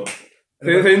 Είπα σου το.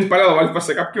 Θέλεις πάλι να το βάλεις πας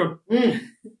σε κάποιον.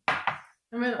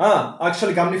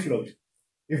 Actually κάνει float.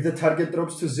 If the target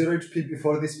drops to 0 HP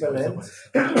before this spell ends,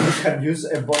 you can use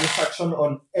a bonus action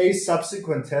on a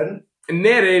subsequent turn.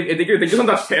 Ναι ρε, τελειώσαν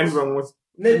τα turns όμως.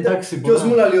 Ναι, Εντάξει, ποιος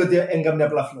μπορώ. μου λέει ότι έγκαμνε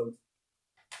απλά float.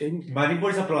 Μα δεν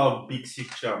μπορείς απλά να πήξεις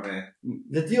ξαμε.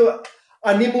 Γιατί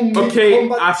αν ήμουν Okay,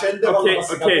 mid-combat as- 5 okay, βάλω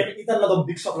σε κάποιον, ήταν να τον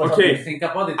πήξω απλά. Okay. Think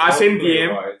about it.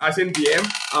 As NDM,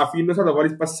 αφήνω να το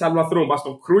βάλεις πας σε άλλο άνθρωπο, πας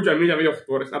στο crew και να μείνει για 8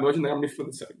 ώρες, να το έχεις να κάνει float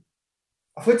σε.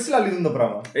 Αφού έτσι λαλίδουν το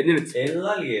πράγμα. Είναι έτσι.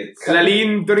 Έλα έτσι. Δηλαδή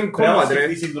είναι during combat ρε.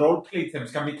 Πρέπει να roleplay terms,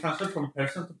 can be transferred from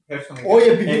person to person. Όχι,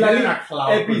 επειδή Είναι λαλεί ένα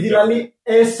cloud. επειδή λαλεί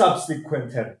a subsequent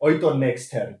turn, όχι το next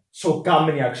turn. So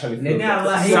κάμενει actually Ναι, float. ναι,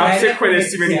 αλλά Subsequent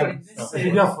σημαίνει. Έχει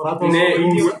διαφορά το... Ναι,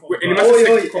 είμαστε Όχι,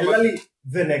 σε όχι, combat. λαλεί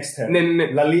the next turn. Ναι,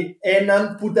 ναι. Λαλεί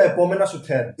έναν που τα επόμενα σου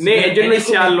turn. Ναι, έτσι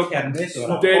εννοείς άλλο.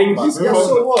 During Yeah, so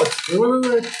combat.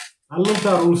 what? Άλλο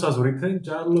τα rules as written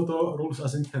και άλλο το rules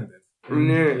as intended.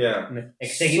 Ναι.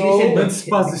 δεν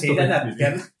σπάζεις το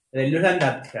παιχνίδι. Τελειώσαν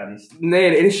τα turns. Ναι,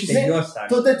 έχεις... Τελειώσαν.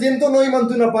 Τότε τι είναι το νόημα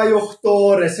του να πάει 8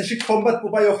 ώρες. Έχει combat που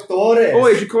πάει 8 ώρες.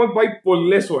 Όχι, έχει combat πάει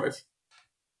πολλές ώρες.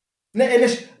 Ναι,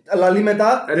 λαλεί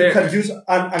μετά, Ρε. you can use,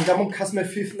 αν κάνουν cast με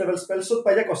 5th level spell shot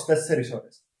πάει για 24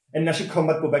 ώρες. Ένα έχει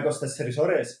combat που πάει 24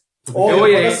 ώρες.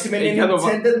 Όχι, αυτό σημαίνει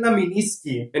intended να μην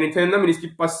ίσκει. Intended να μην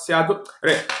ίσκει passato.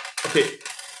 Ρε, οκ.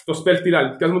 Το spell τι λέει.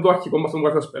 Κάτσε μου το αρχικό μας τον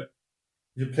γράφει το spell.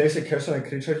 You place a curse on a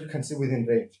creature you can see within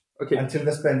range. Until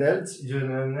the spell ends,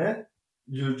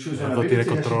 you choose an Εδώ τι είναι ability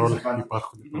and control, choose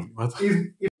υπάρχουν προβλήματα.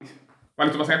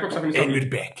 Πάλι το βασικά που ξαφνείς And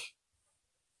we're back.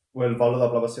 Well, βάλω τα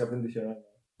απλά βασικά πριν τυχαία.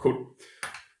 Cool.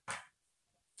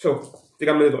 So, τι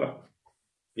κάνουμε τώρα.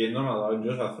 Πιένω να δω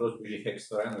ποιος ανθρώπους που είχε hex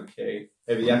τώρα, είναι οκ.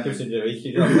 Επειδή άρχισε και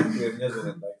είχε και να μάθει μοιάζουν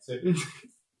εντάξει.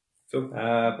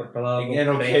 Είναι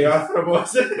οκ ο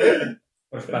άνθρωπος.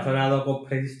 Προσπαθώ να δω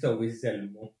κοπρέσεις στο whistle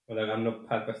μου, όταν κάνω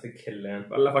πάκο στη κελέαν.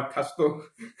 Αλλά θα κάστο.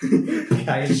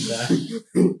 Κάιντα.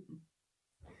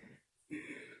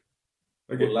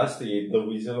 Lastly, the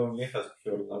weasel only has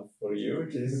pure love for you.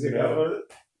 Και είσαι κάπως.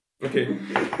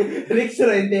 Δεν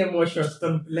ξέρω είναι emotion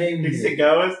στον play μου. Είσαι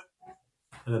κάπως.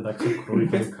 Εντάξει, ο Κρόλ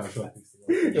και ο Κάσο.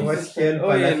 It was hell, but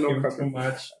I feel too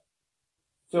much.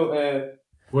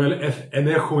 Well, εν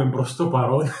έχουμε προς το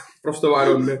παρόν. Προς το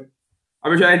παρόν, ναι.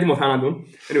 Αμέσως είναι έτοιμο θάνατο.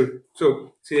 Anyway, so,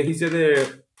 συνεχίζετε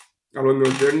along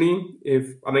your journey.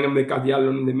 Αν δεν κάνουμε κάτι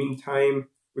άλλο in the meantime,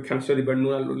 we can study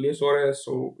περνούν άλλο λίγες ώρες,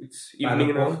 so it's evening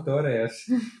now. Πάνω 8 ώρες.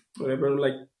 Περνούν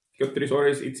like 2-3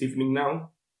 ώρες, it's evening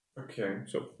now. Okay.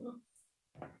 So.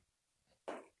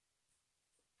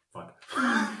 Fuck.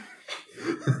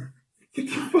 Get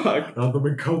the fuck. Random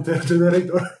encounter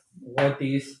generator. What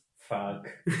is fuck?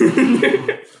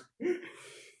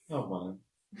 Oh man.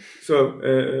 So,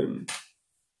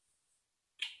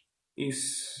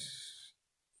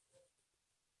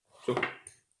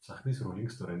 Ψάχνεις rolling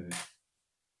στο Reddit.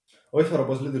 Όχι, θα ρωτώ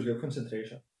πώς λειτουργεί ο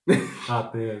concentration.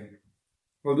 θα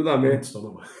το δάμε. Στο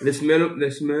όνομα. The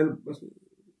smell...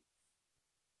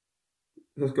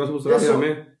 Θα σκάσω πως το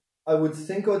γράφει. I would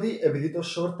think ότι επειδή το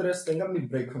short rest δεν κάνει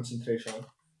break concentration.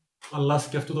 Αλλά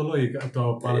σκέφτω το λογικό,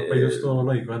 το παλαιό στο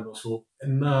λογικό έντος σου.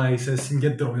 Να είσαι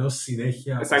συγκεντρωμένος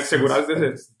συνέχεια. Σαν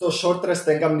ξεκουράζεσαι. Το short rest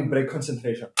δεν κάνει break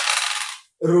concentration.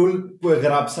 Rule που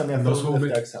εγγράψαν οι ανθρώπους που δεν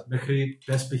φτιάξαν. Μέχρι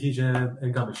πες π.χ. και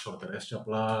δεν κάνει short rest και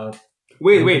απλά...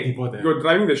 Wait, you're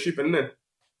driving the ship, isn't it?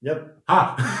 Yep.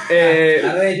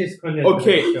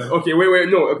 Okay, wait,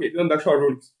 no, δεν τα ξέρω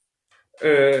rules.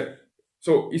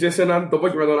 So, είσαι σε έναν τόπο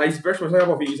και με τον iceberg που θα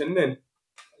αποφύγεις, isn't it?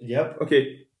 Yep. Okay,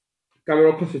 κάμε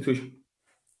ρο constitution.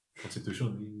 Constitution.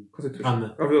 Ah, ναι.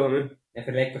 Αυτό δάμε.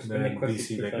 Έφερε 25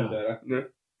 constitution τώρα. Ναι.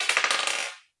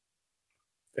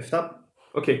 7.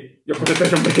 Okay, your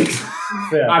concentration breaks.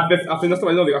 Αυτό είναι στο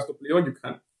μαλλιό οδηγάς το πλοίο, you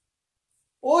can.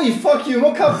 Όχι, fuck you, είμαι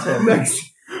ο captain.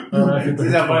 Εντάξει. Τι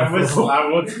να πάρουμε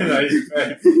σλάβο, τι να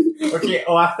είσαι.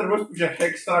 Ο άνθρωπος που είχε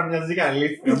hex τώρα μοιάζει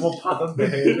καλύτερα, μου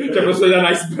πάτονται. Και απλώς το ένα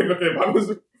iceberg ότι πάνω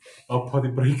σου. Από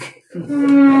την break.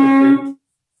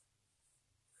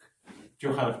 Και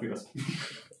ο χαρακτήρας.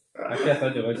 Αυτή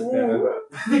αυτό και εγώ ξέρω.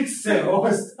 Δεν ξέρω.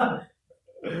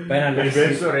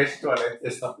 Μπαίνεις ωραίες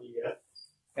τουαλέτες στα πλοία.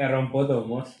 Ρομπότ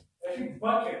όμως.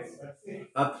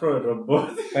 Άτρο ρομπότ.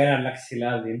 Πάει να αλλάξει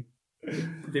λάδι.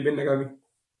 Τι πρέπει να κάνει.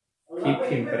 Keep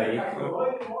him break.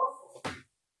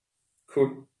 Cool.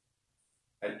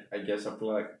 I guess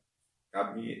απλά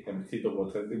κάποιοι εμπτεί το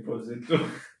ποτέ deposit του.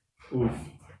 Ουφ,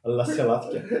 αλλά σε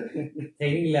λάθηκια.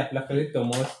 Θέλει απλά θέλει το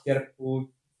monster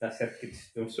που τα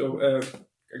circuits του. So,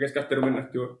 I guess καυτερούμε ένα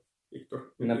ακτιό.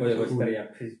 Να πω εγώ ιστορία,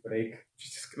 please break.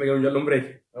 Να κάνουμε κι άλλο break.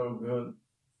 Oh god.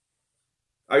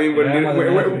 I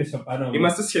mean,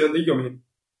 είμαστε σχεδόν τελειωμένοι.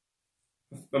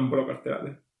 Θα μου πω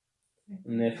καρτέρα.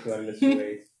 Ναι, σου άλλες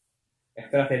ways.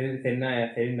 Τώρα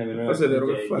θέλει να μιλώ. Θα σε δερώ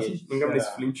με φάση, μην κάνεις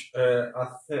flinch.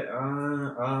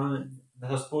 Να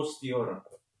σας πω στη ώρα.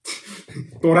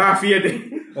 Τώρα αφιέται.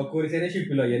 Ο Κούρης δεν έχει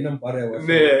επιλογή, να πάρω εγώ.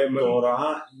 Ναι,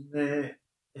 τώρα είναι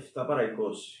 7 παρά 20.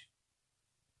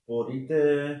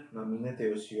 Μπορείτε να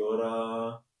μείνετε ως η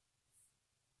ώρα...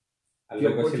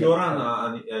 Τι ώρα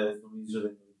νομίζω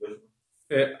δεν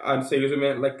είναι. Αν σε γιος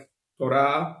με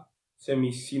τώρα σε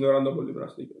μισή ώρα το πολύ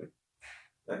πράσινο.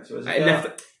 Εντάξει,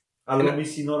 βασικά άλλο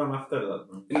μισή ώρα να φτέρδα.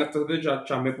 Είναι αυτό το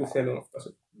τζάμε που θέλω να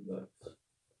φτάσω.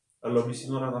 Αλλά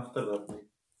μισή ώρα να φτέρδα.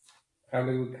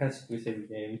 Probably we can't squeeze every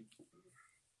game.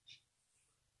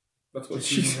 That's what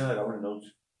she said. I got notes.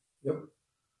 Yep.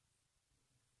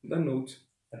 That note.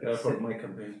 For my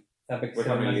campaign. Θα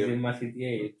παίξαμε μαζί μας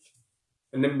EDH.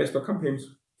 And then best of campaigns.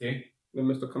 Τι? Then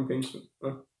best of campaigns.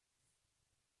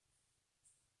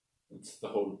 That's the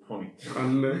whole point.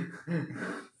 And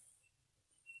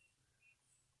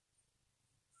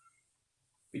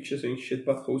bitches ain't shit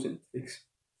but hoes and dicks.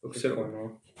 Το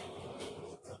ξέρω.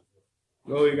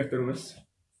 Όχι, καθαρούμες.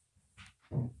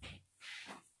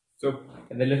 So,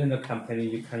 δεν λέω το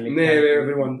campaign, you can leave. Ναι,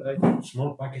 everyone died.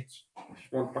 Small package.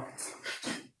 Small packets.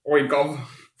 Oi, gov.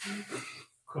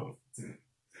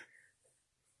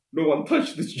 No one touch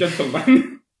this gentleman.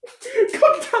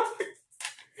 God damn it.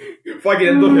 Fucking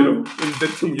δεν το θέλω. Είναι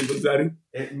τέτοιο και το τζάρι.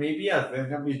 Maybe δεν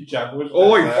θα μπει τζάκουλ.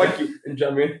 Όχι, fuck you.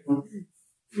 Εντζάμε.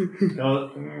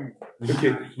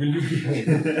 Okay.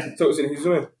 So,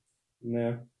 συνεχίζουμε.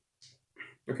 Ναι.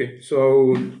 Okay, so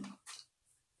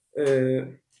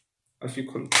as you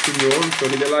continue on, so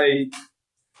there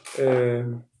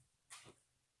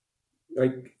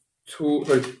like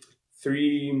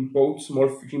three boats, small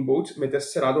fishing boats, με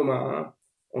 4 άτομα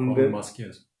on the...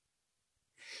 Μάσκες.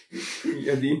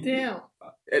 Γιατί? Damn.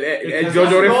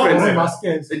 Jojo reference.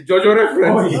 Μάσκες. Jojo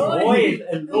reference. Όχι,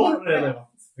 not relevant.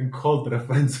 And cold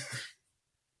reference.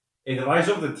 The Rise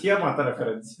of the Tiamat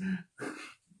reference.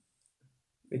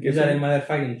 Is that a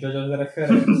motherfucking JoJo's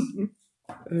reference?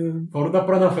 Μπορούν τα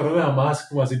πρώτα να φέρουν ένα μάσκ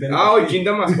που μας είπε. Όχι,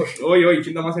 κίντα μας. Όχι,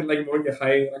 κίντα μας είναι like μόνο και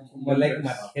high. More like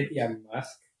Marketia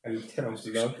Mask. Καλύτερο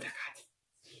vlog.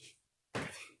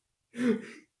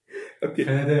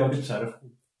 Φαίνεται ότι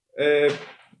ψαρεύουν.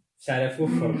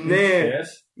 Ψαρεύουν for Ναι. pictures.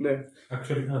 Ναι.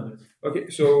 Actually, κάντε. Okay,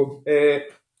 so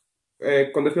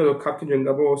κοντεύει το Captain και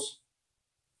κάπως...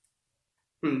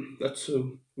 That's a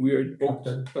weird boat.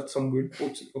 That's some weird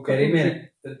boat.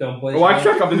 Περίμενε. Ο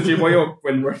actual Captain και πάει ο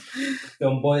Wentworth.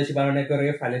 Τον πόδι πάνω είναι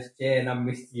κορυφαλές και ένα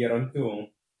μυστήριο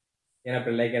του. Για να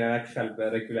πελάει και ένα actual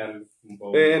regular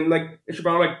boat. And like, έχει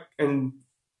πάνω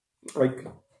like,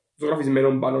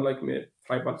 ζωγραφισμένο πάνω like με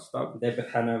tripod stuff. Δεν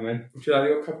πεθάναμε. Και δηλαδή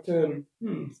ο Captain,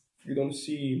 you don't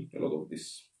see a lot of this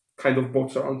kind of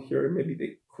boats around here. Maybe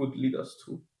they could lead us to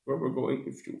where we're going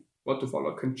if you want to follow.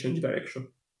 I can change direction.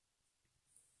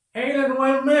 Hey, then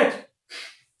well met!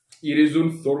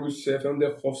 Γυρίζουν θόρους,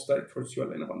 φαίνονται hostile towards you,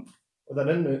 αλλά είναι πάντα.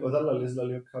 Όταν λαλείς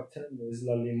λαλεί ο Captain, εννοείς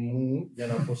λαλεί μου για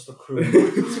να πω στο crew.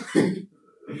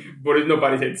 Μπορείς να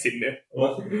πάρεις έτσι, ναι.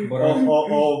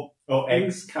 Ο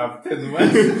ex-captain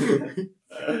μας.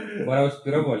 Μπορώ να σου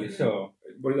πυροβολήσω.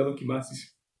 Μπορείς να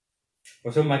δοκιμάσεις.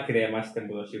 Πόσο μακριά είμαστε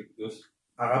από το σύρκο τους.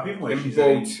 Αγάπη μου, έχεις boats.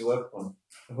 range weapon.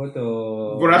 Εγώ το...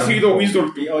 Μπορεί να σου το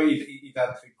wizard του. Όχι, ήταν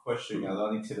trick question, για να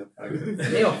ανοίξει το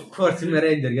character. of course είμαι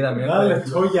ranger, για να μην Ένα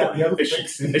λεπτό για να το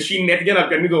παίξει. Έχει net για να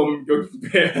πιάνει το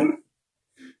bear.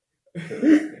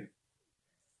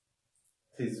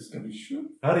 Θες τους καμίσου.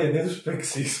 Άρα γιατί τους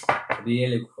παίξεις.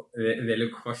 Δεν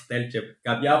look hostile και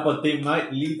Κάποια από team night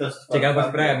lead us. και κάπως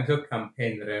πρέπει να μισό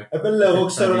campaign ρε. Επέλε, εγώ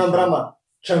ξέρω ένα πράγμα.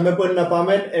 Και με μπορεί να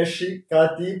πάμε, έχει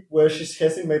κάτι που έχει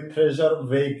σχέση με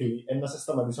treasure vaguely. Να σε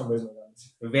σταματήσω μπορείς να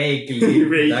κάνεις. Vaguely.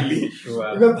 Vaguely.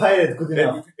 Είμαι pirate, good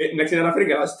enough. Να ξαναφέρει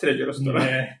κανένας treasure τώρα.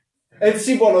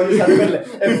 Έτσι υπολογίσα, επέλε.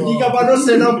 Βγήκα πάνω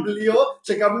σε ένα πλοίο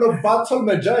και κάνω battle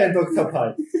με giant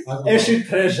octopi. Έχει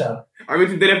treasure. Αν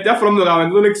την τελευταία φορά που το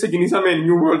κάναμε, τότε ξεκινήσαμε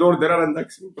New World Order, αλλά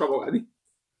εντάξει, πράγμα κάτι.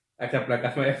 Άχι απλά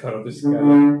κάθομαι εύχαρο τους.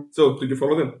 So, do you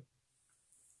follow them?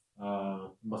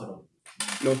 Μας απαντώ.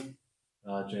 No.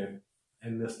 Και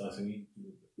είναι στάση.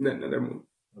 Ναι, ναι, δεν μου.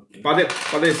 Πάτε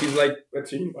εσείς, like,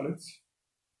 έτσι, πάνε έτσι.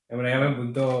 Εμένα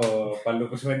που το παλό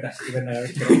που σημαίνει τα στήβε να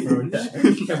κάνεις προφρόντα.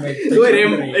 Ρε,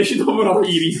 έχει το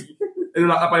προφύρι.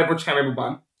 Να πάει από τσάμε που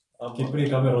πάνε. Και πριν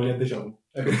κάνουμε ρόλια déjà vu.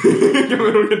 Και με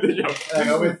ρωτήσετε για αυτό.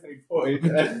 Έκαμε 3 point.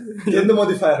 Τι είναι το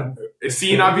modifier μου. Εσύ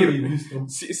είναι άπειρο.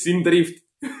 Συν drift.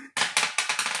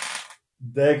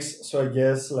 Dex, so I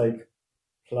guess like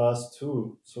 +2.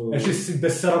 So... Έχει συν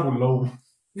 4 που λόγου.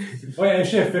 Όχι,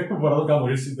 έχει εφέκ που μπορεί να το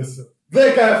κάνω συν 4. 17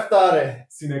 ρε!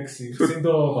 Συν 6. Συν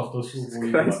το αυτό σου που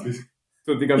είπες.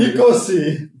 Το τι κάνουμε. 20!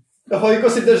 Έχω 20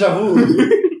 déjà vu.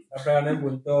 Απλά να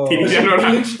έχουν το... Έχει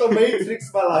glitch το Matrix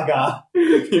μαλακά.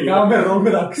 Και κάναμε ρόλ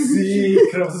μεταξύ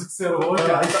κρέμψες ξέρω εγώ και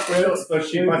άλλα. Στο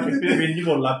σύμπαν και πρέπει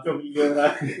πολλά πιο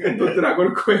γλυκά. Το Dragon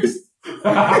Quest.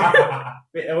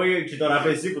 Εγώ και τώρα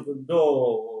παίζει που το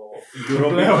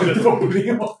Πλέον European. το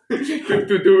πλοίο.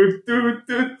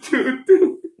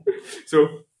 So,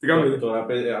 τι κάνουμε. Τώρα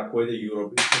ακούεται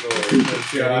European και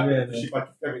το σύμπαν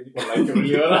και πρέπει πολλά πιο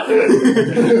γλυκά.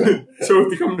 So,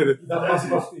 τι κάνουμε. Ήταν πάση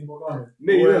από αυτή που κάνουμε.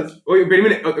 Ναι, είδας. Όχι,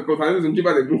 περίμενε. Κοθάνετε τον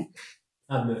τσίπατε μου.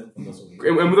 Α, ναι,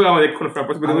 φαντάζομαι. Μου το κάναμε δέκονο. I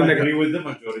agree with the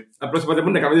majority. Απλώς είπατε που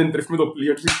να κάνετε τρέφει με το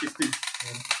πλοίο.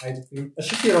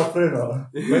 Έχει χειροφρένο.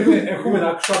 Έχουμε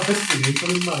ένα actual destination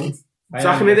in mind.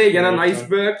 Ψάχνετε για έναν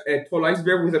iceberg, a tall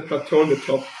iceberg with a plateau on the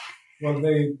top. Well,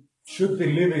 they should be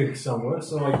living somewhere,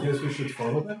 so I guess we should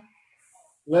follow them.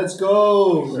 Let's go!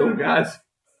 So, guys.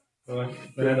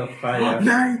 Breath of Fire.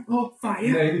 Night of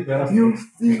fire. Ναι, ήδη πέρασε. You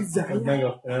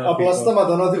desire. Απλά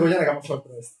σταματώ να οδηγώ για να κάνω short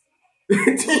rest.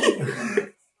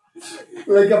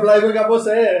 Like απλά είμαι κάπως,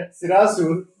 σειρά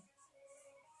σου.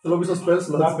 Θέλω πίσω spell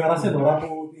Να slots. πέρασε τώρα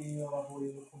από την ώρα που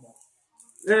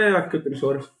είναι. Αρκετές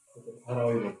ώρες. Άρα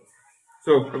όχι.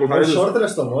 So, ακολουθάτε τους. Short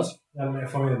rest όμως.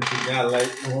 Φάμε την Yeah,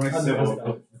 like, Άντε,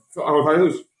 Ακολουθάτε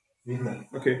τους.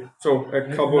 Okay, so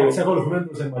a couple of... Εξακολουθούμε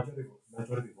το σε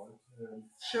majority vote.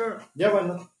 Sure. Yeah, why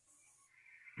not?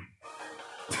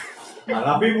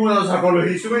 Αλλά πει μου να τους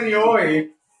ακολουθήσουμε ή όχι.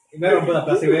 Η μέρα που θα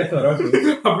πλασιβεί το ρόχι.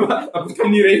 Απλά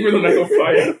κάνει rave με τον Night of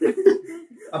Fire.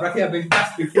 Απλά και να μπει τα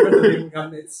σπίτια με το δίνουν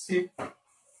κάνουν έτσι.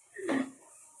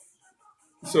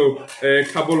 So, a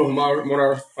couple of more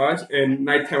hours and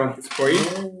nighttime at this point.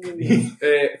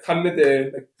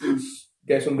 Χάνετε τους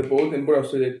guys on the boat, δεν μπορεί να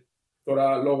σου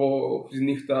τώρα λόγω της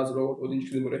νύχτας, λόγω του ότι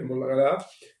δεν μπορεί να έχει πολλά καλά.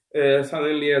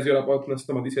 Suddenly, as you're about να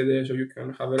σταματήσετε, so you can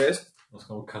have a rest. Ας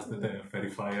κάνω κάστετε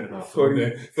fairy fire να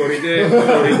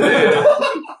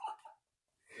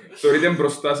Θεωρείτε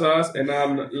μπροστά σας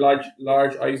έναν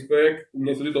large iceberg που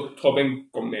μοιάζει ότι το top είναι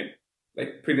κομμένο.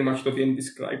 Like, pretty much το τι είναι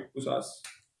describe που σας.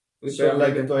 So,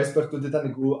 like, το iceberg του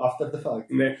Titanicού after the fact.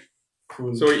 Ναι.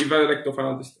 Cool. So, είπατε, like, το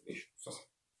final destination.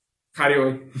 Χάρη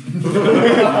όχι.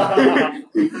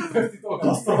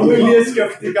 Όλοι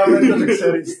σκεφτήκαμε να το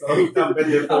ξέρεις τώρα. Ήταν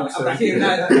 5 Απλά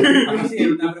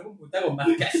να βρούμε που τα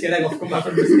κομμάτια και να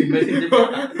κοφκόμαστε στη μέση.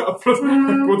 Απλώς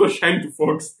ακούω το shine to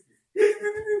Fox.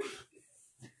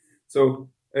 So,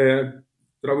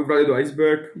 τώρα που βράδυ το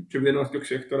iceberg και επειδή είναι ένας πιο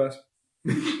ξέχτορας.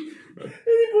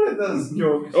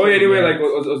 Oh, anyway, like,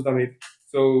 ως τα made.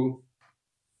 So,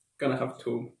 gonna have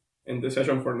to end the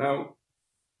session for now.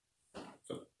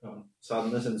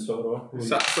 Sadness and sorrow.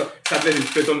 Sadness is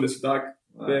put on the stack.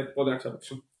 Πότε να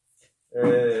ξαπέψω.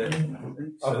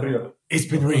 Αύριο. It's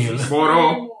been real.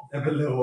 Μπορώ.